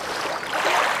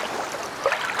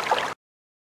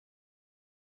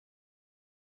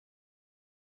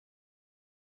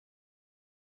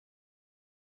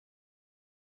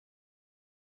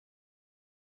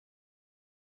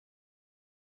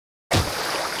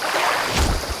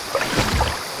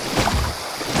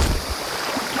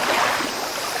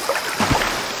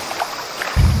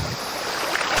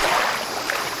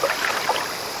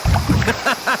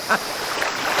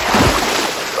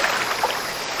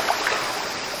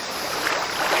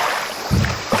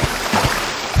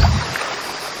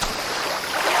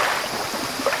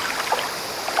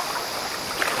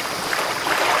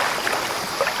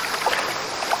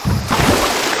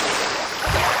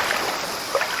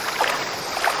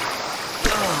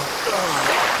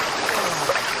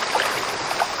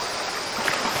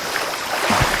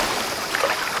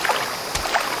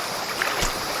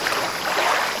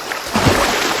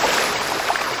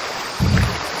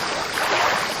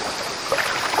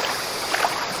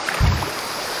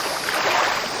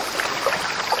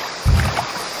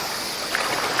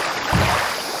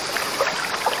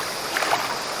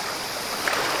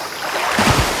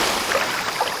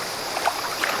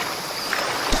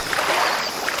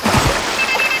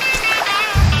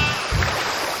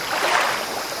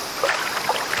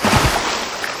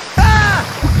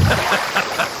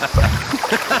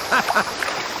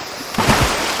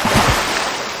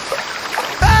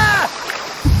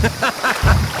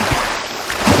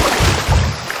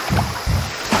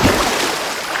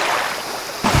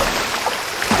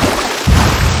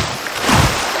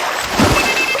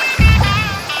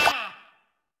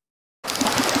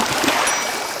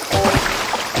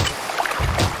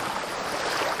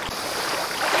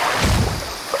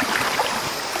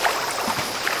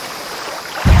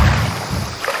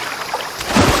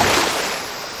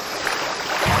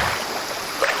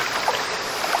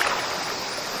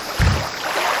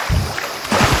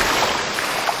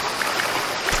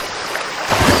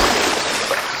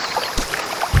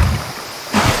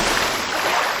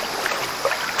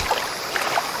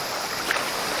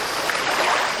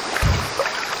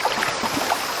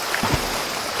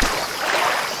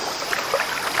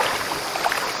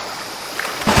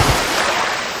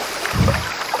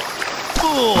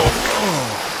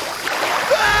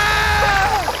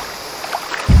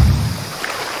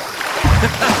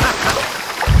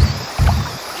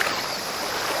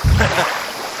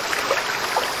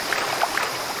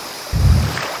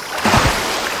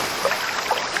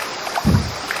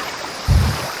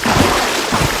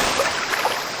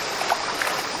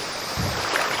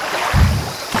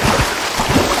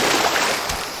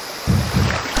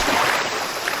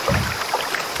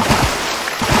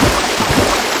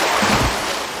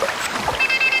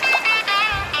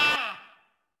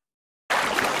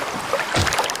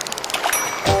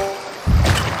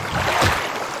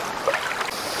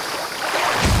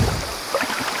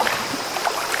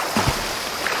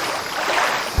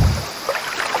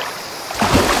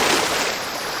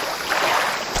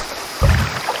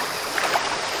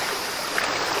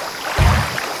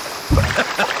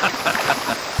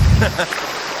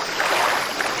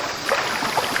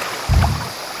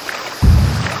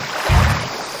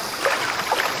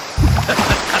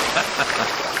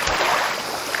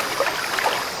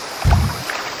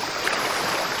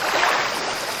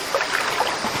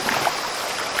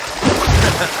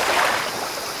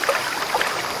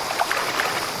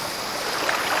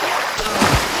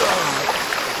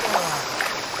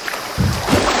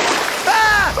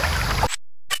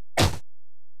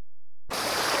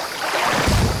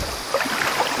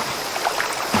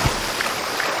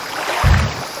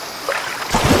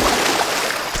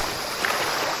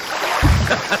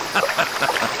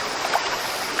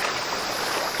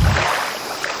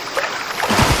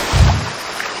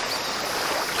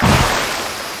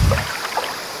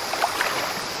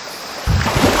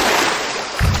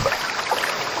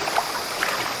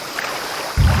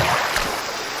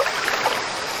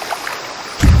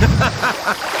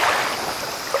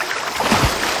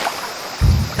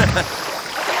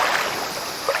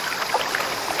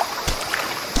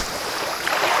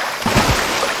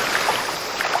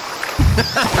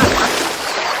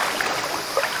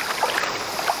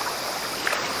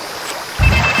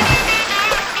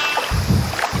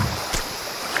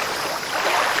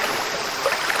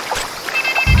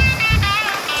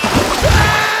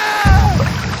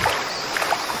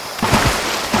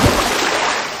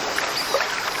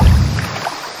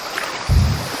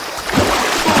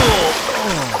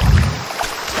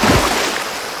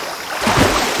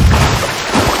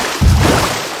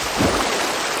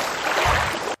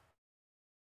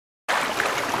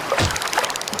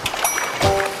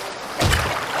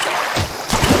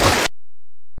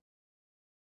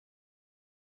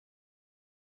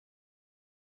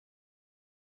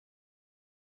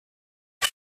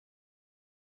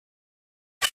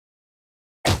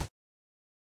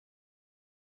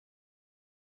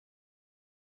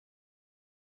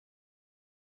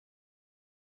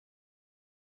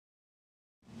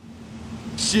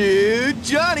 Shoot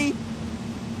Johnny!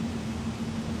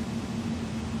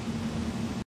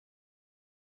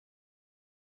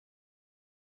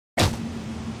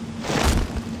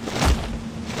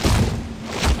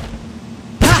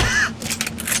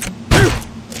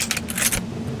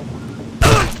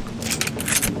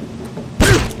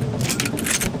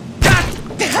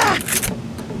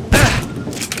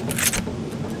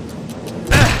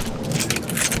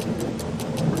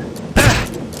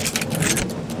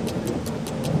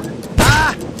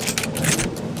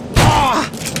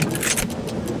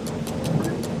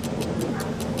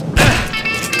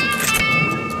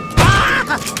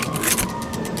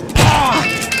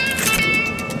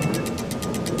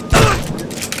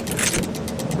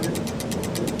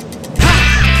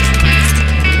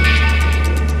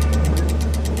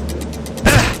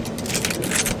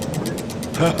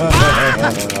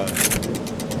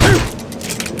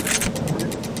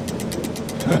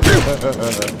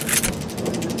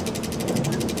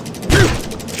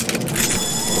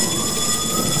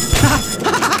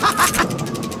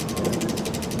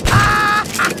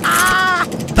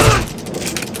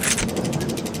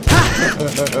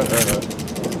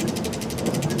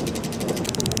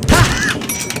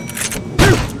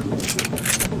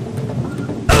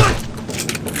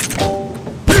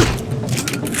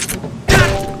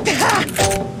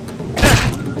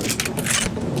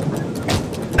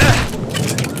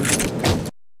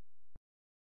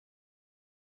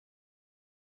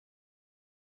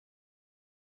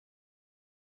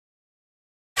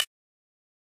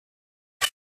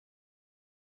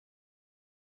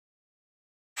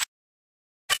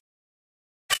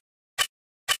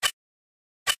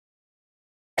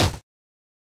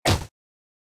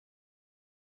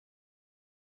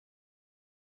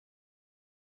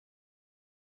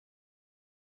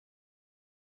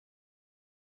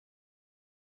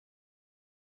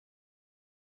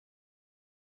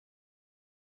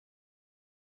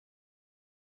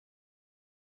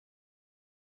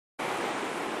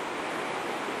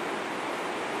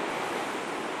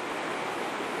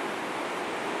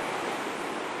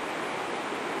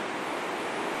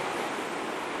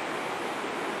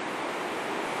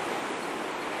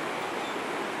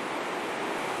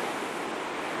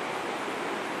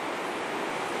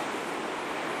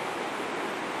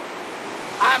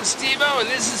 I'm Steve-O, and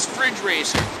this is Fridge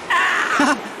Racer.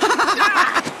 Ah!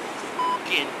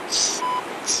 Fucking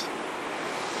sucks.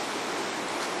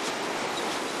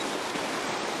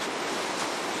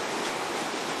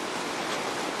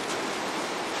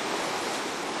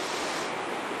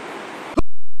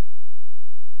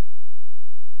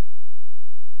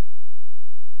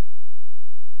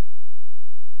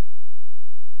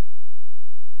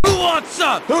 What's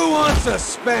up? Who wants a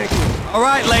spanking? All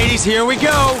right, ladies, here we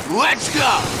go. Let's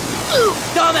go.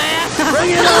 Dumbass!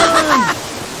 Bring it on!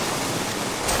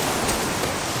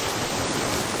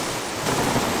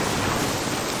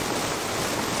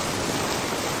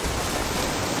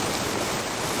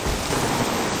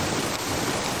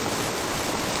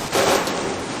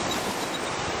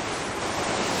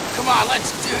 Come on,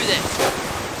 let's do this.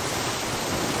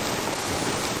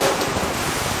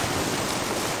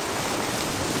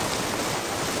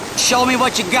 Show me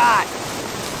what you got.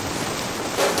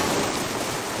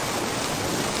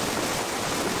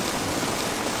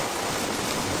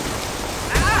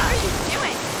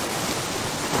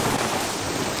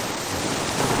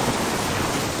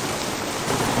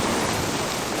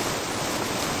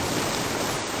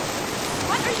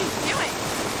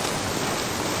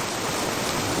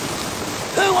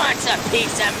 Who wants a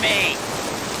piece of me?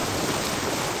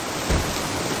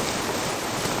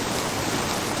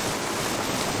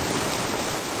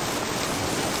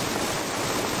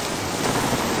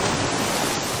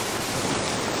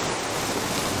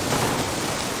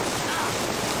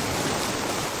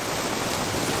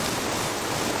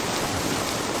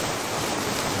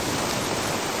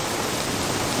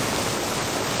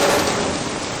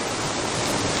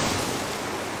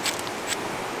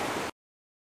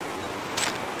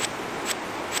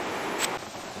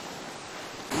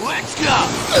 Let's go!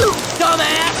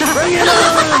 Dumbass! Bring it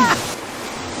on!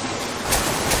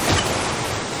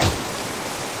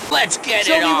 Let's get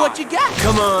Show it me on! what you got!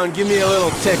 Come on, give me a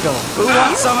little tickle. Who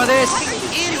wants some of this? What are you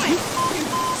doing?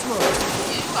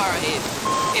 You are an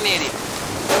idiot.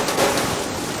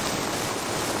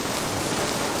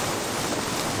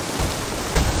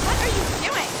 What are you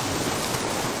doing?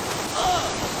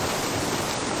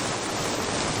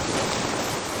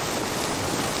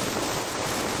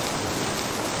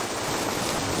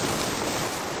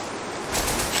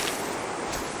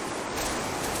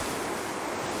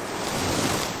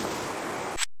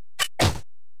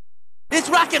 It's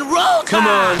rock and roll time! Come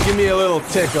on, give me a little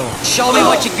tickle. Show me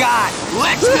what you got!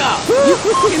 Let's go! You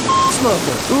fucking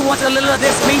smoker! Who wants a little of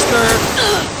this, mister?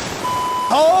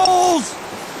 Holes!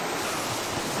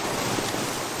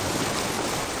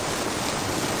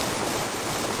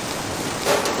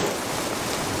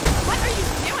 What are you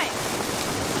doing?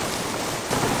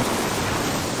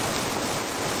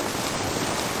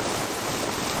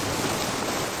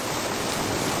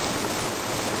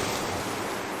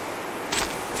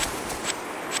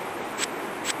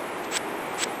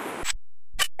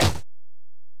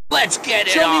 Let's get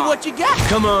it Show on! me what you got!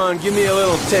 Come on, give me a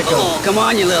little tickle. Come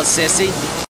on, you little sissy.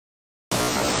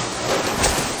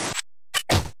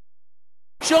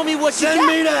 Show me what you got! Send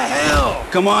me to hell!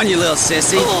 Come on, you little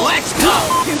sissy. Let's go!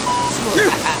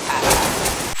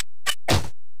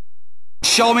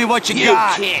 Show me what you You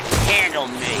got! can't handle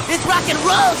me! It's rock and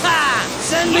roll time!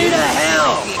 Send me to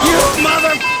hell! You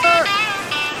motherfucker!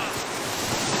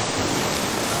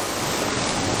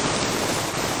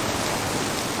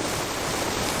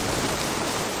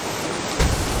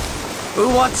 Who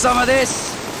wants some of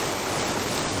this?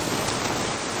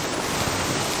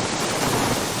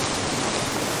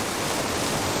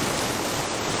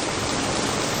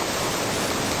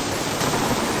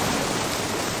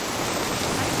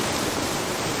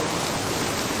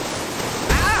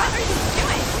 What are you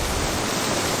doing?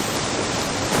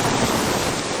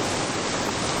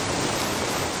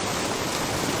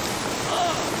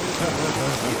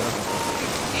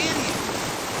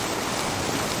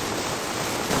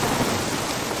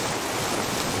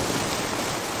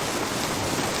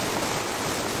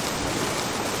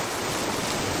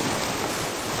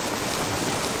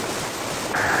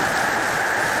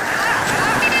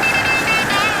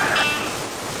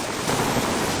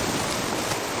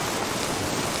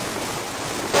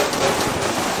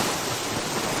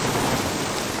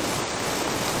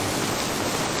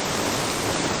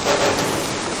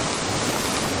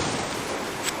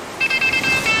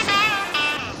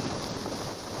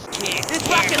 It's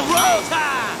rock and roll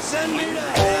time! Send me to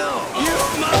hell! You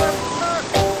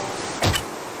motherfucker!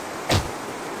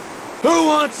 Who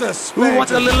wants a spanking? Who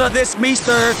wants a little of this,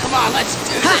 mister? Come on, let's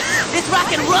do this! It's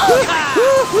rock and roll time!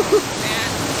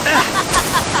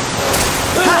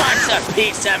 Who wants a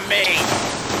piece of me?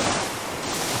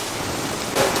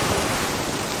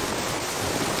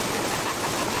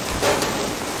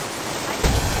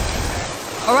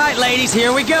 All right, ladies,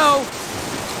 here we go.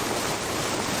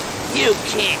 You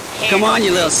can't handle Come on, you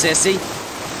me. little sissy.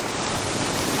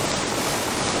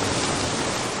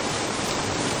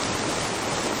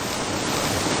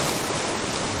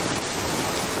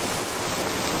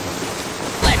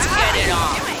 Let's get it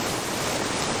on! Doing?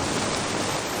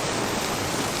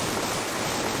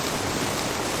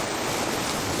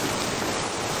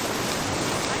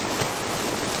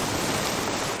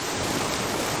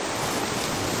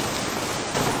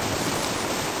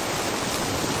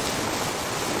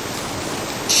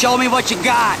 Show me what you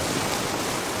got.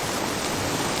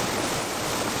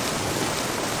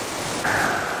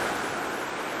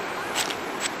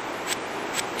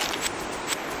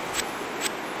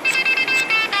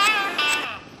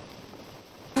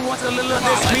 Who wants a little of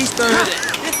this, let's mister? do this.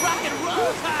 It's rock and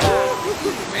roll time!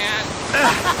 Man.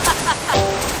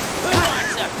 Who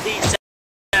wants a piece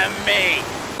of me?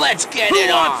 Let's get it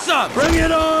on! What's up? Bring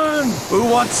it on! Who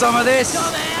wants some of this? You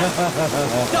are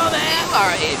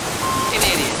an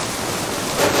idiot.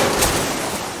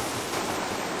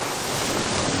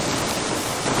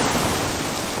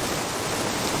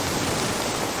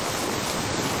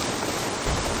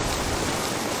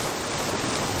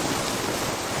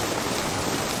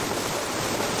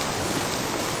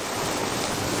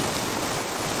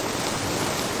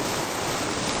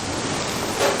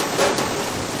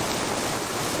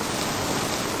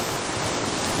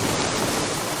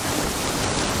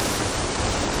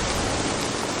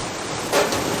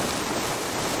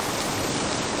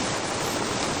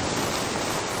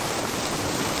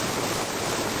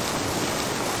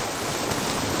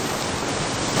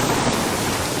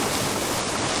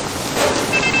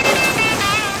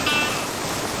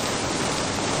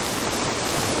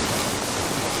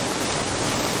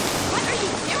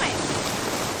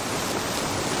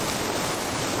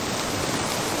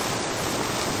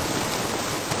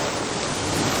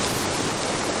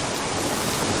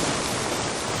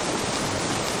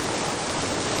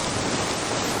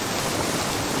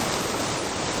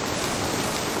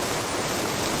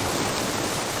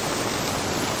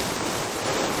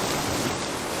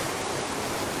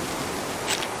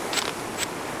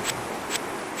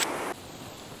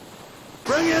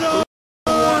 Bring it on!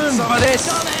 Want some of this?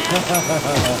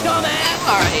 Dumbass! Dumbass!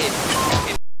 Alright.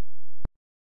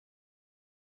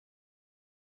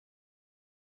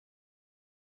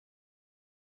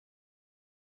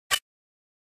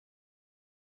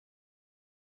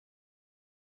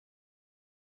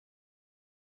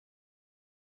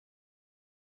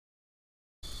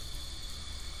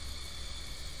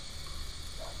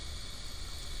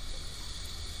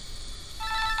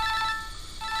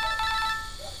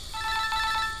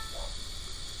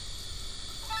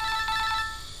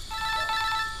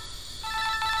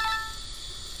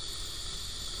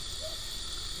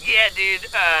 Yeah, dude,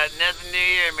 nothing new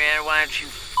here, man. Why don't you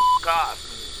f*** off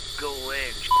and go away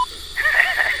and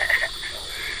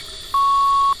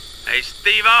Hey,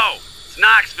 Steve-O, it's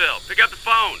Knoxville. Pick up the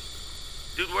phone.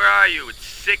 Dude, where are you? It's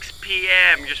 6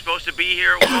 p.m. You're supposed to be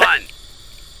here at 1.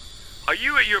 Are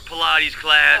you at your Pilates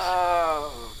class?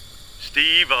 Oh.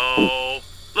 Steve-O.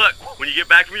 Look, when you get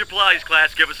back from your Pilates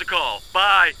class, give us a call.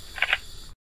 Bye.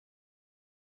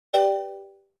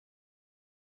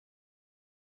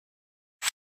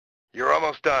 You're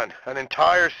almost done. An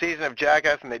entire season of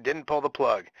Jackass and they didn't pull the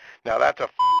plug. Now that's a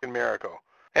f***ing miracle.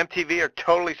 MTV are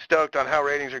totally stoked on how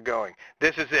ratings are going.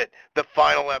 This is it. The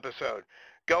final episode.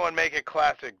 Go and make it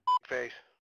classic, face.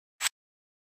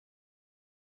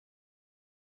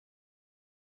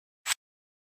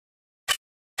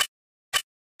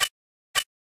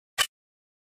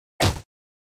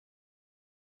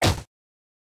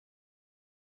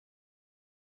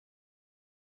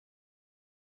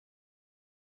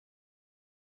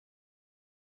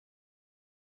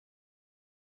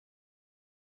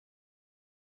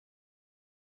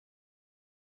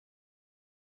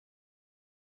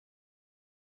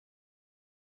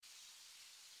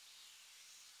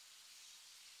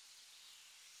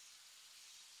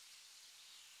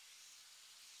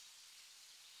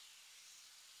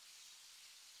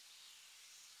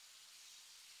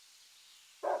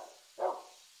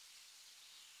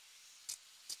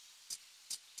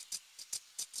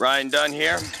 Ryan Dunn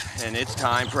here, and it's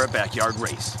time for a backyard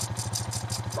race.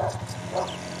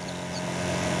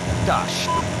 Gosh.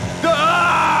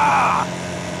 Ah!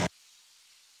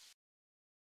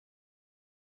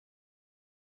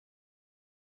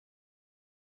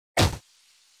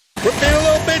 Quit being a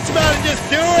little bitch about it, just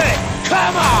do it!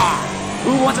 Come on!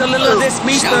 Who wants a little of this,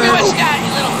 mister? Show me what you got,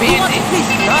 you little Who wants a pansy.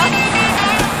 piece, huh?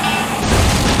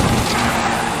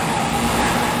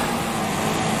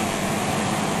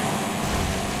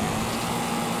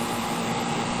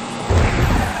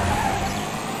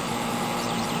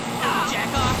 Jack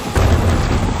off.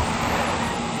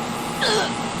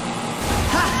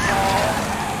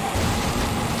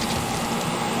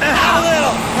 Have a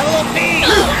little pee!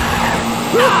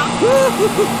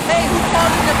 Hey, who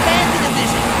called in the pansy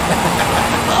division?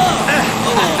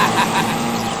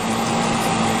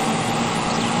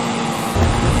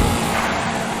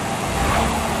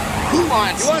 Who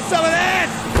wants? You want some of this?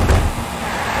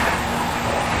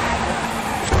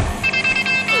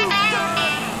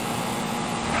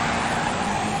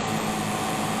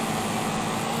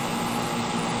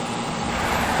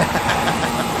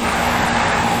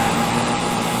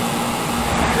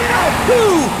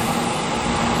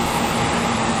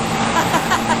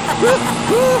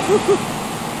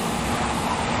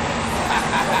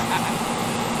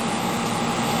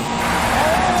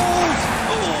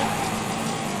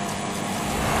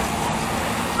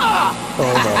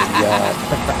 Oh my god.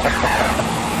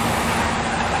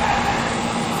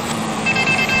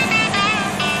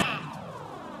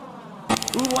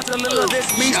 Who wants a little of this,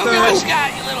 Show mister? me what you got,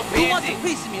 you little Who wants pansy. a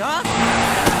piece of me, huh?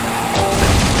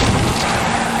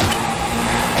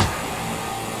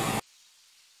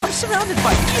 I'm surrounded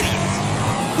by idiots.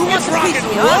 Who wants a piece of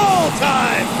me, huh? Roll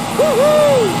time!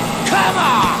 Woohoo! Come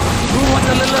on! Who wants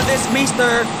a little of this,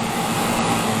 mister?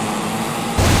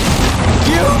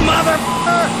 You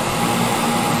motherfucker!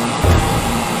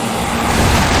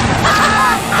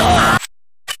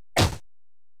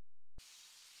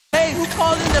 Hey, who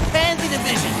called in the pansy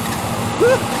division?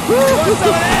 Want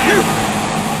some of this?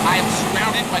 I am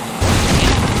surrounded by...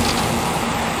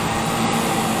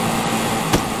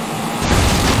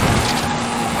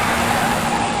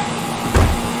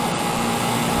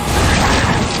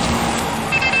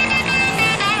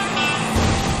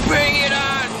 Bring it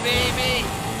on, baby!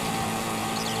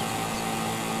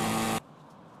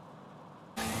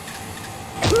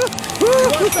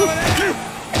 Want some of this?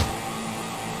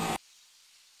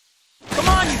 Come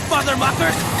on, you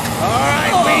motherfuckers!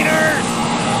 Alright, wieners!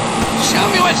 Show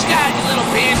me what you got, you little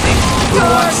pansy! Who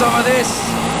wants some of this?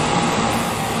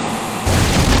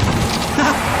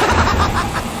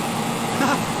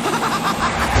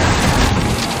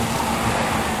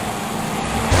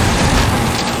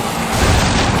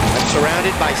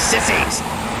 by sissies!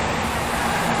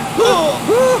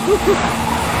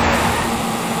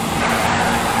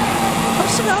 I'm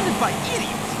surrounded by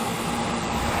idiots.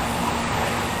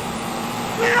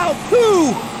 Ow!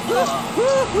 Poo!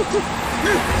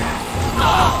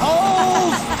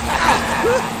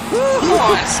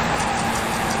 Once.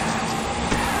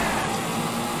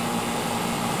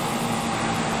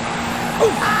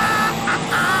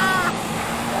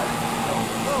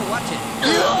 Oh, watch it.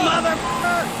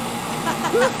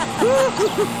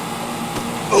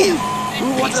 Who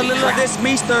wants a little of this,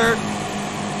 meester?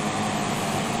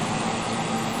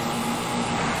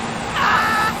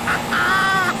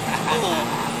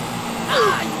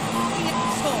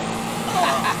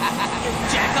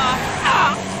 Jack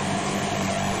off.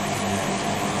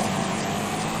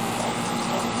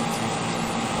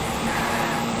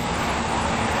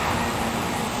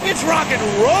 It's rock and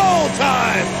roll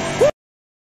time!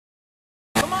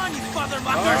 Come on, you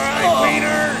motherfuckers. All right,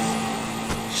 wieners!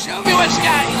 Show me what you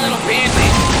got, you little pansy.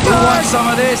 Who wants some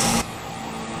of this?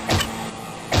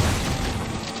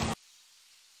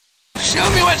 Show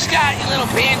me what you got, you little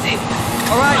pansy.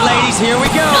 All right, ladies, here we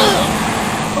go.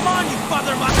 Come on, you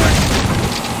motherfuckers.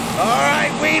 All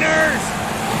right, wieners!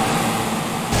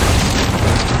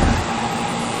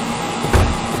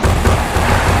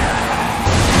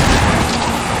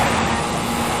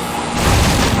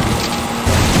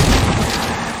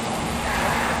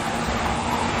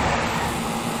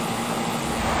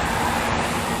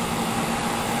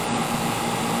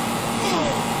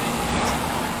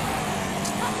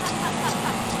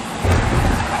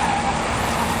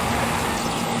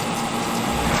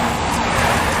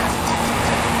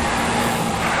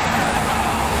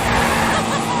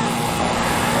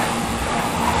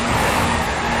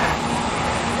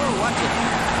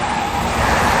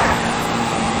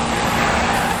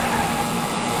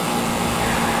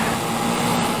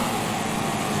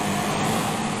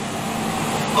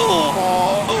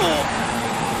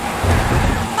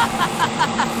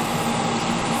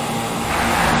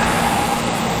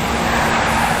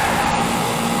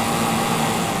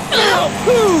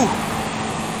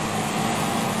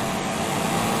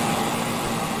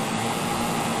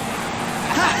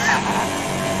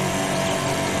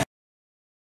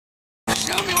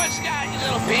 Show me what you got, you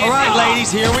little pansy. All right,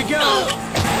 ladies, here we go.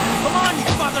 Come on, you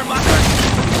motherfuckers.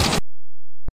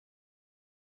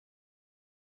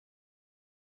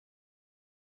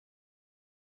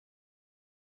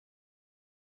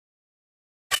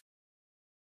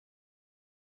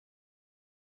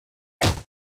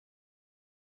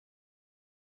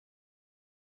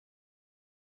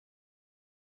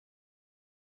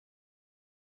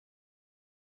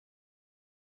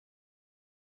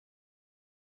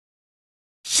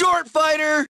 Short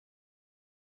fighter!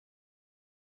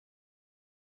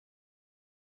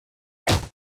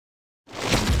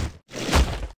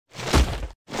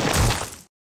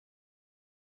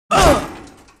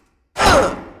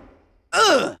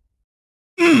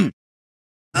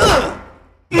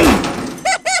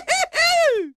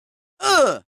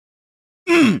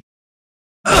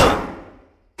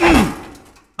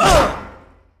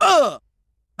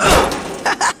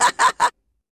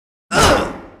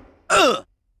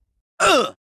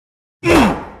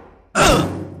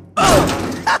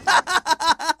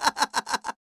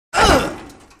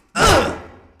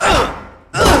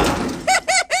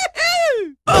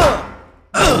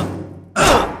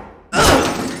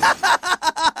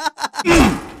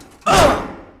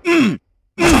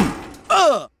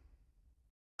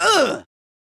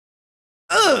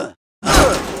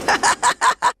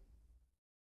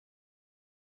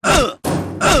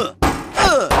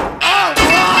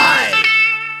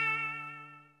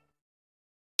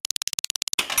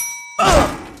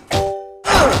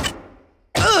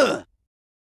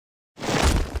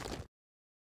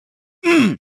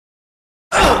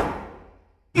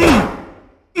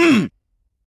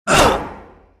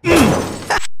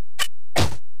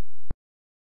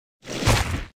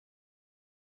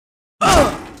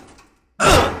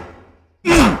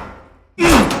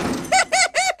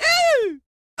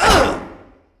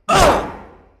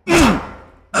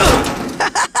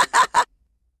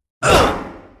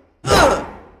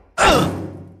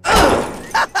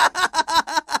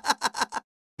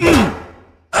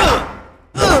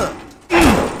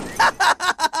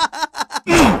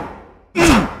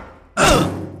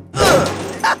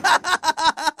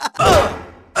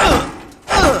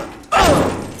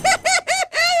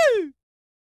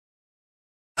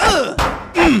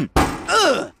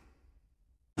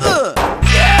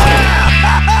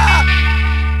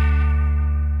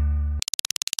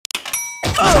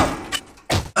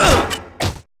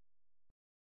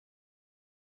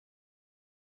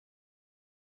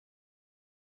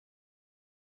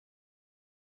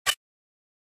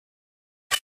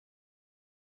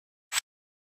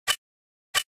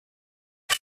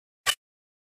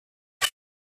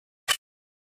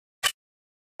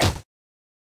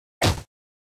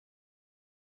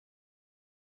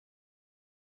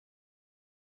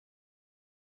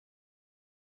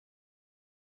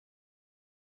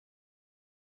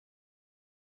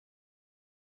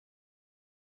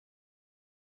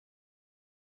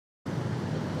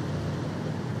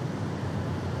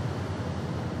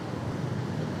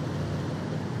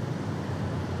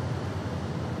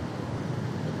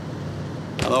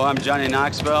 Hello, I'm Johnny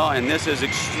Knoxville, and this is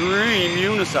Extreme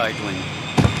Unicycling.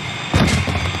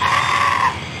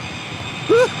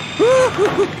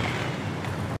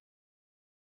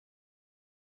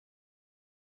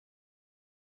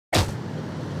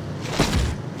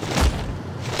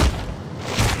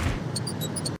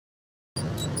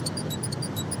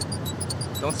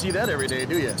 Don't see that every day,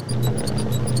 do you?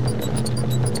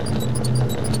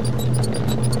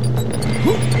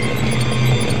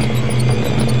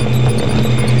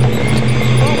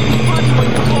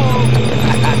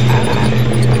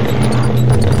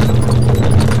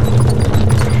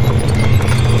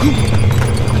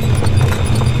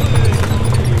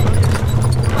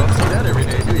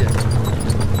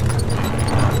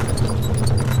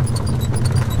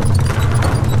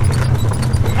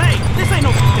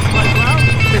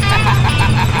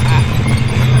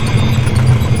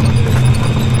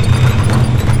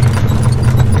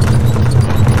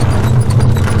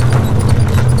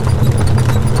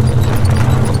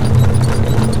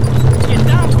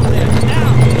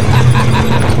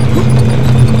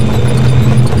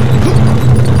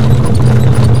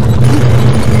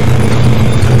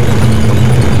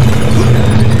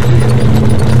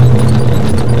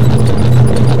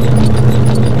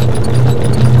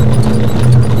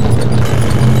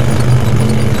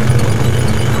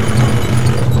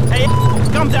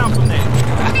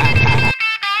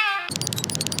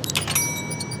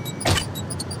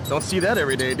 Don't see that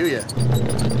every day, do you?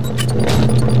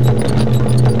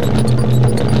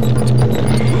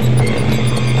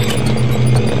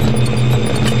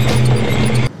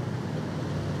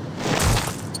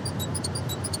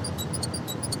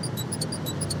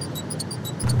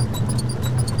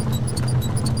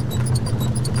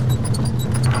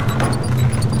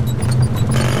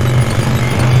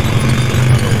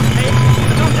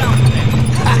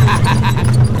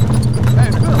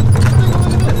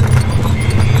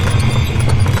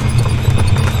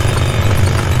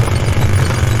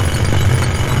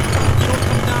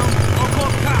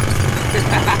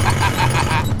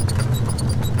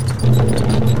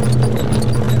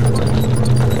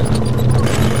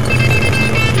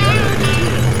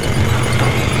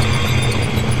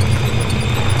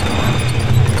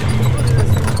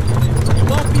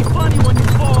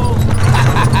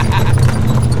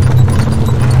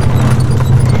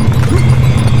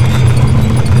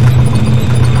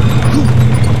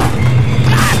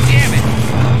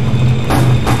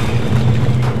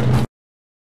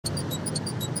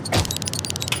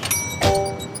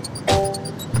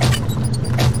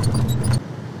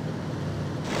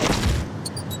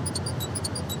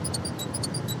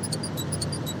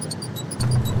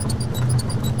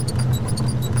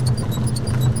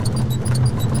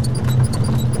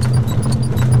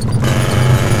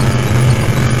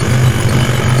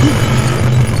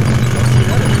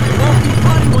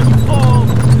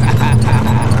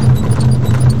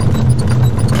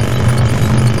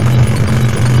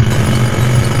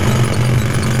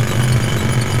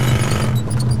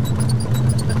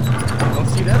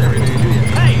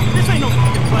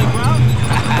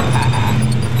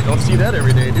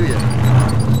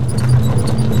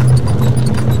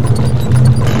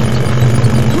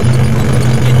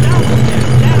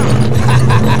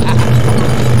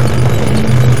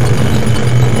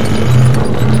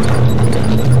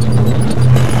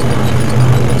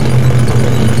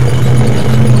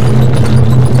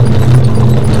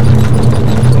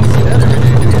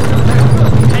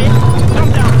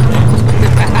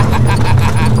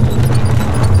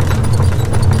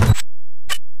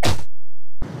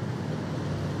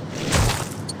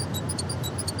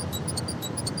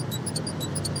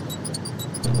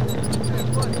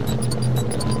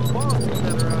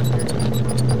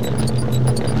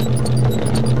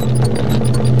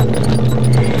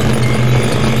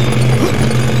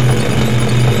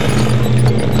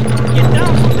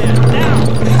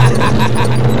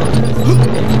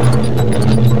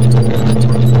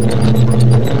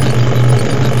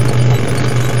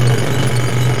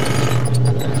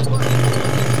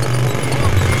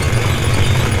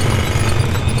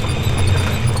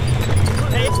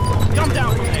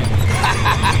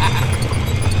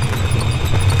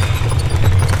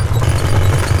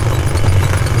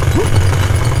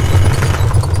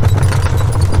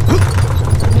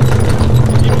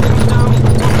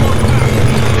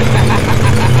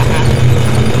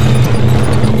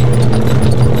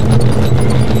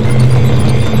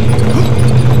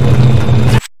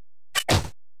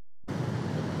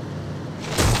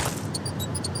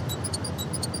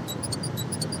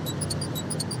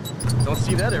 Don't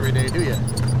see that every day, do you?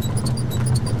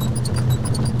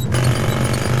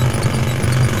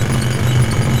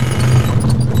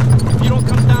 If you don't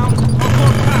come down,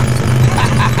 I'll go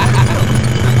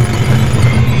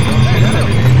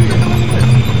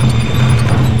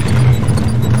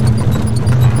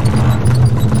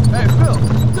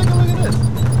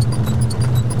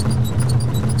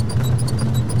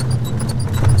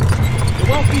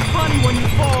won't be funny when you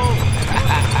fall.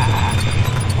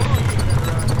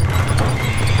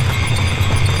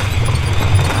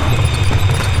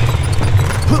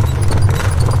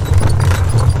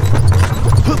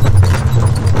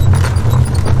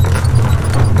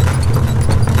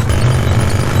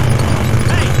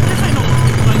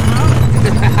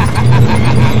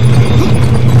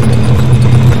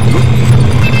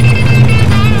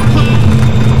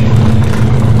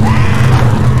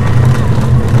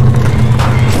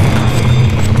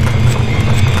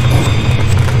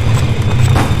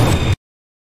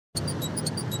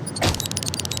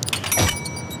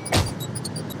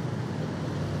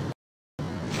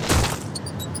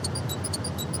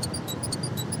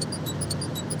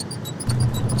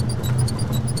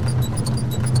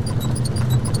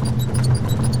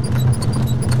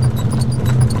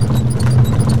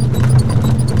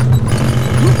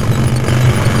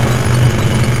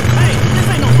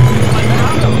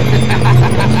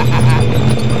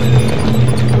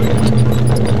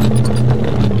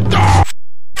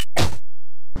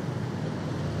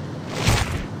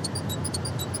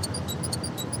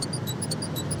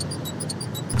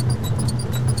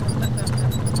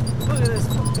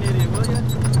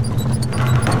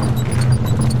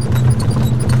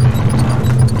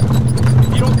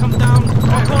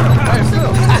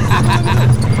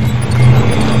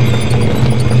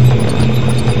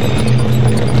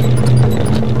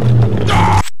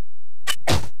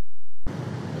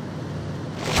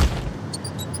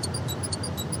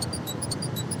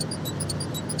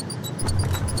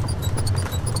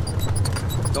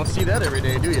 Don't see that every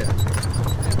day, do you?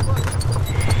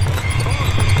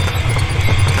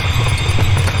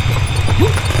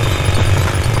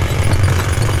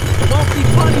 It won't be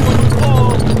funny when you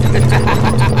fall.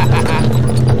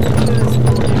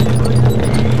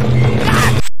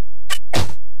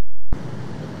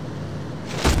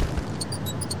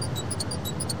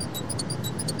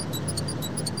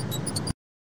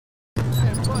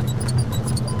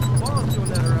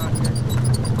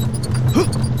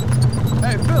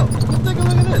 Hey, Phil, take a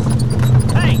look at this.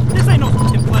 Hey, this ain't no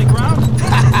fucking playground.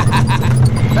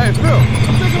 Hey, Phil,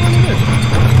 take a look at this.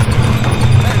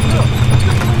 Hey, Phil,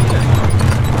 take a look at this.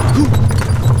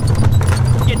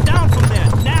 Get down from there,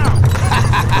 now.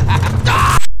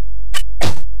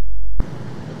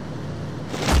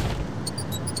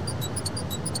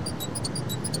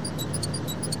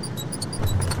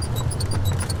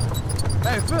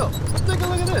 Hey, Phil, take a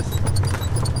look at this.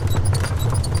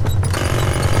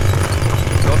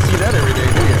 Don't see that every day,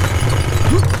 do you?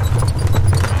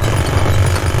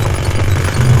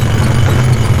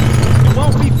 It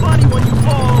won't be funny when you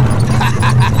fall.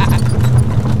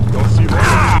 Don't see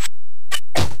that.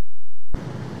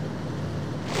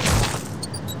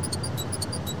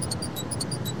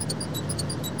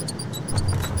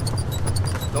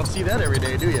 Don't see that every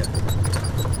day, do you?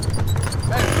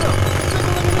 Hey, Phil, take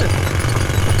a look at this.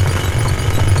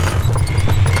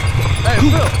 Hey,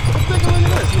 Phil, take a look at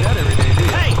this. See that every day, do you?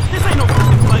 Hey, this ain't no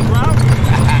fucking playground.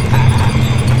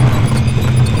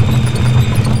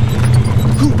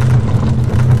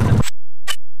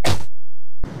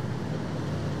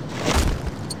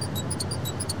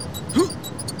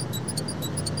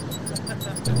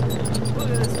 Look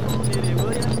at this idiot,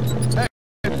 will ya? Hey,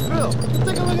 Phil,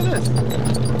 take a look at this.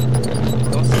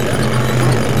 Don't see that.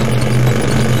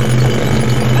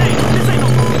 Hey, this ain't no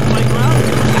fucking playground.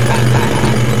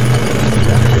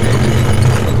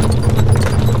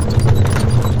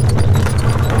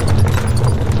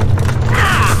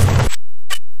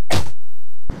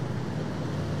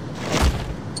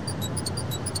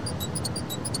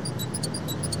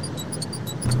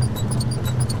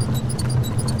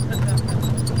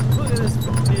 Look at this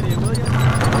idiot, will ya?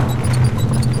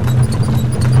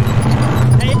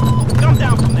 Hey, come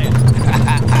down from there.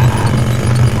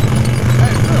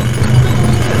 Hey, Phil, take a look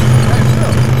at this. Hey,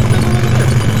 Phil, take a look at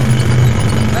this.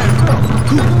 Hey, Phil,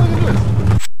 take a look at this.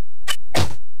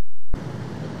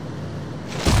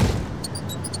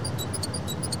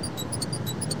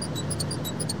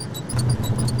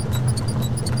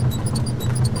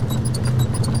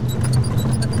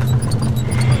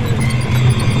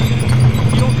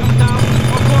 You don't come down,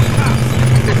 I'll call cops.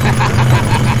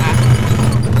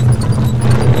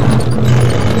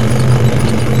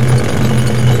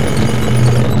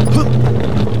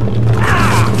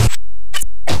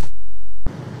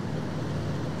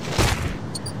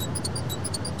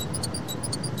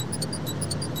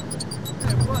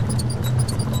 Hey, what?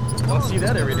 Don't see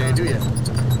that every day, do you?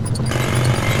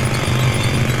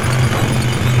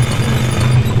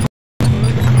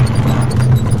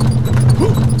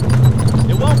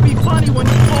 It won't be funny when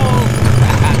you fall.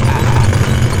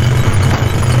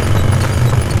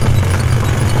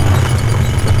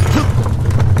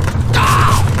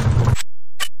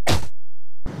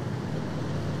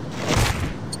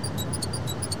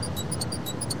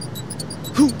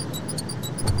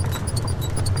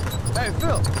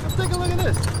 Let's take a look at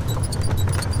this.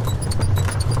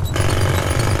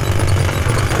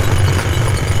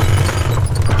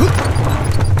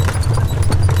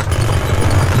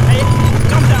 Hey,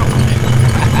 come down from there.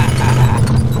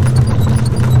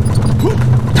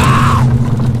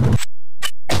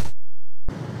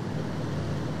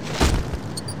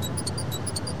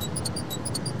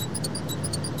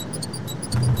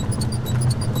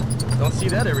 Don't see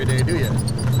that every day, do you?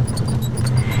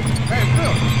 Hey,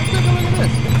 Phil, let's take a look at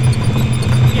this.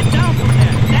 Get down from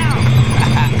there, down.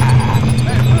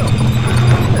 Hey, Phil, let's take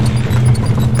a look at this.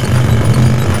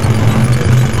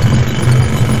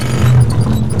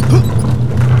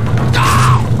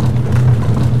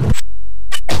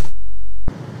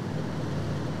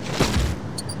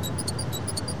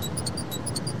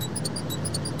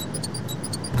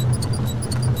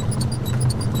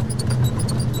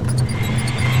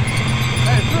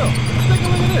 Hey, Phil, let's take a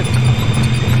look at this.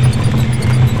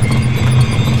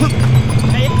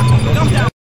 Hey, come down.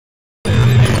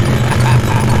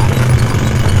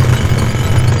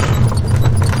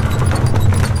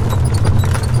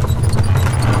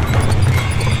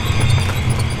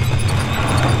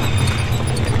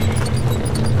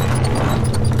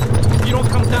 If you don't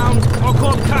come down, I'll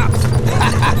call the cops.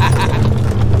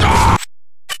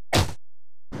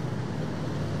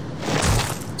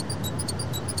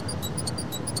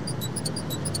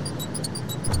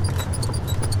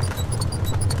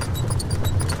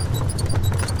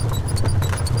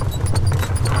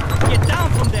 Get down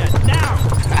from there, down.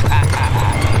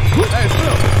 Hey,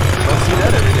 Phil, don't see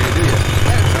that every day, do you?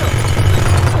 Hey,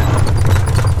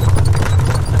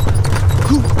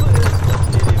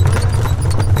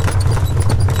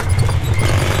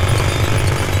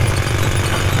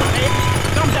 Hey,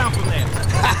 come down from there.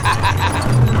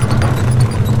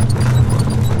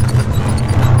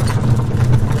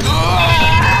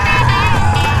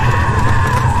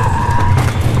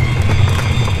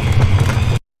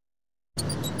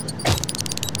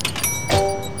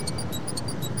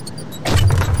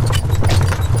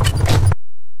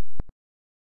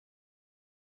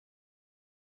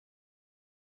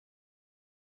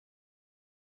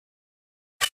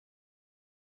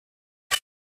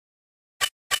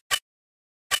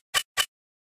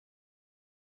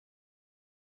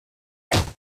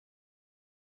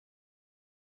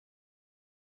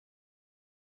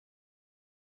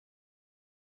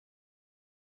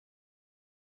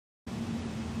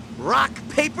 Rock,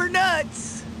 paper,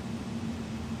 nuts!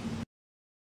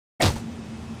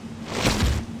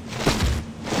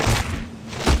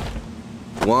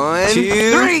 One,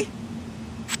 two, three!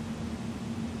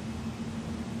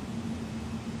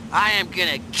 I am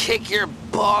gonna kick your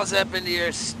balls up into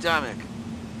your stomach.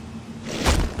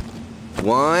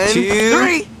 One, two,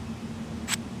 three!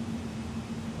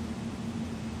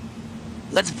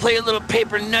 Let's play a little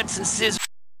paper, nuts, and scissors.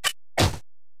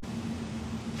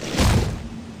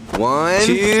 One,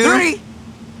 two, three!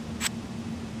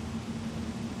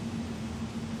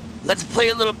 Let's play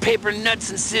a little paper, nuts,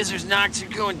 and scissors. Knox,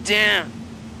 you're going down.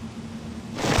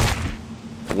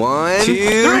 One,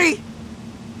 two, three!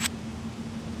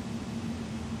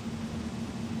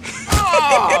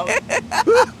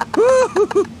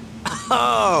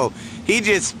 Oh, he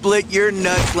just split your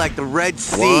nuts like the Red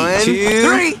Sea. One, two,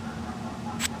 three!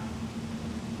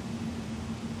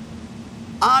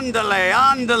 Andale,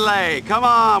 andale. Come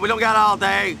on, we don't got all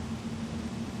day.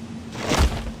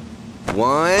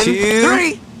 One, two,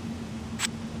 three!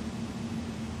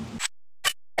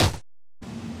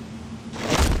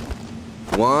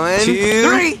 One, two,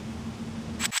 three!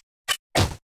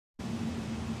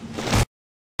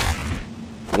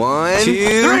 One,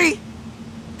 two, three!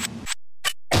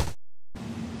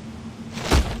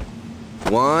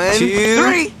 One, two,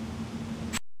 three!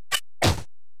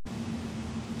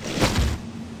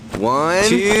 One,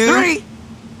 two, three!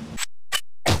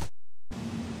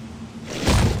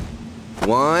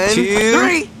 One, two,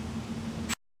 three!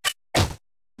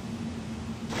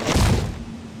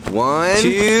 One,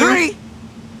 two, three!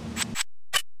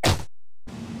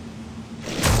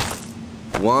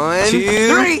 One,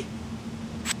 two, three!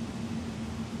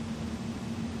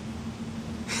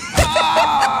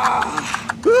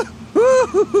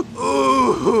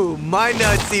 Ooh, my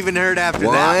nuts even hurt after that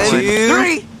one. One, two,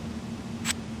 three!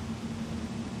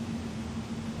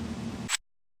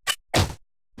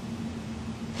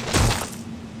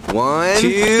 One,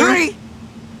 two, three!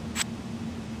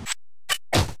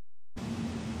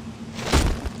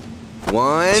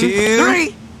 One, two,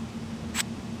 three!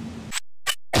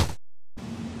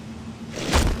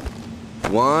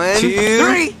 One, two,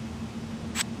 three!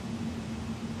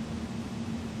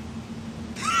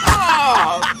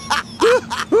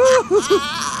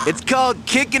 It's called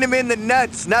kicking him in the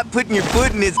nuts, not putting your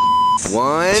foot in his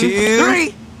 1, 2,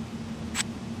 3.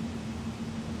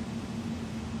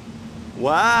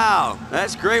 Wow,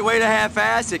 that's a great way to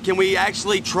half-ass it. Can we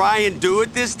actually try and do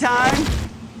it this time?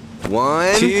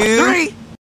 1, 2, 3.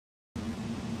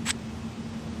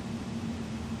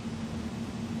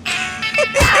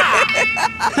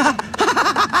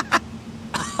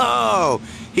 Oh,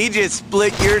 he just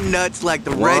split your nuts like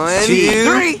the Red Sea. 1,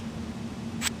 2, 3.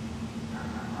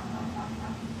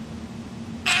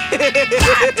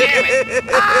 God damn it!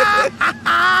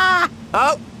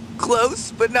 Oh,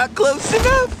 close, but not close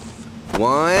enough.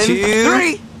 1, 2,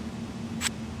 3.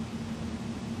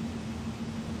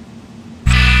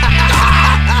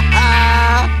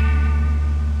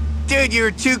 Dude, you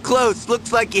were too close.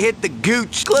 Looks like you hit the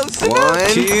gooch. Close enough.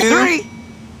 1, 2, 3.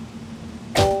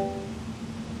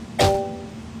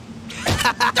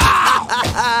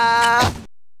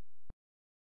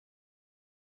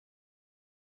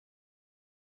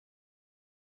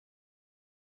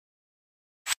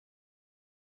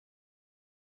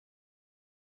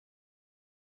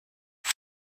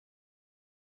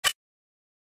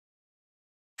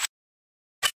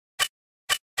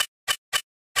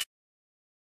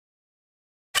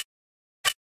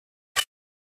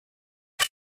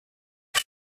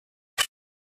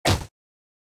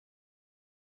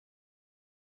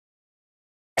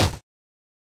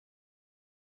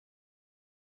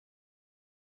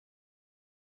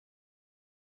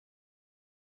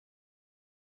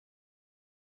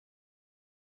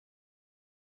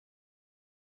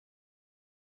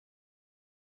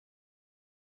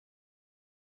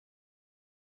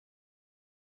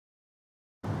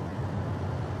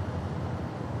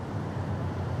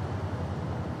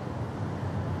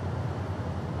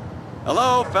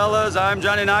 Hello, fellas. I'm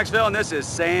Johnny Knoxville, and this is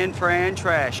San Fran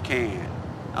Trash Can.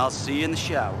 I'll see you in the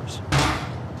showers.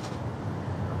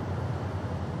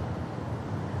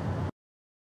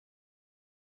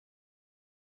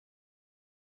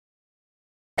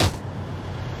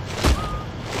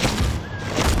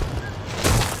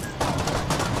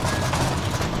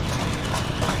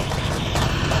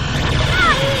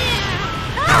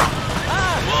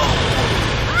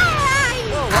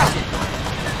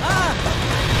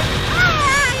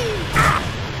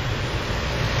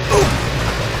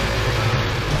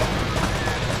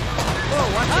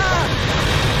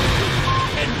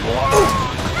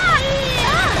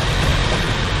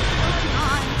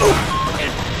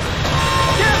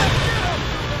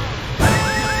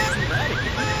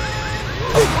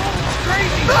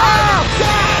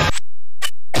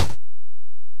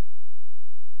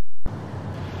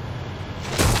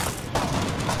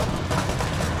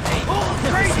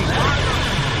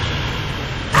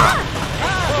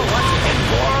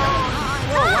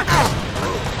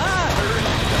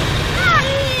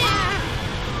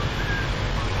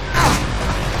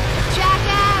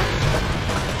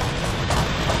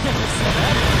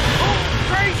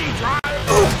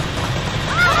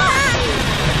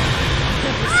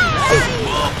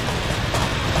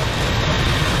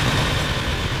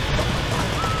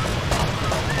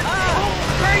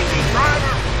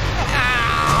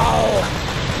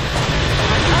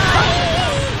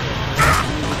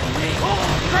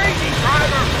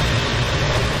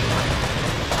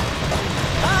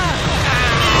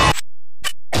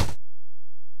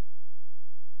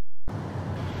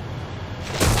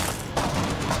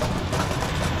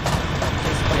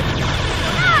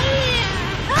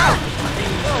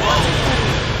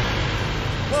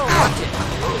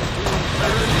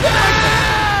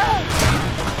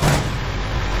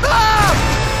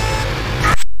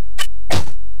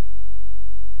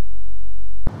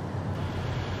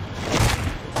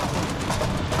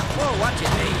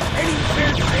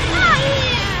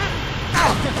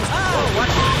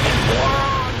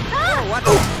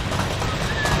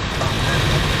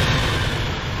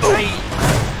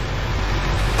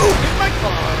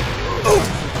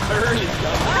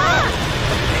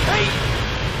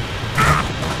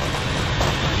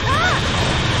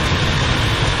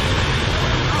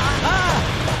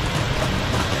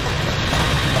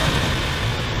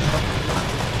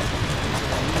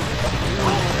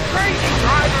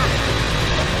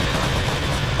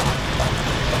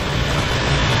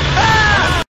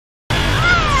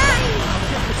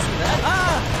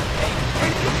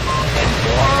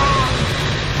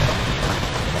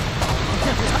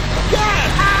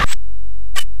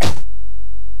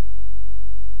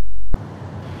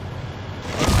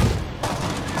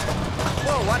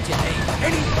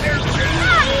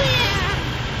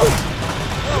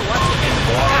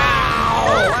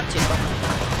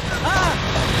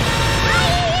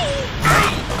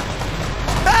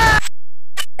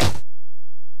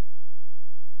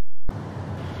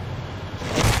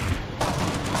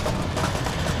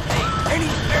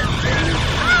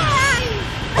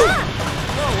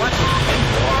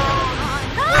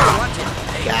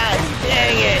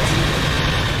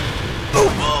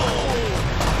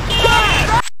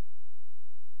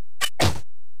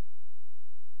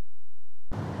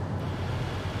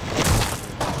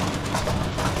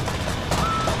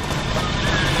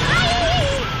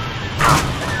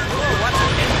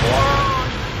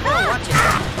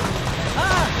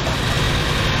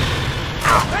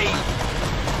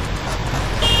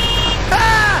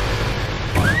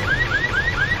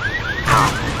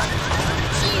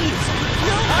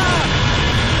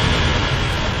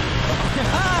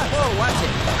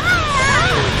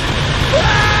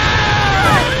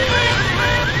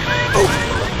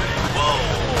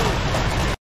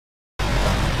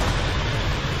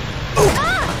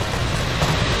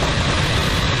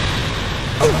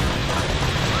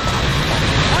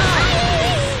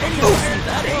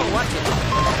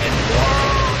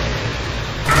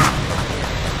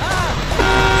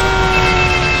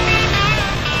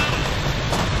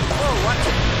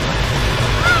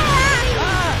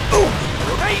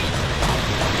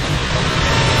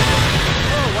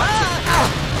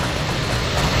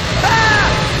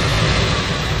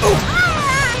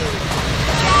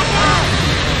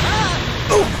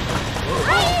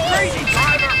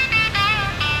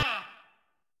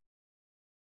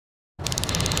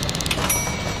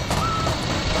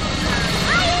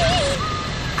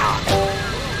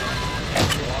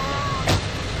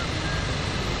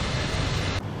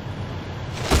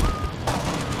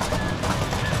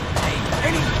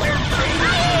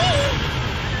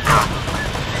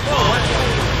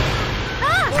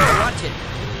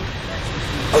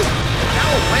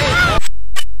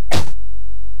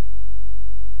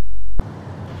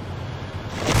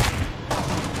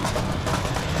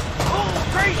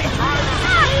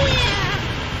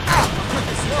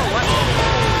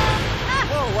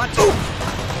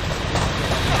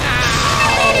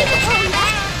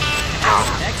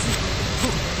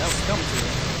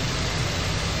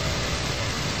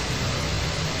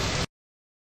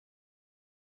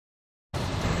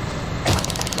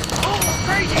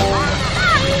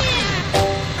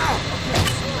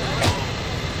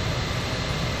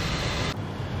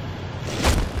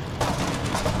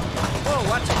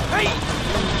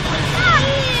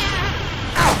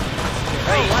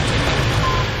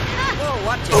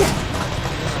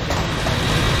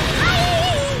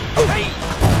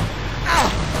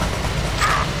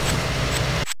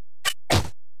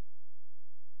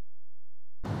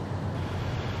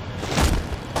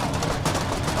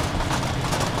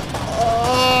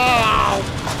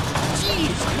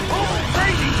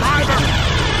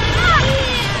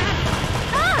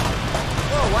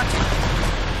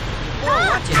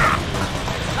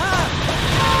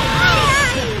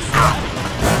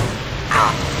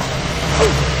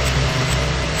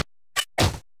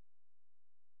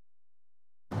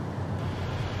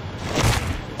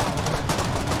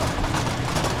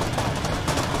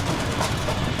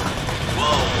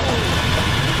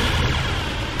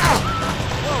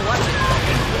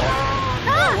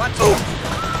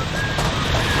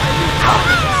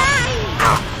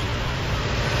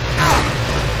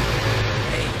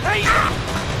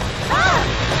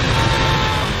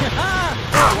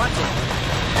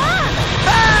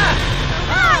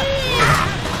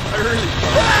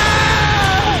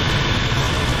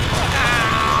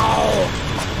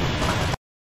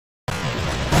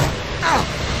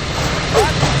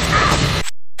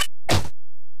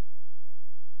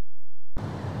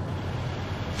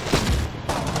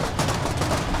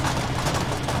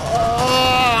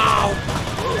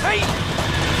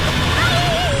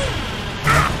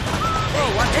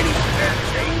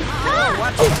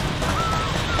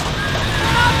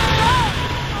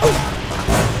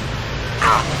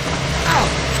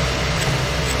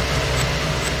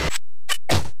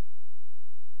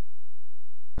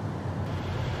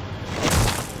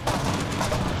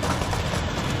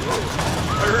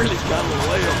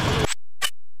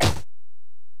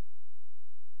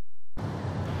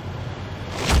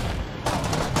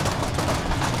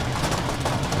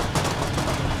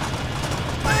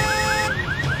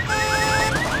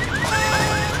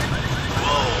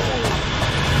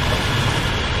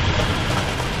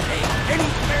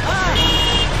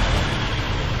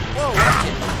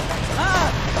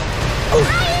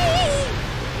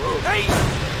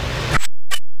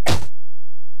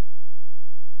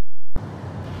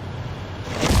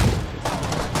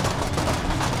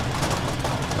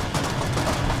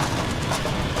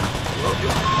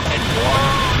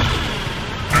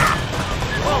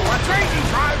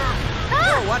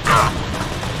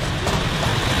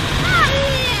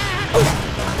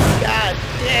 God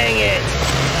dang it!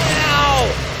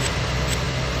 Ow!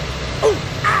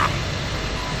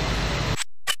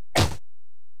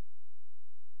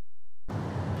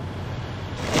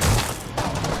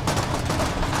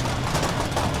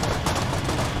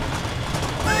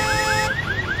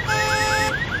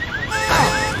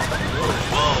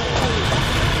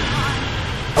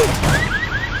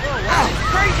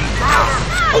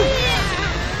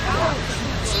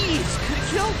 Jeez, could have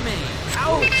killed me.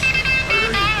 Ouch.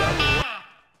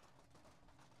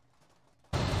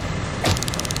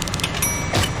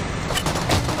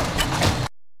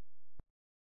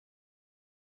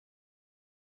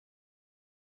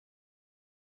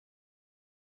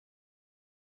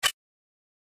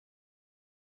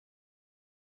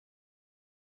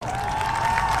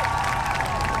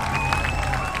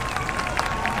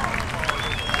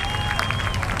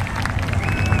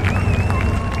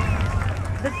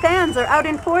 The fans are out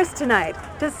in force tonight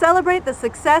to celebrate the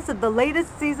success of the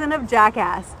latest season of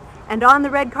Jackass. And on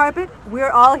the red carpet, we're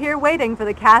all here waiting for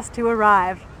the cast to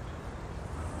arrive.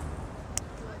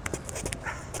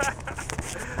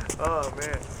 Oh,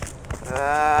 man.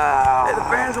 Hey, the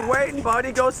fans are waiting,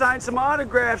 buddy. Go sign some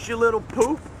autographs, you little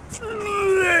poop.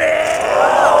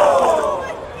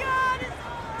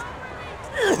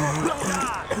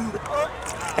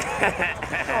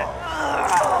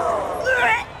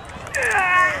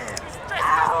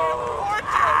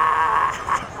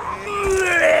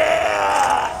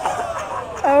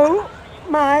 Oh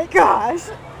my gosh.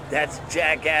 That's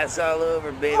Jackass all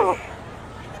over, baby. Oh.